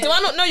to uni. Do I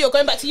not know you're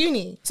going back to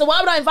uni? So why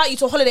would I invite you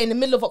to a holiday in the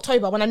middle of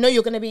October when I know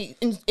you're going to be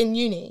in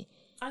uni?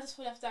 I just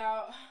feel left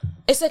out.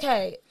 It's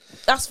okay.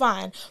 That's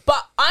fine.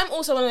 But I'm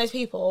also one of those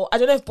people. I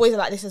don't know if boys are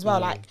like this as well.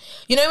 Like,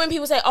 you know when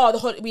people say,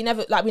 "Oh, we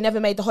never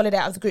made the holiday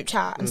out of the group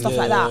chat and stuff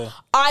like that." Yeah.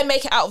 I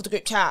make it out of the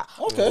group chat.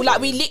 Okay. Like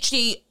we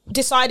literally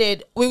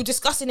decided we were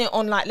discussing it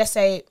on like, let's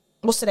say,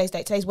 what's today's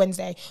date? Today's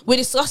Wednesday. We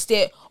discussed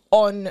it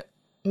on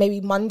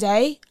maybe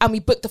Monday and we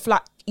booked the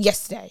flight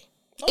yesterday.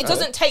 It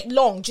doesn't take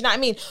long, do you know what I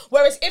mean?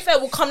 Whereas if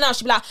it will come now,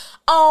 she'll be like,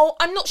 oh,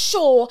 I'm not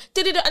sure.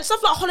 And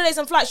stuff like holidays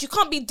and flights, you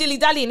can't be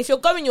dilly-dallying. If you're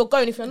going, you're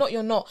going. If you're not,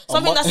 you're not.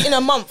 Something that's in a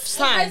month's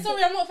Okay, time.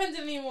 sorry, I'm not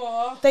offended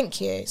anymore.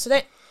 Thank you. So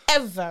don't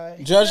ever... Do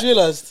you just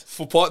realised?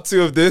 For part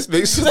 2 of this,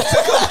 make sure. No,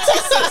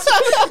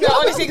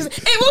 honestly, because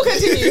it will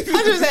continue.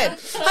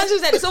 100%.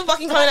 100%. It's all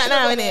fucking coming out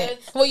now, innit?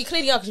 Well, you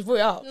clearly are because you brought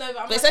it up. No,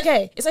 but it's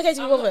okay. It's okay to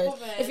be I'm not bothered.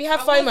 bothered. If you have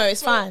I was FOMO,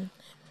 it's fine.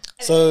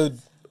 So,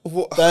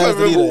 What? Diane's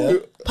the leader, yeah?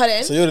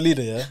 Pardon? So you're the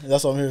leader, yeah?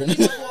 That's what I'm hearing.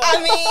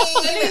 I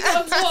mean...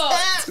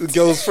 What?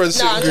 Girls'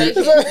 friendship No, I'm group.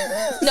 joking.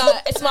 No,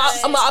 it's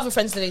my other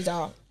friend's the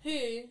leader.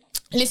 Who?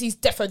 Lizzie's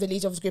defo the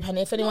leader of the group, and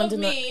if anyone Not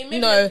didn't me, maybe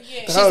no, not you.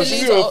 she's How, the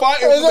she's leader. even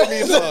fighting for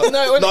the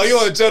leader. No,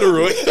 you're a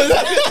general. No,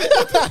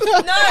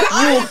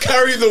 You will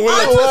carry the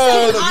weight. I'm not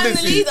saying of I'm the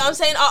Lizzie. leader. I'm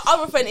saying our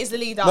other friend is the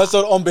leader. No,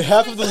 so on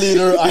behalf of the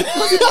leader,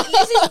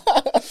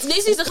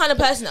 Lizzie's the kind of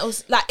person that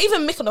was like,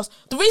 even Mykonos.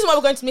 The reason why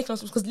we're going to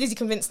Mykonos was because Lizzie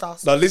convinced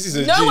us. Now Lizzie's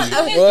a No G. one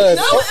else. Word.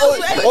 No one else.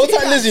 would ever Old do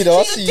time that. Lizzie though,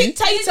 I She's a see.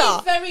 dictator.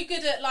 Lizzie's very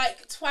good at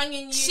like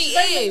twanging you. She She's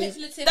very is.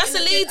 manipulative That's in a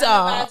good and leader.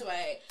 bad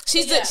way.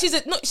 She's Yeah. she's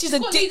a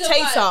got leader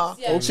dictator. vibes,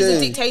 yeah. She's a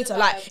Okay. dictator.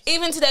 Like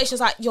even today, she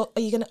was like,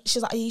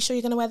 she's like, are you sure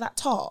you're gonna wear that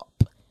top?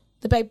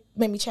 The babe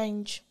made me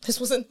change. This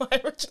wasn't my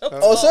original.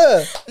 Oh, top.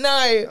 sir.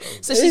 No,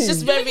 so she's just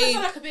You very. make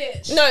her like a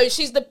bitch. No,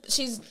 she's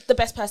the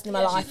best person in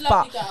my Yeah, life. she's a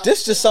lovely But girl.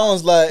 This just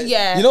sounds like,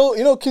 Yeah. you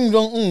know Kim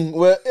Jong-un,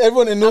 where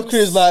everyone in North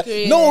Korea is like,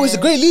 no, he's a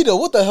great leader.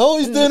 What the hell?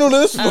 He's doing all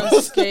this for I'm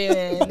us.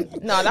 screaming.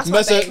 No, that's my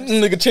Mess it, babe.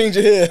 nigga, change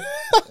your hair.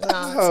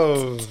 Nah.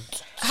 Oh.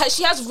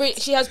 She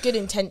has good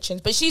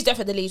intentions, but she's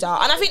definitely the leader,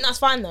 and I think that's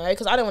fine though,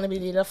 because I don't want to be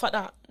the leader. Fuck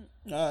that.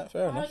 Alright,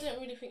 fair I enough. don't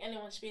really think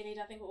anyone should be a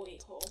leader. I think we're all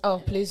equal.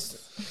 Oh please,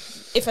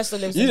 if I still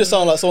live. You just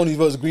sound like someone who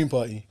votes Green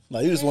Party.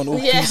 Like, you just want all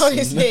yeah, peace and-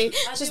 honestly,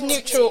 I just do want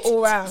neutral peace.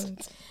 all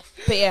round.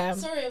 But yeah,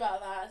 Sorry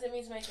about that. I didn't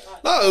mean to make it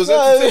like No, it was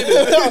No, entertaining.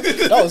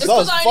 that was it's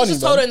because I only funny,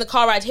 just told her man. in the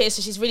car ride here,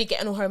 so she's really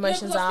getting all her No,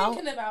 emotions because I was out.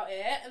 thinking about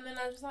it, and then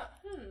I was like,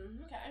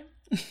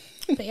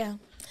 okay. But yeah,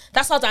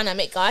 that's our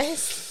dynamic,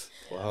 guys.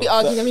 We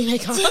argue, then we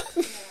make up.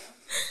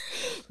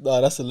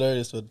 Nah, that's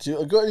hilarious. But do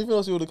you got anything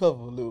else you want to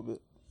cover a little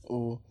bit?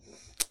 Or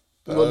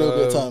we got a little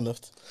bit of time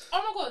left.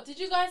 Oh my god, did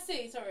you guys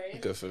see? Sorry.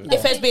 Go for it.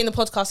 If it's being the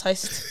podcast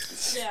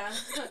host, Yeah,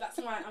 that's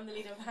why I'm the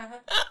leader of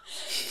that.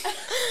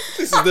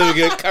 This is never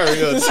going to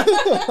carry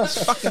on.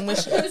 fucking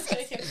wish. Just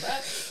joking,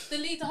 but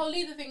the whole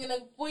leader thing in a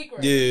boy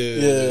group. Yeah. What do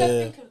you guys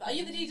Yeah. think of that? Are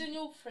you the leader in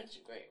your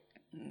friendship group?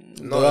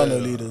 There are no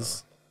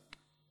leaders.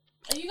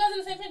 Are you guys in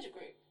the same friendship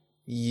group?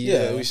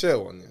 Yeah, Yeah. we share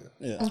one. Yeah.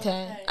 Yeah.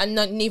 Okay, and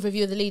neither of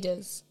you are the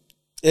leaders.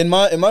 In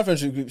my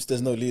friendship groups,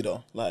 there's no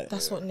leader. Like,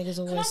 That's what niggas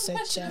Can I always ask a said.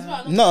 question as Yeah.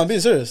 well? no, I'm being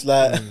serious.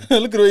 Like,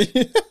 look at the way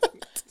you.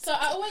 So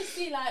I always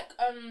see like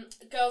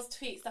girls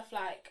tweet stuff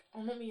like,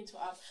 I'm not meaning to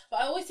up, but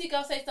I always see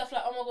girls say stuff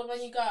like, oh my god,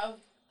 when you go out with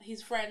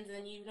his friends and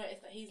then you notice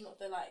that he's not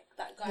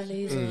that guy. The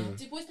leader.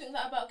 Do boys think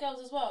that about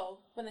girls as well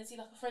when they see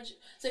like a friendship?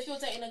 So if you're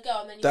dating a girl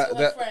and then you That- see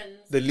her that- friends,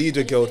 The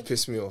leader and you girl think-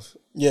 pissed me off.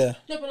 Yeah.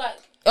 No, but like.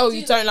 Oh,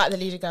 you don't like the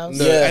leader girls?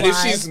 No, Yeah. and if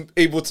Why? she's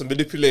able to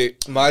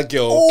manipulate my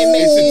girl It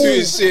makes into you-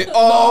 doing shit,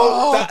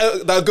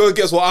 that girl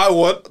gets what I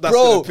want. That's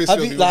Bro, gonna piss me have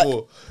off you, even like-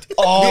 more.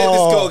 Oh. Me and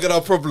this girl get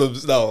our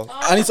problems now.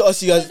 I need to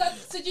ask you guys.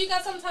 So do you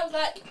guys sometimes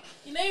like,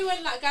 you know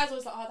when like guys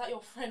always like, oh, that your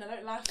friend, I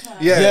don't like her.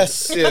 Yeah,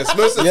 Yes. yes.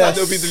 Most of the Yes.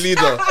 time they'll be the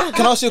leader.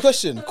 Can I ask you a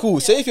question? Cool.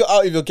 Say if you're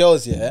out with your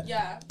girls, yeah,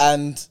 Yeah.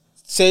 and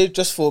say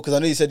just for, because I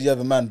know you said you have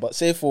a man, but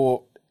say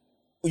for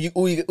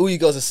all you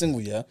girls are single,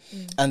 yeah,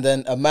 and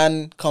then a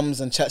man comes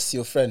and chats to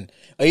your friend.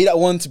 Are you that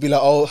one to be like,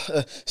 oh,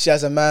 she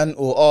has a man,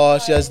 or oh,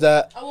 she has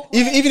that? I walk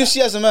away. Even if she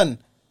has a man,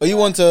 are you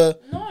want to?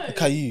 No.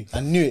 Okay, you. I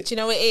knew it. Do you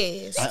know what it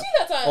is? Do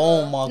that time.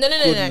 Oh my No.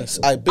 goodness.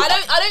 I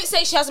don't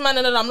say she has a man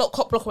and I'm not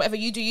cock block or whatever.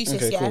 You do you, sis,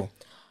 Okay, yeah. cool.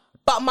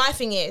 But my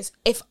thing is,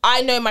 if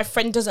I know my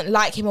friend doesn't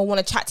like him or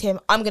want to chat to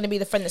him, I'm gonna be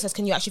the friend that says,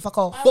 "Can you actually fuck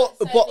off?" But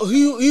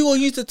who are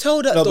you to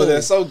tell that No, though? but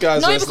there's some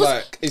guys No, where it's because-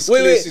 like, it's Wait,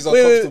 clear wait, she's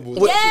wait,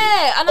 uncomfortable. wait.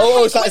 Yeah, and I Oh,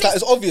 hate it's like, when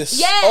it's obvious.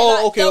 Yeah. Oh,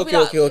 like, okay, they'll be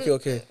okay, like,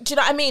 okay. Do you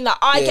know what I mean? Like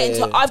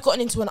Yeah. I've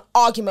gotten into an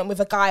argument with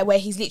a guy where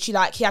he's literally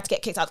like he had to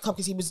get kicked out of the club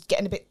because he was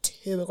getting a bit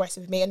too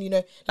aggressive with me, and you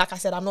know, like I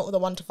said, I'm not the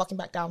one to fucking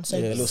back down, so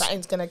Yeah, little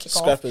something's gonna kick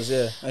off. Scrappers,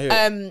 yeah. I hear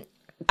it.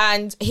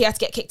 And he had to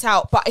get kicked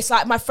out. But it's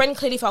like my friend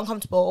clearly felt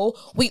uncomfortable.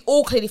 We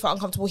all clearly felt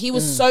uncomfortable. He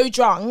was so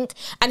drunk,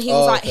 and he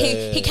was like,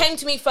 Okay. he came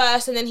to me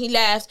first, and then he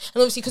left.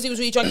 And obviously, because he was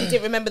really drunk, he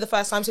didn't remember the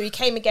first time. So he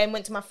came again,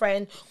 went to my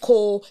friend,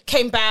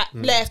 came back,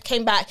 left,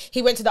 came back.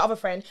 He went to the other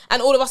friend,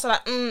 and all of us are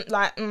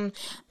like, And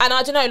I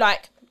don't know,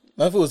 like.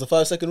 I thought it was a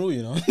 5-second rule,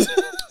 you know.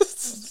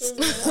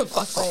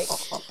 Fuck's sake.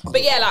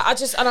 But yeah, like I'm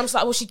just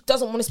like, well, she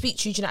doesn't want to speak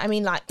to you. Do you know what I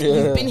mean? Like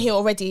you've been here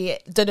already.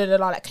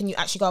 Like, can you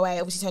actually go away?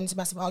 Obviously, turned into a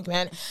massive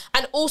argument.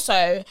 And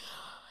also,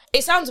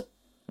 it sounds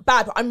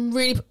bad, but I'm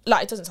really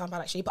like, it doesn't sound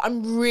bad actually, but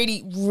I'm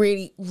really,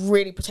 really,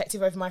 really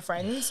protective over my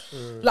friends.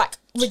 Like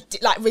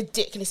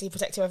ridiculously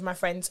protective over my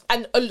friends.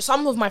 And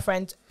some of my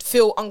friends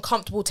feel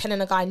uncomfortable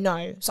telling a guy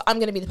no, so I'm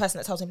gonna be the person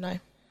that tells him no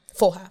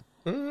for her.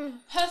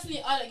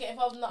 Personally, I don't get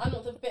involved in that. I'm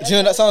not the bit. Do you know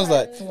what that sounds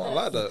like? I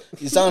like that.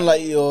 You sound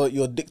like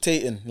you're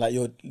dictating, like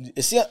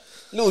it's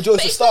little Joseph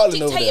But it's not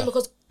Stalin over dictating there.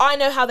 because I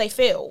know how they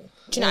feel.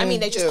 Do you know what I mean?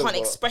 They just Yeah, can't but-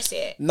 express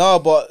it. No,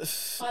 but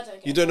I don't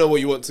get You don't know what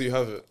you want till you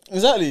have it.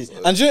 exactly.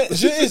 And do you know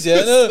what it is, yeah?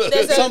 No,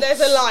 There's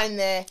a line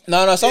there. No,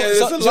 Yeah, there's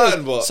a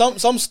line, but-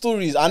 some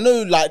stories I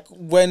know, like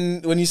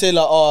when you say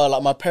like, oh,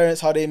 like my parents,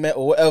 how they met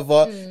or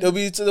whatever, they'll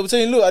be telling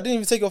you, look, I didn't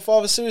even take your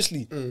father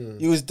seriously.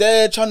 He was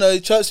there trying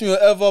to church me or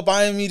whatever,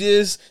 buying me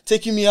this,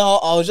 taking me out.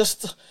 I was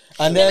just,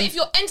 and Yeah, then but if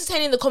you're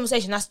entertaining the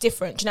conversation, that's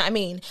different. Do you know what I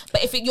mean?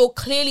 But if you're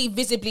clearly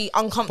visibly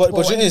uncomfortable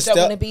but and you don't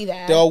want to be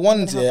there, there are I'm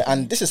ones, gonna yeah, help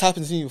you. and this has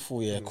happened to me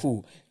before, yeah,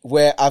 cool,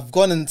 where I've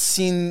gone and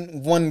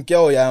seen one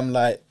girl, yeah, I'm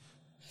like,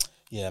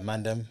 yeah,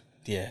 man,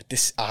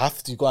 this I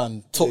have to go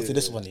and talk to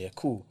this one, yeah,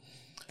 cool.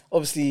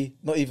 Obviously,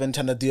 not even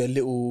trying to do a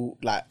little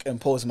like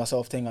impose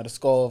myself thing. I just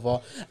go over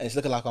and it's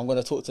looking like I'm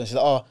gonna talk to her. She's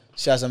like, oh,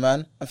 she has a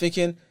man. I'm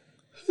thinking,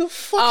 who the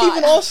fuck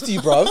even asked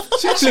you, bro?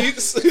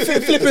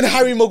 Flipping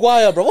Harry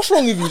Maguire, bro. What's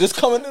wrong with you? Just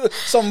coming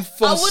some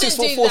from I wouldn't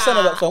 6'4" do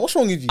centre back that. fan. What's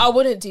wrong with you? I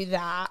wouldn't do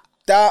that.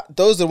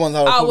 Those are the ones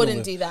I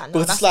wouldn't do that. No,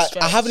 because it's that's a like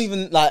I stretch. haven't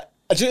even like.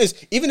 Do you know what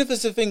it is? Even if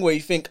it's a thing where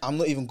you think I'm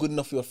not even good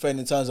enough for your friend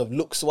in terms of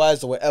looks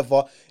wise or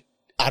whatever,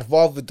 I'd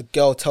rather the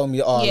girl tell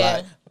me, oh, Yeah.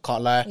 like I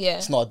can't lie, Yeah.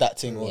 it's not that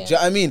thing. Or, Yeah. do you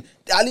know what I mean?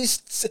 At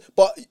least,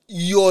 but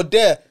you're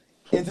there.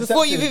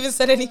 Before you've even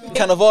said anything.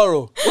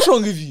 Cannavaro, what's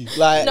wrong with you?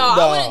 Like, No,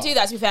 nah. I wouldn't do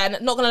that. To be fair,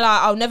 not gonna lie,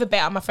 I'll never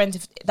bet on my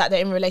friends that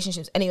they're in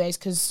relationships, anyways.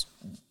 Because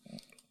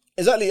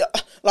Exactly.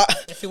 Like,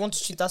 if she wants,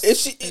 she does. if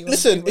she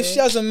listen, if she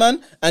has a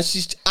man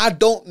and I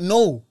don't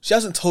know. She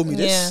hasn't told me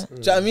this. Yeah. Do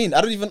you know what I mean?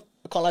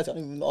 I can't lie to you, I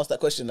don't even ask that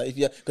question. Like,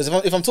 because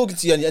if I'm talking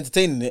to you and you're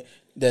entertaining it,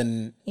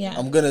 then Yeah.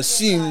 I'm gonna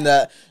assume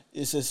that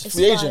it's a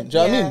free fine, agent. Do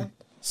you know what I yeah. mean?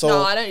 So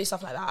No, I don't do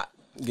stuff like that.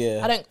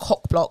 yeah, I don't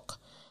cock block.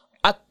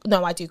 I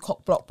do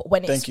cock block, but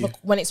when Thank you.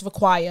 when it's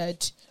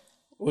required.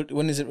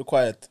 When is it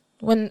required?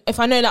 If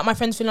I know that my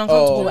friends feel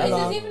uncomfortable, Oh, There's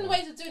whatever. even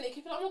ways of doing it. You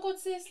could be like, oh my god,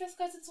 sis, let's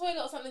go to the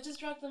toilet or something. Just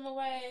drag them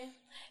away.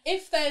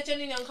 If they're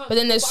genuinely uncomfortable. But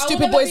then there's I stupid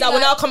wouldn't boys be that will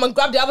like- now come and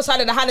grab the other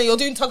side of the hand and you're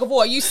doing tug of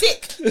war. Are you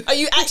sick? Are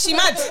you actually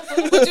mad?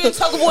 We're doing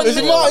tug of war in the Is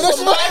it middle mine?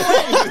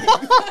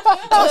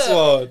 of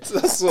That's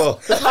That's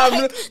what.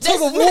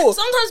 Tug of war.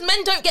 Sometimes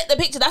men don't get the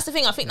picture. That's the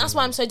thing. I think that's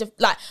why I'm so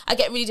I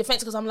get really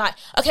defensive because I'm like,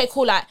 okay,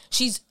 cool. Like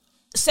she's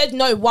said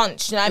no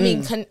once. Do you know what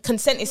I mean?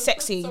 Consent is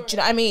sexy. Do you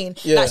know what I mean?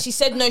 Yeah. Like she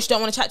said no, she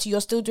don't want to chat to you.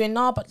 You're still doing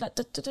nah, but like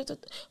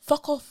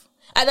fuck off.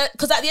 And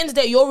because at the end of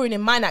the day, you're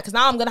ruining my night. Because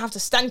now I'm gonna have to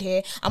stand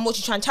here and watch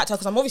you try and chat to her.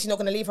 Because I'm obviously not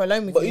gonna leave her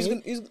alone with But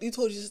you. he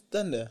told you to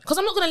stand there. Because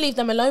I'm not gonna leave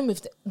them alone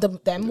with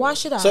them. Why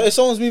should I? So if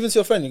someone's moving to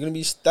your friend, you're gonna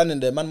be standing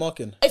there, man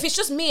marking. if it's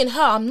just me and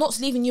her, I'm not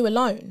leaving you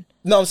alone.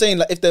 No, I'm saying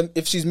like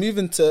if she's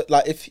moving to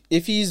like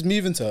if he's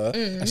moving to her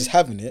and she's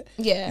having it,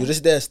 Yeah. you're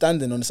just there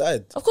standing on the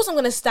side. Of course I'm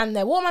gonna stand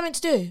there. What am I meant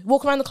to do?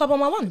 Walk around the club on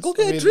my ones? Go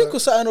get a mean, drink like, or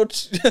something, or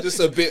Just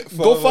a bit.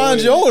 go further find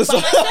away. your own. So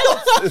I'm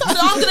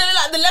gonna look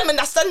like the lemon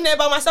that's standing there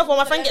by myself while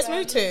my friend gets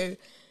moved to.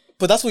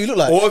 But that's what you look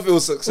like. Or if it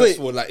was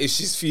successful, like if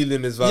she's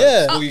feeling his vibes,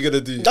 Yeah. what are you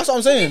gonna do? That's what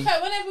I'm To be saying.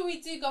 fair, whenever we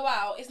do go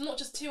out, it's not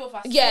just two of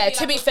us. Yeah,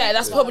 It'll to be like a fair, group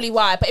that's of probably us.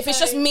 why. But if it's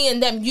just So- me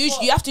and them, you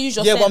have to use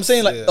your Yeah, sense. but I'm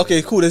saying like, Yeah.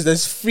 okay, cool.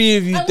 There's 3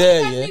 of you And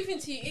there, when yeah. moving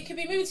to you, it could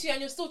be moving to you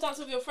and you're still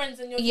dancing with your friends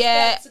and you're just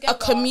Yeah, there together. a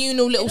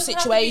communal little It doesn't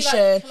have to be like,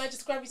 situation. can I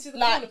just grab you to the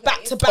Like, corner, back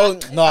please? to back. Oh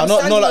no, I'm not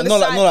standing on the not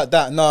side. like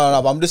that.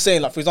 No. But I'm just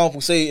saying, like, for example,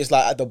 say it's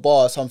like at the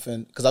bar or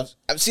something, because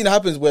I've seen it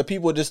happens where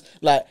people just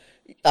like,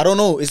 I don't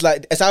know. It's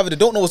like it's either they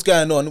don't know what's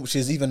going on, which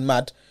is even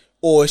mad,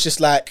 or it's just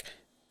like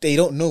they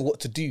don't know what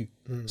to do,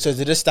 so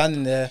they're just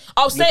standing there.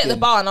 I'll stay at the looking.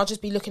 bar and I'll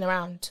just be looking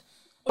around.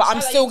 But Or I'm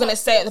like still you gonna can't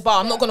stay at the bar.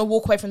 I'm not yeah. gonna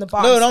walk away from the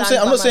bar. No, and no, I'm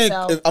stand saying by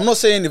myself. I'm not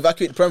saying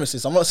evacuate the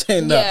premises. I'm not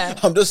saying that. Yeah.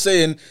 I'm just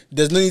saying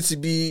there's no need to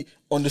be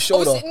on the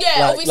shoulder. Obviously,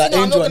 yeah, obviously no, I'm not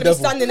Angel gonna and be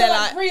Devil. standing there Like,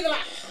 like. breathe like.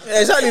 Yeah,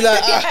 exactly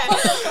like.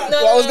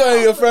 I was going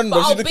with your friend, but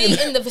I'll she's be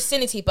looking- in the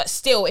vicinity, but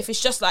still, if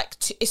it's just like,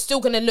 it's still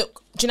gonna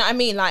look. Do you know what I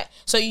mean? Like,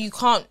 so you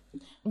can't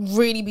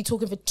really be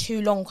talking for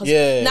too long because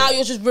Yeah. now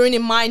you're just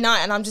ruining my night,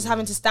 and I'm just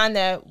having to stand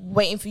there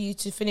waiting for you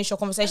to finish your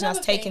conversation that's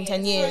Another taken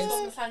thing 10 is, years.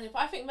 sorry, Dr. Tanya, but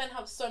I think men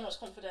have so much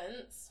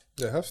confidence.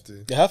 They have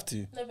to. You have to.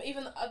 No, but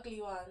even the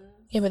ugly ones.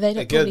 Yeah, but they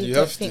don't Again, probably you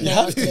don't have think to. they're You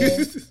have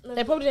ugly.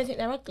 They probably don't think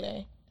they're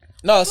ugly.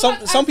 No, some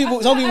like, some I- people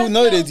I- some I- people I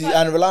know they feel do like-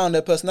 and rely on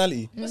their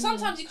personality. But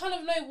sometimes you kind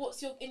of know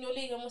what's in your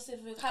league and what's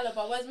in your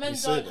caliber, whereas men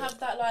say don't that. have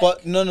that like.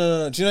 But no.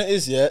 Do you know what it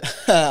is? Yeah,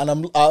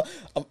 and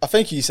I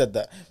thank you said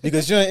that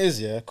because do you know what it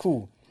is? Yeah,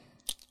 cool.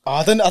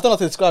 I don't know how to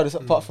describe this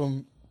apart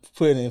from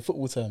putting it in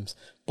football terms.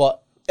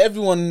 But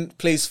everyone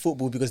plays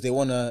football because they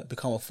want to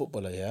become a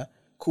footballer. Yeah,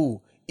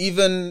 cool.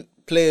 Even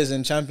players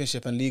in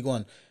Championship and League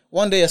One,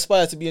 one day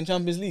aspire to be in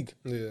Champions League.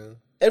 Yeah.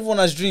 Everyone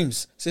has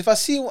dreams. So if I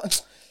see one,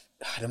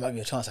 there might be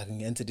a chance I can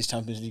get into this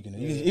Champions League. You know?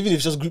 Even if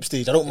it's just group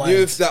stage, I don't mind.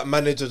 Even if that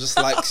manager just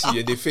likes you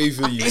and they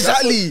favour you.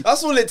 Exactly.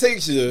 That's all it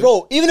takes, you know.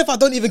 Bro, even if I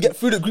don't even get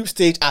through the group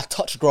stage, I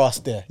touch grass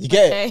there. You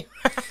get it?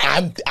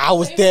 I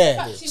was So if there. the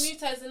fact she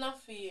moved her is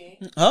enough for you.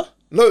 Huh?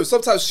 No,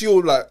 sometimes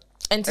she'll like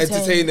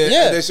entertain it,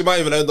 Yeah. and then she might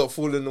even end up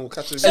falling or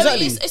catching. So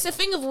Exactly. it's a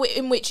thing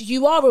in which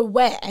you are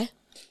aware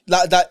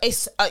Like that.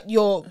 it's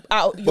you're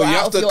out. You're But you out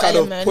have of to your kind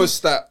element. of push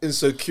that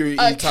insecurity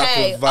type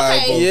of vibe.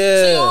 Okay. Of,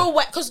 Yeah. So you're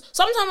aware because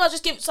sometimes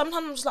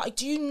I'm just like,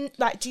 do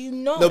you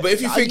know? No, but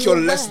if you Like, think are you're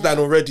aware? less than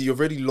already, you're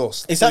already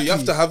lost. Exactly. So you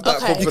have to have that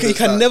Okay. confidence. You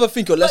can that- never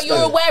think you're less But you're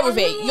than. aware of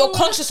it. You're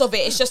conscious of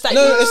it. It's just that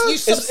No, you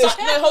it's- subside.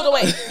 No, hold on,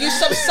 wait. You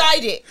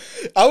subside it.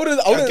 I wouldn't.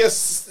 I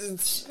guess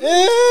it's- Yeah,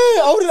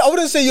 I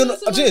wouldn't say you're not.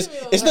 It's a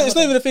It's not. It's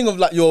not even a thing of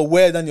like you're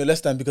aware than you're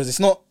less than, because it's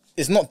not.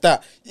 It's not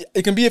that.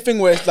 It can be a thing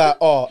where it's like,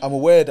 oh, I'm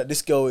aware that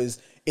this girl is.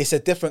 It's a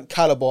different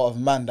caliber of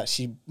man that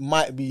she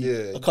might be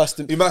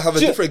accustomed. you might have a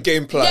Do you- different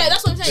game plan. Yeah,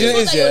 that's what I'm Do saying. you know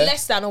It's it not is, that you're yeah?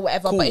 less than or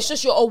whatever, Cool. but it's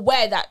just you're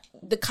aware that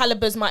the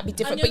calibers might be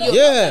different. And But you're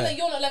you're not, Yeah. not that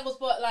you're not levels,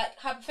 but like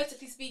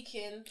hypothetically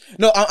speaking,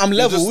 No, I'm You're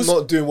levels. just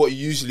not doing what you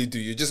usually do.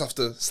 You just have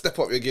to step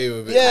up your game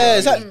a bit. Yeah,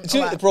 exactly. Do you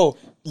know- alright. bro,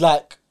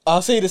 like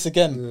I'll say this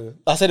again.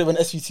 I said it when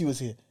SVT was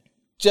here.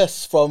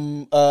 Jess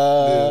from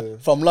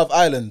Love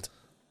Island.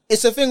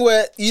 It's a thing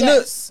where you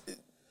Jess,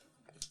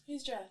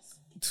 who's dressed?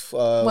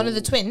 know. one of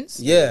the twins.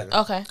 Yeah.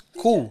 Okay.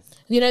 Cool.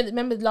 You know,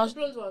 remember the last?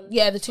 Blonde one?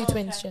 Yeah, the two Okay.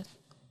 twins. Yeah.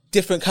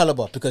 Different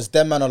caliber, because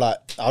them man are like,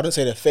 I wouldn't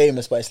say they're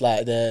famous, but it's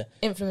like they're,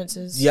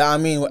 Influencers. yeah, I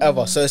mean,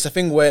 whatever. So it's a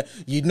thing where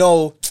you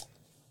know,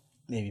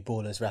 maybe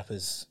ballers,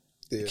 rappers,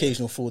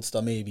 occasional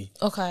fraudster, maybe.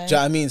 Okay. Do you know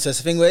what I mean? So it's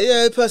a thing where,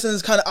 yeah, the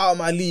person's kind of out of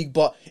my league,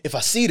 but if I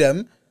see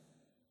them,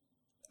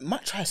 I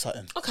might try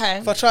something.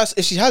 Okay.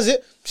 If she has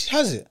it, she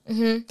has it. Do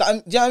you know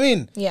what I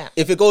mean? Yeah.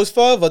 If it goes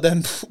further,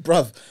 then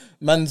bruv,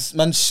 man's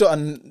shot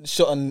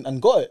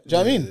and got it. Do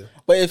you know what I mean?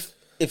 But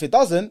if it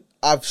doesn't,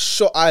 I've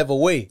shot either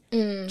way.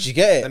 Do you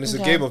get it? And it's a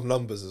Okay. game of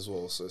numbers as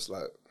well. So it's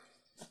like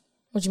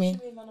What do you mean?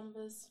 Give me my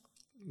numbers.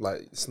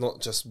 it's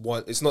not just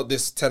one. It's not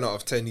this 10 out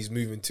of 10 he's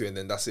moving to, and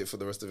then that's it for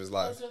the rest of his I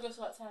life. was gonna go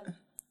to like 10.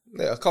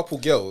 Yeah, a couple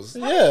girls.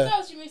 How many Yeah.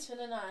 girls you move to in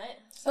a night?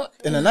 So,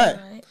 In the night.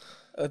 Right.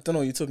 I don't know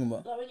what you're talking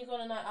about. like when you go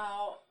on a night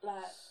out, like,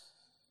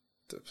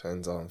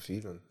 Depends how I'm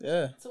feeling.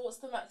 Yeah. so what's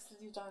the max that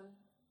you've done?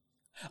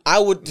 I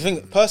would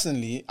think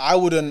personally, I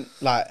wouldn't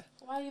like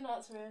Why are you not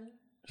answering?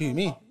 who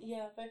me.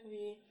 Yeah, both of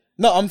you.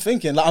 No, I'm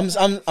thinking like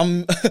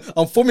I'm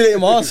I'm formulating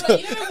my answer.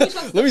 Like, you know, when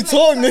like, Let me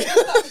talk, like,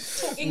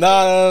 nigga. talk English.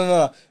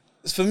 No.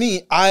 For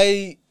me,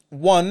 I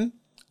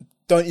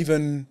don't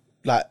even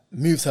like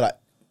move to like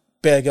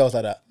bare girls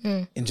like that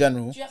in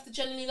general. Do you have to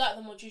genuinely like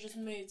them, or do you just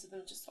move to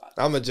them just like?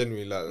 I'm a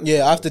genuinely like.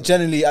 Yeah, I have to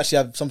generally actually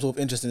have some sort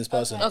of interest in this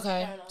person. Okay.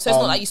 Okay. Fair enough. So it's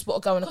not like you spot a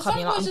girl in a club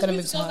and you're like, I'm Some gonna boys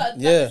move just to move her. to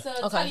Yeah. It's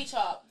a Okay. tally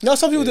chart. No,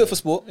 some people do it for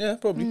sport. Yeah,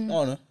 probably. I don't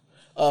know.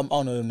 I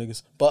don't know them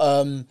niggas.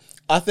 But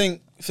I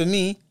think for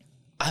me,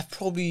 I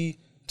probably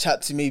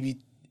chat to maybe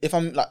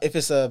if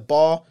it's a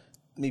bar,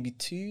 maybe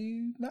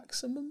 2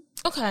 maximum.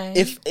 Okay.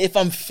 If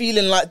I'm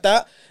feeling like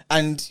that,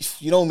 and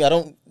you know me, I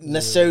don't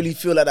necessarily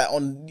feel like that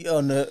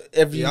on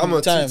every Yeah, I'm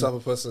a time. two type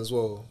of person as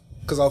well.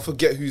 Because I'll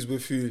forget who's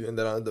with who, and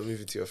then I end up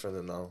moving to your friend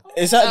and now.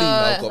 Exactly.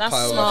 I've got that's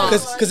power. smart.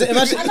 Because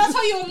imagine And that's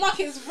how your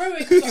market is ruined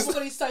because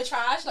everybody's so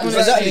trash. Like,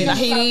 Exactly. Like,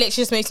 he literally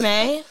just makes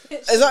me.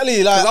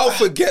 exactly like Because I'll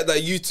forget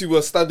that you two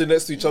were standing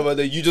next to each other,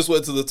 then you just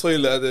went to the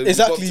toilet and then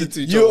exactly. bumped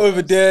into each You're other.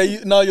 over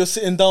there. Now you're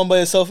sitting down by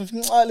yourself and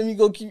thinking, let me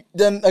go.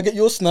 Then I get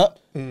your snap,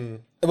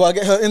 but I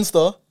get her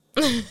Insta,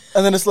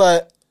 and then it's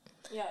like,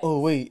 yeah.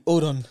 oh wait,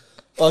 hold on.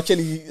 Oh,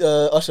 Kelly,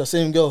 Usher,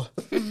 same girl.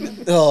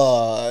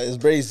 Oh, it's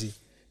brazy.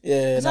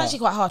 Yeah, It's nah. actually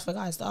quite hard for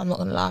guys, though. I'm not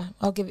gonna lie.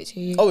 I'll give it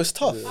to you. Oh, it's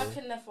tough, I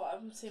can never.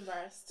 I'm too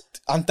embarrassed.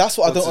 and that's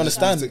what I don't To just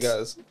understand. use it,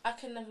 guys. I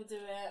can never do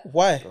it.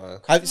 Why?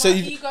 Right. So My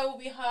you ego will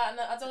be hurt, and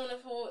I don't want to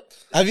feel.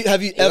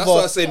 have you Yeah, that's why I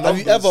ever say have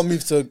you numbers. ever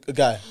moved to a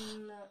guy?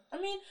 No.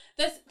 I mean,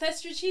 there's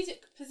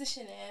strategic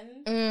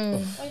positioning. Mm.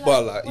 where you,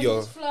 But, like, when you're-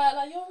 you just flirt,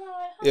 like you're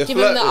right. Yeah, Give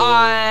him the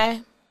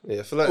eye. Yeah,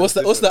 I feel like What's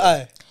it's the different.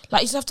 eye?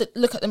 Like, you just have to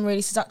look at them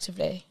really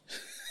seductively.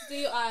 Do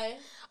your eye.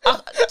 Do you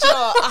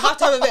know what? I have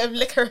to have a bit of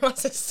liquor in my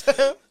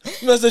system.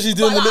 No, so she's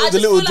doing But, like, I the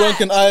just little feel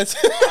drunken eyes.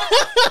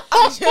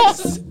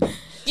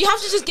 You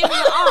have to just give them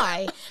the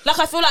eye. Like,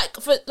 I feel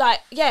like,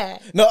 yeah.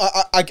 No,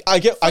 I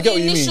get what you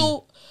mean.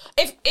 initial,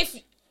 if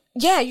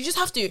yeah, you just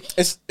have to.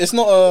 It's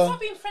not Stop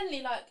being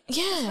friendly, like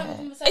Yeah. just have a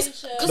conversation.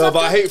 'cause No, I've but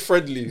I done- hate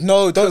friendly.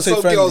 No, don't 'Cause say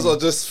some friendly. girls are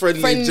just friendly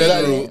in Friendly.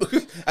 general.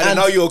 and then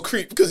now you're a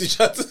creep because you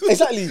try to.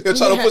 Exactly. You're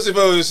trying to Yeah. push him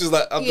over. She's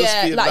like, I'm just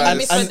Yeah, being like, you nice.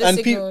 miss- Misread the and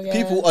signal, yeah.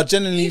 people are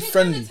genuinely you can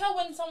friendly. kind of tell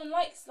when someone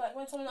likes, like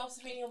when someone else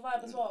is reading your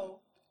vibe as well.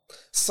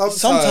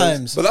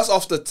 Sometimes. But that's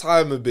after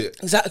time a bit.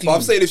 Exactly. But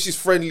I'm saying if she's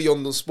friendly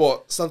on the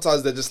spot,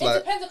 sometimes they're just It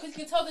like, depends because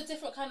you can tell the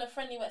different kind of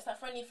friendly where it's like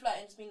friendly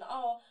flirting, just being like,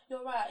 oh,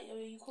 you're right,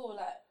 you cool,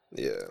 like,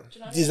 yeah. do you know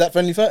what I mean? Is that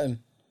friendly flirting?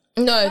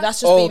 No,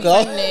 that's just Oh, being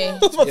okay. friendly. I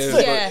was about to Yeah,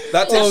 say. Yeah. but that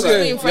That's takes okay. like,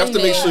 being you have to make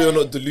friendly. sure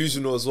you're not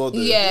delusional as well. Though.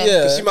 Yeah. Yeah.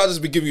 Because she might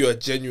just be giving you a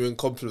genuine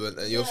compliment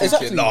and you're Exactly.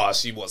 thinking, nah,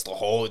 she wants to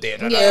hold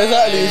it. Yeah.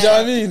 Exactly. Do you know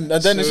what I mean?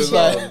 And then it's just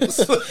like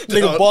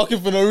nigga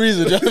barking for no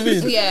reason. Do you know what I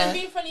mean? Yeah.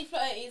 Being friendly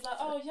flirty is like,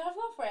 oh, you have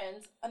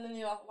And then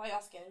you're like, why are you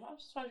asking? I'm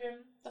just wondering.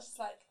 That's just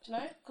like, do you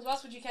know? Because why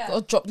else would you care?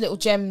 Or drop little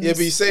gems. Yeah, but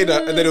you say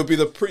that, and then it'll be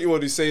the pretty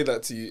one who say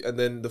that to you, and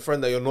then the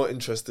friend that you're not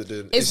interested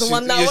in Is the she-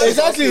 one that yeah, was- she's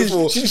Exactly. asking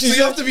for. She- So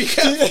you have to be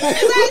careful.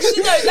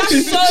 Actually, no,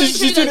 that's so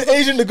She's true. doing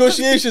Asian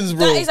negotiations,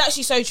 bro. That is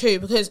actually so true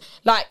because,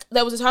 like,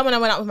 there was a time when I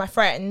went out with my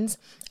friends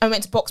and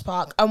went to Box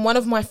Park, and one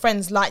of my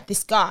friends liked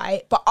this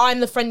guy, but I'm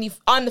the friendly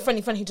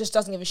friend who just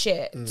doesn't give a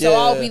shit. So Yeah.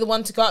 I'll be the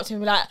one to go up to him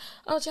and be like,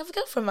 "Oh, do you have a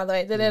girlfriend, by the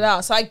way?" Da, da,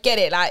 da. So I get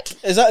it. Like,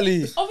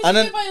 Exactly. Obviously, And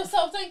then do it by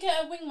yourself. Don't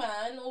get a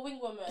wingman or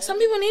wingwoman. some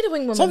people need a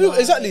wingwoman. some people, though.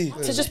 exactly.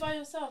 to just by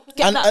yourself.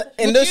 Get And that.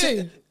 in Would those,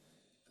 you?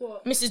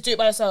 What? Mrs. Do it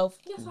by yourself.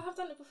 Yes, I have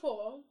done it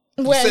before.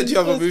 You When? said you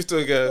haven't moved to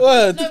a girl.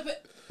 word, No,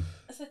 but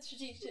I said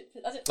strategic.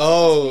 I didn't-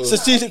 Oh.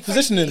 strategic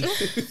positioning.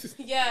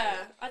 Yeah,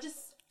 I just.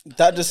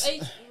 That just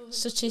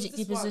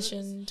Strategically This one,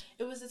 positioned.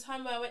 It was the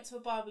time where I went to a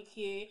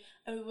barbecue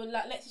and we were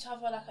like next to each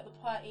other like at the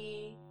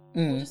party.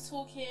 Mm. We were just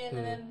talking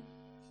and then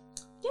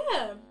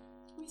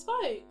we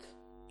spoke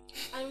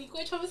and we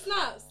got each other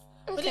snaps.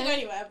 We didn't go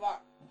anywhere,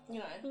 but you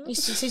know. You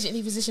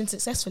strategically positioned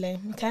successfully.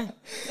 Okay.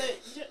 So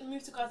you don't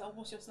move to guys like,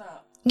 what's your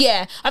snap?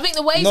 Yeah, I think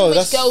the ways No, in which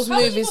that's- girls How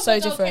would move you is want so a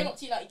girl came different. up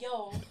to you like,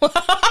 yo,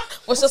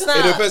 What's your It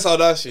snap? depends how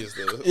nice she is,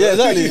 though. yeah,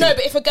 exactly. No,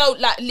 but if a girl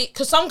like,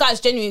 because some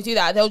guys genuinely do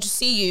that, they'll just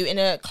see you in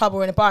a club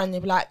or in a bar and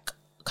they'll be like,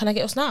 "Can I get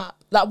your snap?"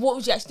 Like, what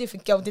would you actually do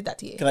if a girl did that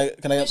to you? Can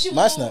I she get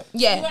my was- snap?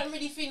 Yeah. You weren't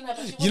really feeling her,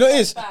 but she You know what it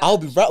was is? back. I'll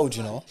be rattled,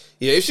 you know.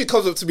 Yeah, if she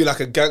comes up to me like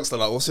a gangster,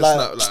 like, what's your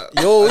Like, snap?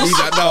 Like, yo, I need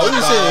that now. what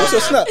you saying? What's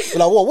your snap? Be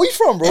like, what? Where you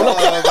from, bro?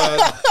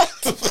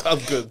 Like, I'm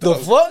good. the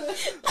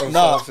fuck?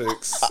 Nah,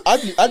 Fix.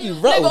 I'd be No,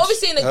 rattled. but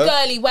obviously in a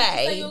girly Say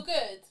way. you're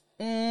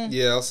good.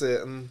 Yeah, I'll say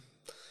it.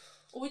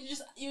 Or would you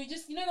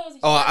just you know there was.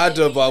 Oh, I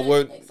do, but I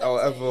won't. Accept I'll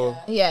it, ever.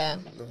 yeah.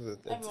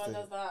 Yeah. Everyone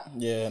does that.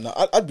 Yeah,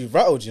 no, I'd be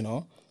rattled, you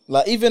know.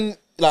 Like even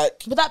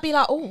like Would that be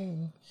like,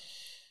 oh,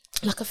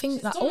 like a thing,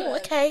 like, oh,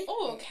 Dominant. okay.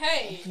 Oh,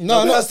 okay.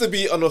 no, It no. has to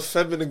be on a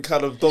feminine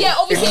kind of dog. Yeah,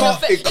 obviously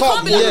it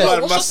can't be like, yeah. like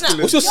oh, what's your snap?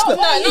 masculine. What's your snap?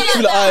 No, She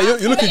be like, "Ah,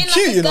 you're looking but in cute,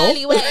 like a you know."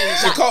 girly way.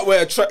 She Like, can't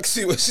wear a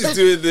tracksuit when she's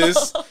doing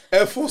this.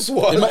 Air Force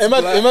One.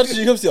 Imagine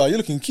she comes to you, "Oh, you're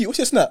looking cute. What's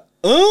your snap?"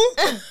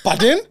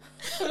 Pardon?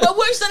 but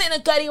what if she's done it in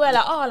a girly way?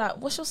 Like, oh, like,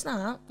 what's your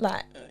snap?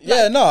 Like,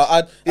 Yeah, no,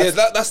 Yeah,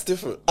 that's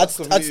different. That's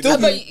I'd still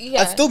completely be, But,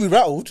 yeah. I'd still be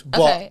rattled,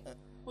 but okay.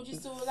 Would you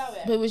still allow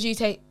it? But would you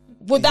take?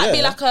 Would that be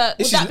Yeah. like a?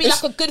 Would If that be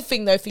she's- like a good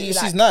thing though for you? if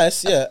Like, she's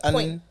nice, yeah, and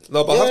point.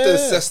 No, but I have to Yeah.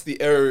 assess the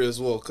area as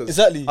well. Cause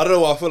Exactly. I don't know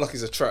why I feel like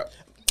he's a trap.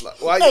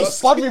 Like, why Hey, you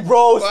spud me,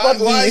 bro. Spud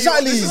me. why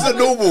Exactly. This is the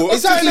normal.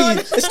 Exactly.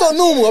 It's not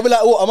normal. I'll be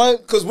like, what am I?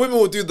 Because women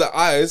will do the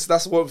eyes.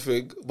 That's one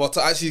thing. But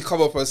to actually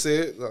come up and say,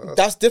 it, nah,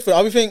 That's different.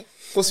 I'll be thinking,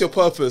 what's your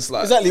purpose?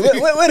 Like exactly. Where the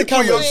What you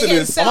camera? up to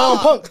this? Am I on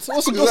punked?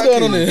 What's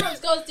going on here? Sometimes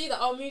girls do that.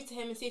 I'll move to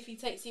him and see if he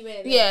takes you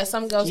in. Yeah,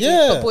 some girls do,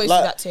 Yeah, but boys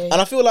like, do that too. and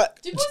I feel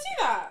like Do boys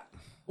do that?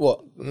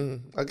 what?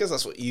 I guess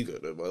that's what ego.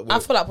 Though, but I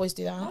feel like boys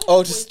do that.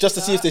 Oh, just to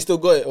see if they still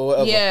got it or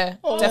whatever. Yeah,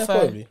 Oh, definitely.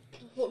 probably.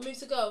 What, move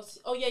to girls?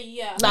 Oh,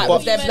 yeah. Like, But-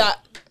 with them, like,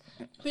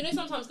 But you know,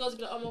 sometimes girls will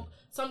be like, oh, well,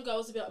 some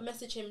girls will be like,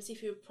 message him and see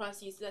if he replies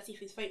to you, so let's see if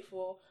he's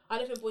faithful. I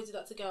don't think boys do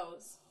that to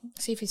girls.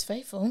 see if he's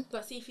faithful.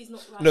 Like, see if he's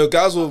not like. no,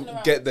 guys will fucking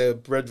around. get their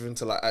brethren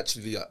to like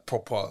actually like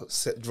proper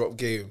set drop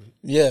game.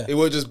 Yeah, It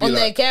won't just be On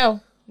their like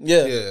girl.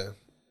 yeah. yeah.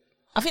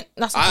 I think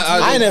that's.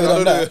 I ain't never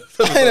done that.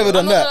 I ain't never I'm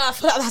done not gonna that. lie, I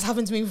feel like that's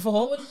happened to me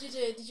before. What did you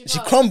do? Did you She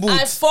pass? crumbled.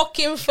 I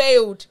fucking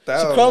failed.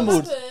 Damn.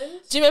 crumbled. What happened?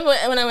 Do you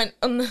remember when I went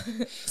on the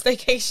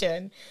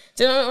staycation?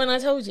 Do you remember when I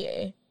told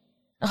you?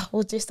 Oh,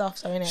 we'll do stuff,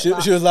 so innit?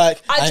 She was like,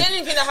 I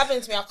genuinely think that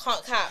happened to me. I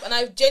can't cap, and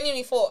I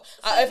genuinely thought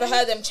I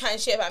overheard them chatting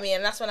shit about me,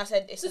 and that's when I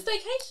said, "It's The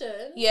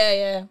staycation?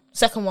 yeah."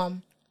 Second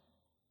one,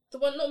 The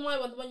one, not my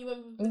one, the one you went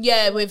with.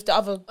 yeah, with the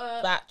other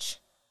batch,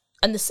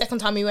 and the second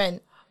time we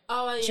went,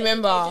 Oh, yeah. Do you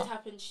remember? It did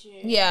happen to you.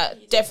 yeah, You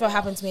did definitely that.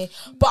 happened to me.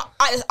 But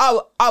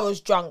I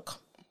was drunk,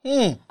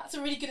 That's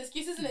a really good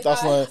excuse, isn't it?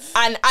 that's guys?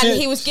 why. and She-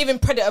 he was giving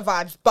predator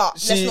vibes.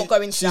 But let's not go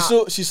into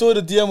that. She saw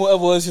the DM,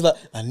 whatever it was. She's like,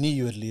 I knew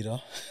you would lead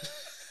her.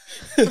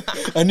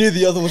 I knew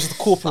the other was the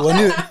corporal. I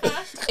knew it.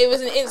 It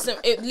was an instant.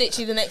 It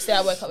literally the next day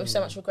I woke up with so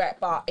much regret.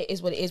 But it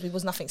is what it is. It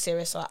was nothing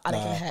serious. So I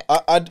don't give a heck.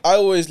 I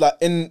always like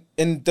in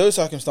those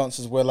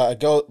circumstances where like a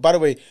girl. By the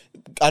way,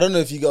 I don't know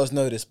if you girls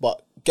know this,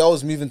 but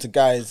girls moving to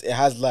guys, it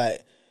has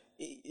like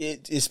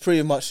it's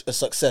pretty much a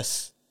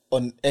success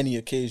on any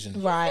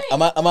occasion. Right.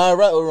 Am I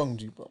right or wrong,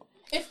 G bro?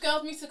 If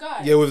girls meet a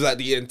guy. Yeah, with like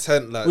the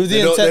intent, like With the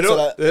they don't- intent they to, don't,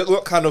 like- they're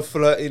not kind of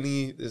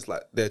flirting. It's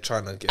like they're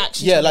trying to get.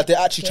 Actually, Yeah, like they're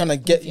actually Yeah, trying to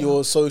get yeah.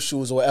 your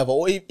socials or whatever.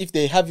 Or if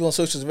they have you on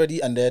socials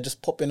already and they're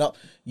just popping up,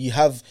 you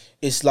have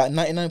it's like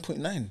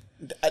 99.9.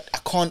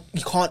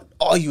 You can't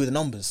argue with the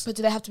numbers. But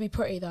do they have to be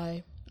pretty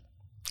though?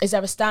 Is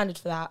there a standard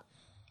for that?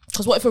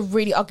 Because what if a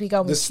really ugly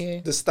girl meets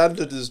you? The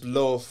standard is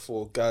lower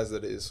for guys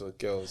than it is for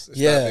girls. If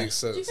Yeah. that makes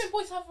sense. Do you think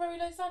boys have very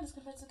low standards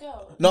compared to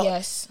girls? No,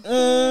 Yes.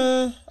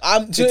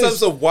 I'm In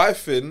terms of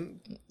wifing,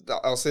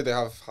 I'll say they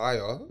have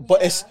higher.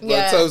 But it's But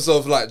in terms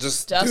of like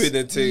just doing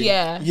the thing,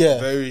 Yeah.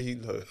 very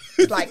low.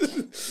 Like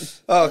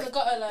Oh, In the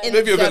gutter, like, In-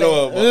 maybe a bit Gutter.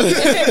 lower.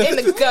 But in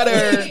the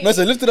gutter. Man,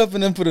 so lift it up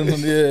and then put it on.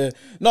 Yeah,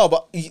 no,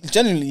 but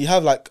genuinely, you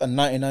have like a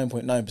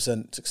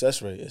 99.9%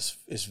 success rate.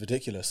 It's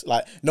ridiculous.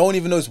 Like no one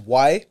even knows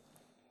why.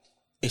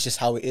 It's just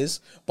how it is.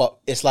 But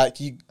it's like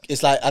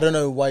I don't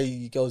know why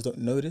you girls don't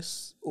know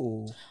this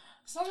or.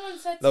 someone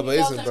said to No, me, but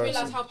it's girls don't realise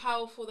embarrassing. how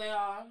powerful they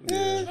are. Yeah. Do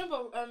you remember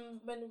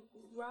when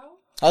Rao?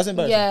 How's it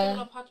embarrassing? On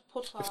Yeah. a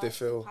podcast, If they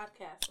fail.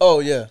 podcast. Oh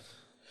yeah,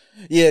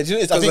 yeah. Do you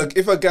know, it's, I Because think, like,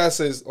 if a guy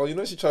says, "Oh, you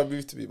know, she tried to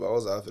move to me, but I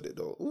wasn't having it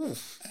though." Ooh.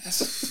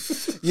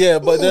 yeah,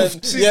 but then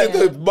She's yeah. in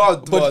the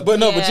mud. But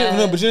no, but you Yeah.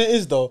 know what it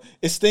is though.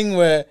 It's thing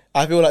where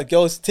I feel like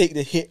girls take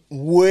the hit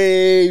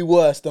way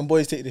worse than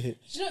boys take the hit.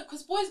 Do you know,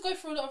 because boys go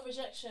through a lot of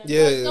rejection.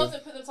 Yeah, Girls yeah.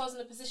 don't put themselves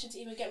in a position to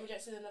even get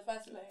rejected in the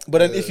first place. But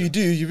then if you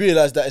do, you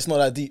realize that it's not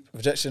that deep.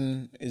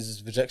 Rejection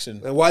is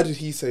rejection. And why did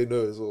he say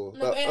no as well? No,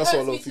 but it That's hurts what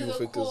a lot me of to people the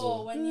think as core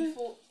well. when you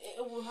thought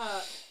it will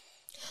hurt.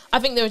 I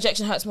think the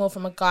rejection hurts more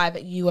from a guy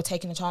that you are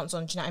taking a chance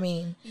on. Do you know what I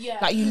mean? Yeah.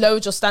 Like you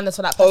lowered your standards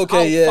for that person. Okay,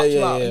 I'll yeah, fuck you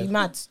yeah, up. yeah. Are you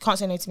mad? Can't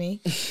say no to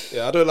me.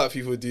 Yeah, I don't like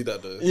people who do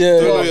that though. Yeah,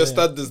 Don't yeah, know your yeah.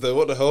 standards though.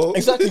 What the hell?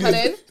 Exactly.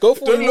 Pardon? Go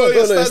for Don't it. know Don't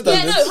your know your standards.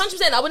 Yeah,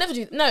 standards. no, 100%. I would never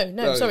do. No,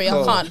 No, sorry, you I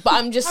can't. can't. But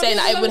I'm just Have saying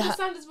you that it would. lowered your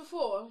standards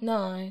before?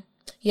 No.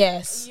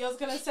 Yes. You was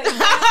gonna say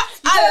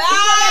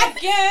I lied.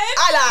 again.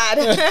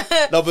 I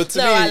lied. No, but to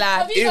No, me, I lied.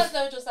 Have you if- guys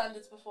lowered your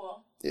standards before?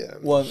 yeah,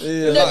 One,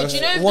 yeah. No, but do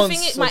you know the Once,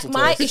 thing is once or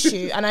my twice.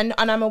 issue, and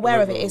I'm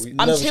aware of it, is I'm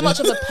Never. too much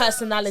of a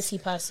personality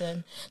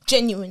person.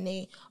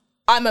 Genuinely,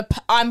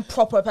 I'm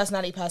proper a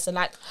personality person.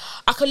 Like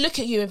I could look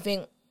at you and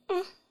think,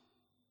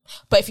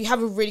 but if you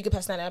have a really good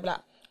personality, I'd be like,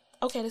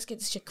 okay, let's get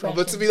this shit cracking.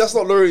 but to me, that's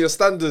not lowering your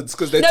standards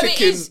because they're No, it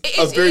ticking is, it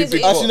a is, very it is,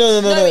 big it is. box.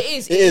 Actually, no.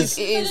 it is.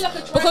 They're like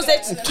a Because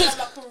dragon, they're, they have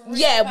like a real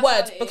yeah, word.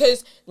 personality.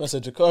 Because That's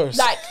a Jakaris.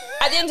 like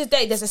at the end of the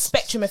day, there's a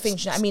spectrum of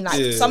things. You know what I mean? Like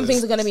Yeah. some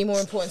things are going to be more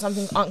important, some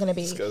things aren't going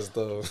to be. Because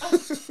though,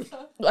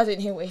 I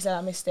didn't hear what he said.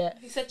 I missed it.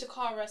 He said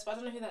Jakaris, but I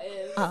don't know who that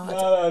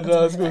is.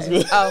 no, it's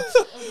good. Oh,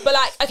 but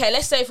like, okay,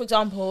 let's say for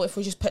example, if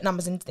we just put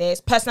numbers into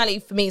this, personality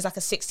for me is like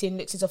a 60 and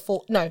looks is a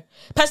 4. No,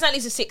 personality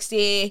is a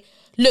 60,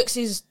 looks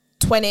is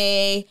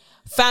 20,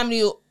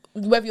 family,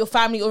 whether you're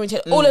family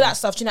oriented, all of that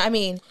stuff. Do you know what I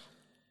mean?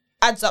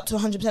 Adds up to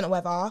 100% or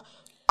whatever.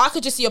 I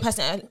could just see your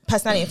personality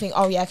and think,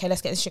 oh yeah, okay,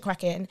 let's get this shit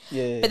cracking.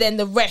 Yeah. But then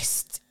the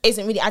rest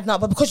isn't really adding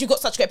up. But because you've got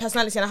such great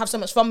personality and I have so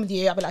much fun with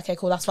you, I'll be like, okay,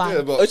 cool, that's fine.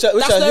 yeah, but Which That's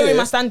I lowering hear,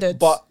 my standards.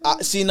 But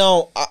see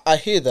now, I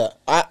hear that.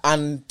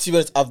 And to be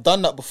honest, I've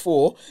done that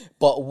before.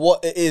 But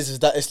what it is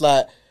that it's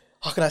like,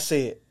 how can I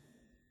say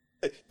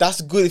it?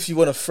 That's good if you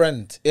want a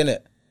friend, innit?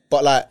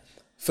 But like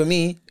for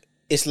me,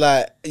 it's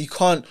like you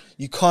can't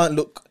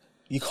look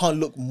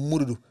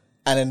murudu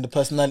and then the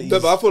personality. no,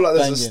 but I feel like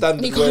there's a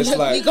banging. standard you where can't it's look,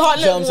 like you can't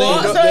You know look what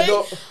I'm what? saying? they're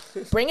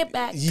Sorry? not. Bring it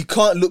back. You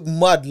can't look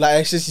mad. Like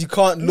it's just you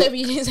can't No, look. but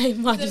you didn't say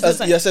much. You Yeah,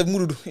 just I said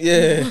murudu.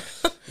 Yeah.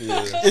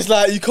 It's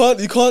like you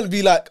can't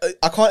be like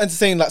I can't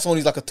entertain like someone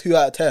who's like a 2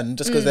 out of 10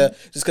 just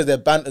because their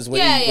banter's way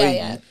Yeah, yeah, way.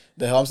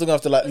 yeah. I'm still gonna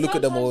have to like But look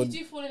at them all. sometimes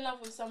you do fall in love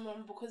with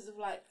someone because of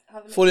like how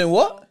they make Fall in you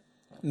what? feel.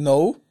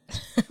 No.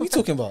 What are you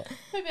talking about?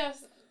 Maybe I was.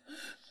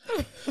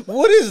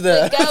 What is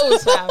that?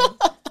 girls, fam.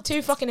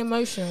 Too fucking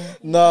emotional.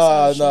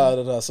 Nah.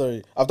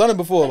 Sorry, I've done it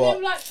before, Have you ever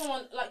but liked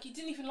someone like you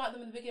didn't even like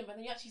them in the beginning, but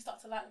then you actually start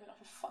to like them, like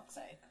for fuck's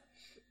sake,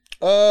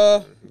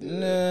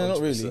 nah, not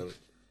really. 100%.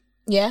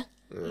 Yeah,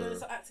 and then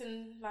it's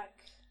acting like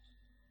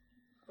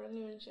brand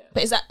new and shit.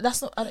 but is that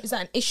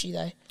an issue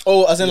though?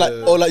 Oh, as in like,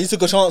 Yeah. like you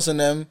took a chance on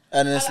them,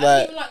 and then it's I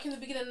like, even like in the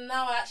beginning, and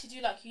now I actually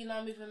do like you. Now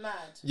I'm moving mad.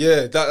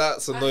 Yeah,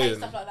 that's I hate annoying.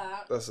 stuff like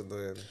that. That's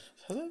annoying.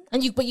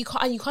 And you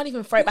can't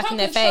even throw it back in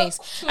their can't face,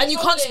 control- and you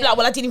can't just be control like,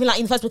 well, I didn't even like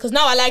you in the first because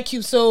now I like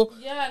you, so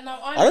Yeah, no,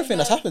 I don't think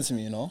that's happened to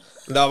me, you know.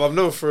 No, I've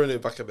never thrown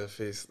it back in their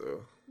face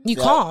though. you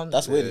Yeah, can't.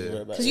 That's weird. Yeah.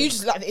 Because because you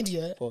just like the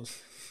idiot. Pause.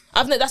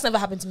 That's never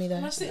happened to me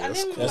though. I didn't even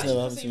That's like never you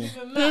happened so to you me.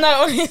 moving mad.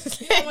 No,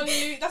 honestly. Yeah, well,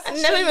 that's I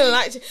never even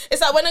liked you.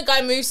 It's like when a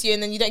guy moves to you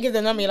and then you don't give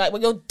the number, you're like,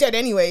 well, you're dead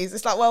anyways.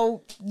 It's like,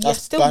 well, you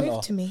That's still banter.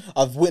 moved to me.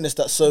 I've witnessed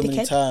that so many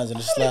Dickhead. times, and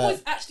it's How many like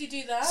boys actually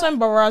do that? So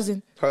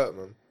embarrassing. Hurt,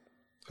 man.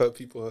 Hurt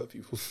people.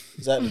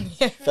 exactly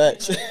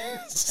facts.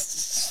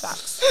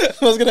 Facts.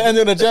 I was gonna end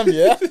it on a jam,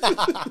 yeah.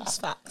 It's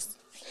facts.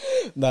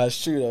 Nah,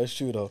 it's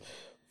true though.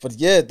 But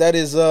yeah,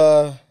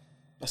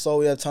 that's all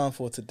we have time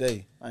for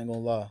today. I ain't gonna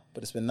lie,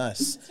 but it's been nice.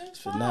 It's been been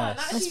fun.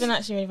 nice. It's been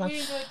actually really fun. We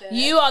enjoyed it.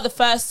 You are the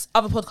first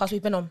other podcast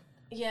we've been on.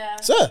 Yeah.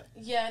 Sir,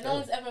 Yeah, no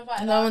one's ever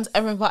invited No us. one's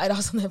ever invited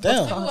us on their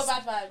Damn. Maybe we're podcast.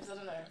 bad vibes, I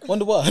don't know.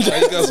 wonder what. You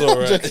guys are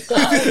alright.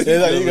 Yeah,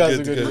 like, you guys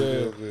are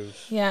good. Yeah.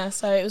 Yeah,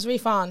 so it was really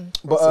fun.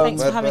 But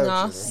Thanks for mad having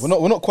vibes, us.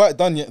 we're not quite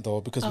done yet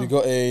though, because we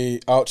got a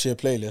out here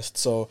playlist.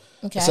 So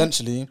Okay.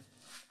 essentially,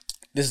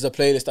 this is a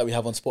playlist that we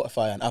have on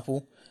Spotify and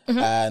Apple,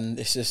 and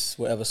it's just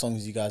whatever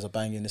songs you guys are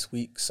banging this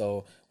week.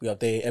 So we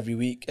update it every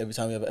week, every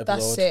time we have an episode.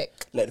 That's sick.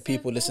 Let the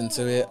people listen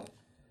to it.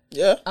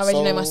 Yeah, I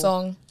already know my so-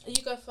 song, You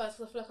go first,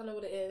 because I feel like I know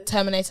what it is.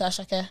 Terminator,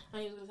 Shaka. I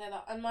knew you were going to say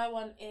that. And my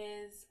one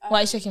is... Why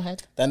are you shaking your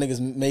head? That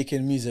nigga's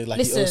making music like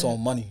he Listen. owes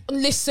someone money.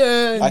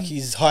 Listen. Like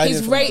he's hiding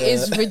His from rate the-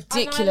 is And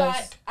ridiculous. I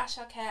like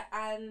Ashake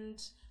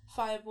and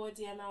Fireboy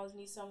DML's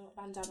new song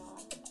Bandana.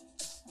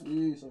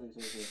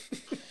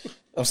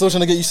 I'm still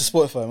trying to get used to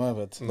Spotify, my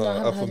bad. No, I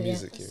haven't Apple heard it yet.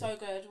 Music. It's Yeah. so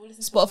good. We'll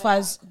listen to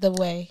Spotify's the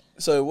way.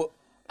 So what?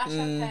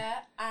 Asha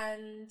Pear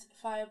and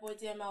Fireboy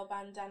DML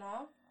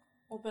Bandana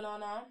or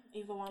Banana,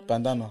 either one.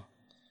 Bandana.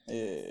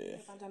 Yeah.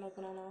 Bandana or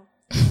Banana.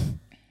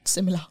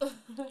 Similar.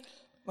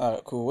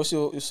 Alright, cool. What's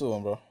your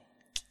song, bro?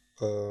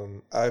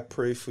 I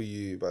Pray For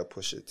You by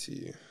Pusha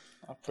T.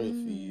 I pray for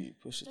you,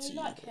 push it Do to you you.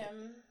 like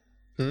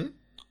him?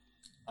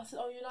 I said,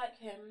 oh, you like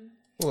him?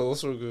 Well,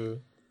 what's so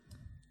good?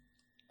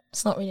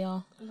 It's not really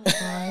our.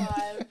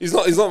 Vibe. He's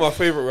not my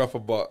favorite rapper,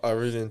 but I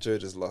really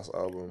enjoyed his last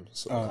album.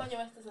 So Kanye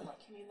West doesn't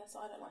like him either, so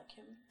I don't like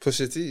him.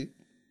 Pusha T,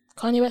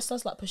 Kanye West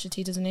does like Pusha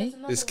T, doesn't he? There's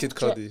another this Kid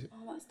one. Cudi.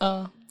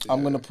 Oh, that's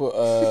I'm gonna put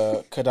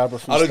Kadabra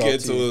Freestyle I don't get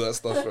into 2. all that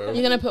stuff, bro.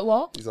 You're gonna put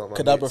what? He's not my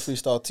Kadabra mates.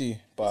 Freestyle 2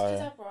 by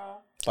Zebra.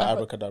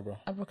 Abracadabra.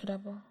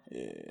 Abracadabra.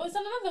 Yeah. Oh, is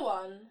that another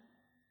one?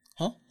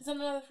 Huh? Is that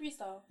another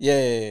freestyle?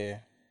 Yeah.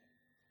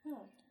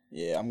 Oh.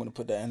 Yeah, I'm gonna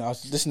put that in. I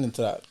was listening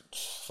to that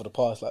for the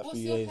past like What's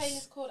few your days.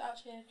 playlist called? Out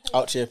Here Playlist?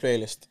 Out here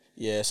playlist.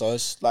 Yeah, so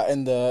it's like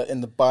in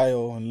the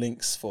bio and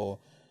links for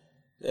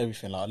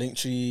everything, like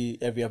Linktree,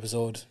 every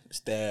episode is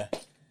there.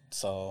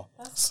 So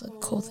That's a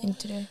cool thing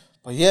to do.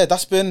 but yeah,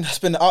 that's been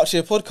the Out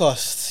Here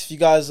podcast. If you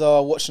guys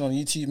are watching on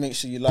YouTube, make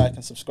sure you like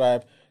and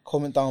subscribe.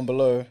 Comment down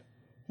below.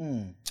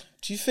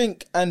 Do you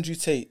think Andrew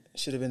Tate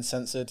should have been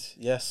censored?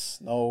 Yes,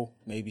 no,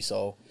 maybe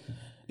so.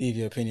 Leave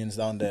your opinions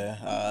down there.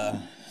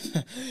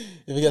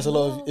 If it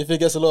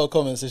gets a lot of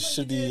comments, it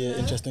should be an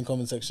interesting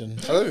comment section.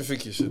 I don't even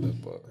think he should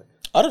have, but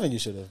I don't think you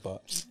should have,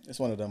 but it's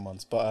one of them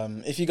ones. But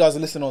if you guys are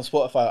listening on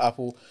Spotify or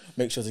Apple,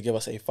 make sure to give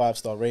us a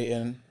 5-star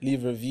rating,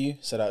 leave a review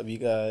so that we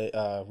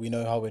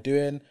know how we're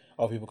doing,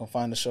 other people can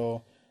find the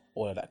show,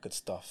 all of that good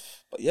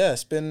stuff. But yeah,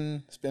 it's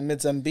been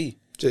Mids MB.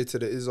 J to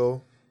the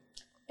Izzo.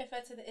 If I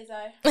to the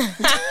Izzo.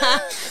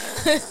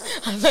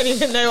 I don't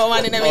even know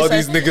what one in All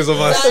these niggas on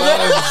my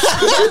side.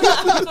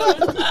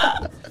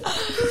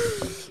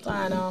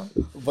 I know.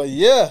 But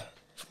yeah,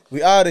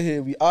 we out of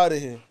here. We out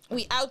here.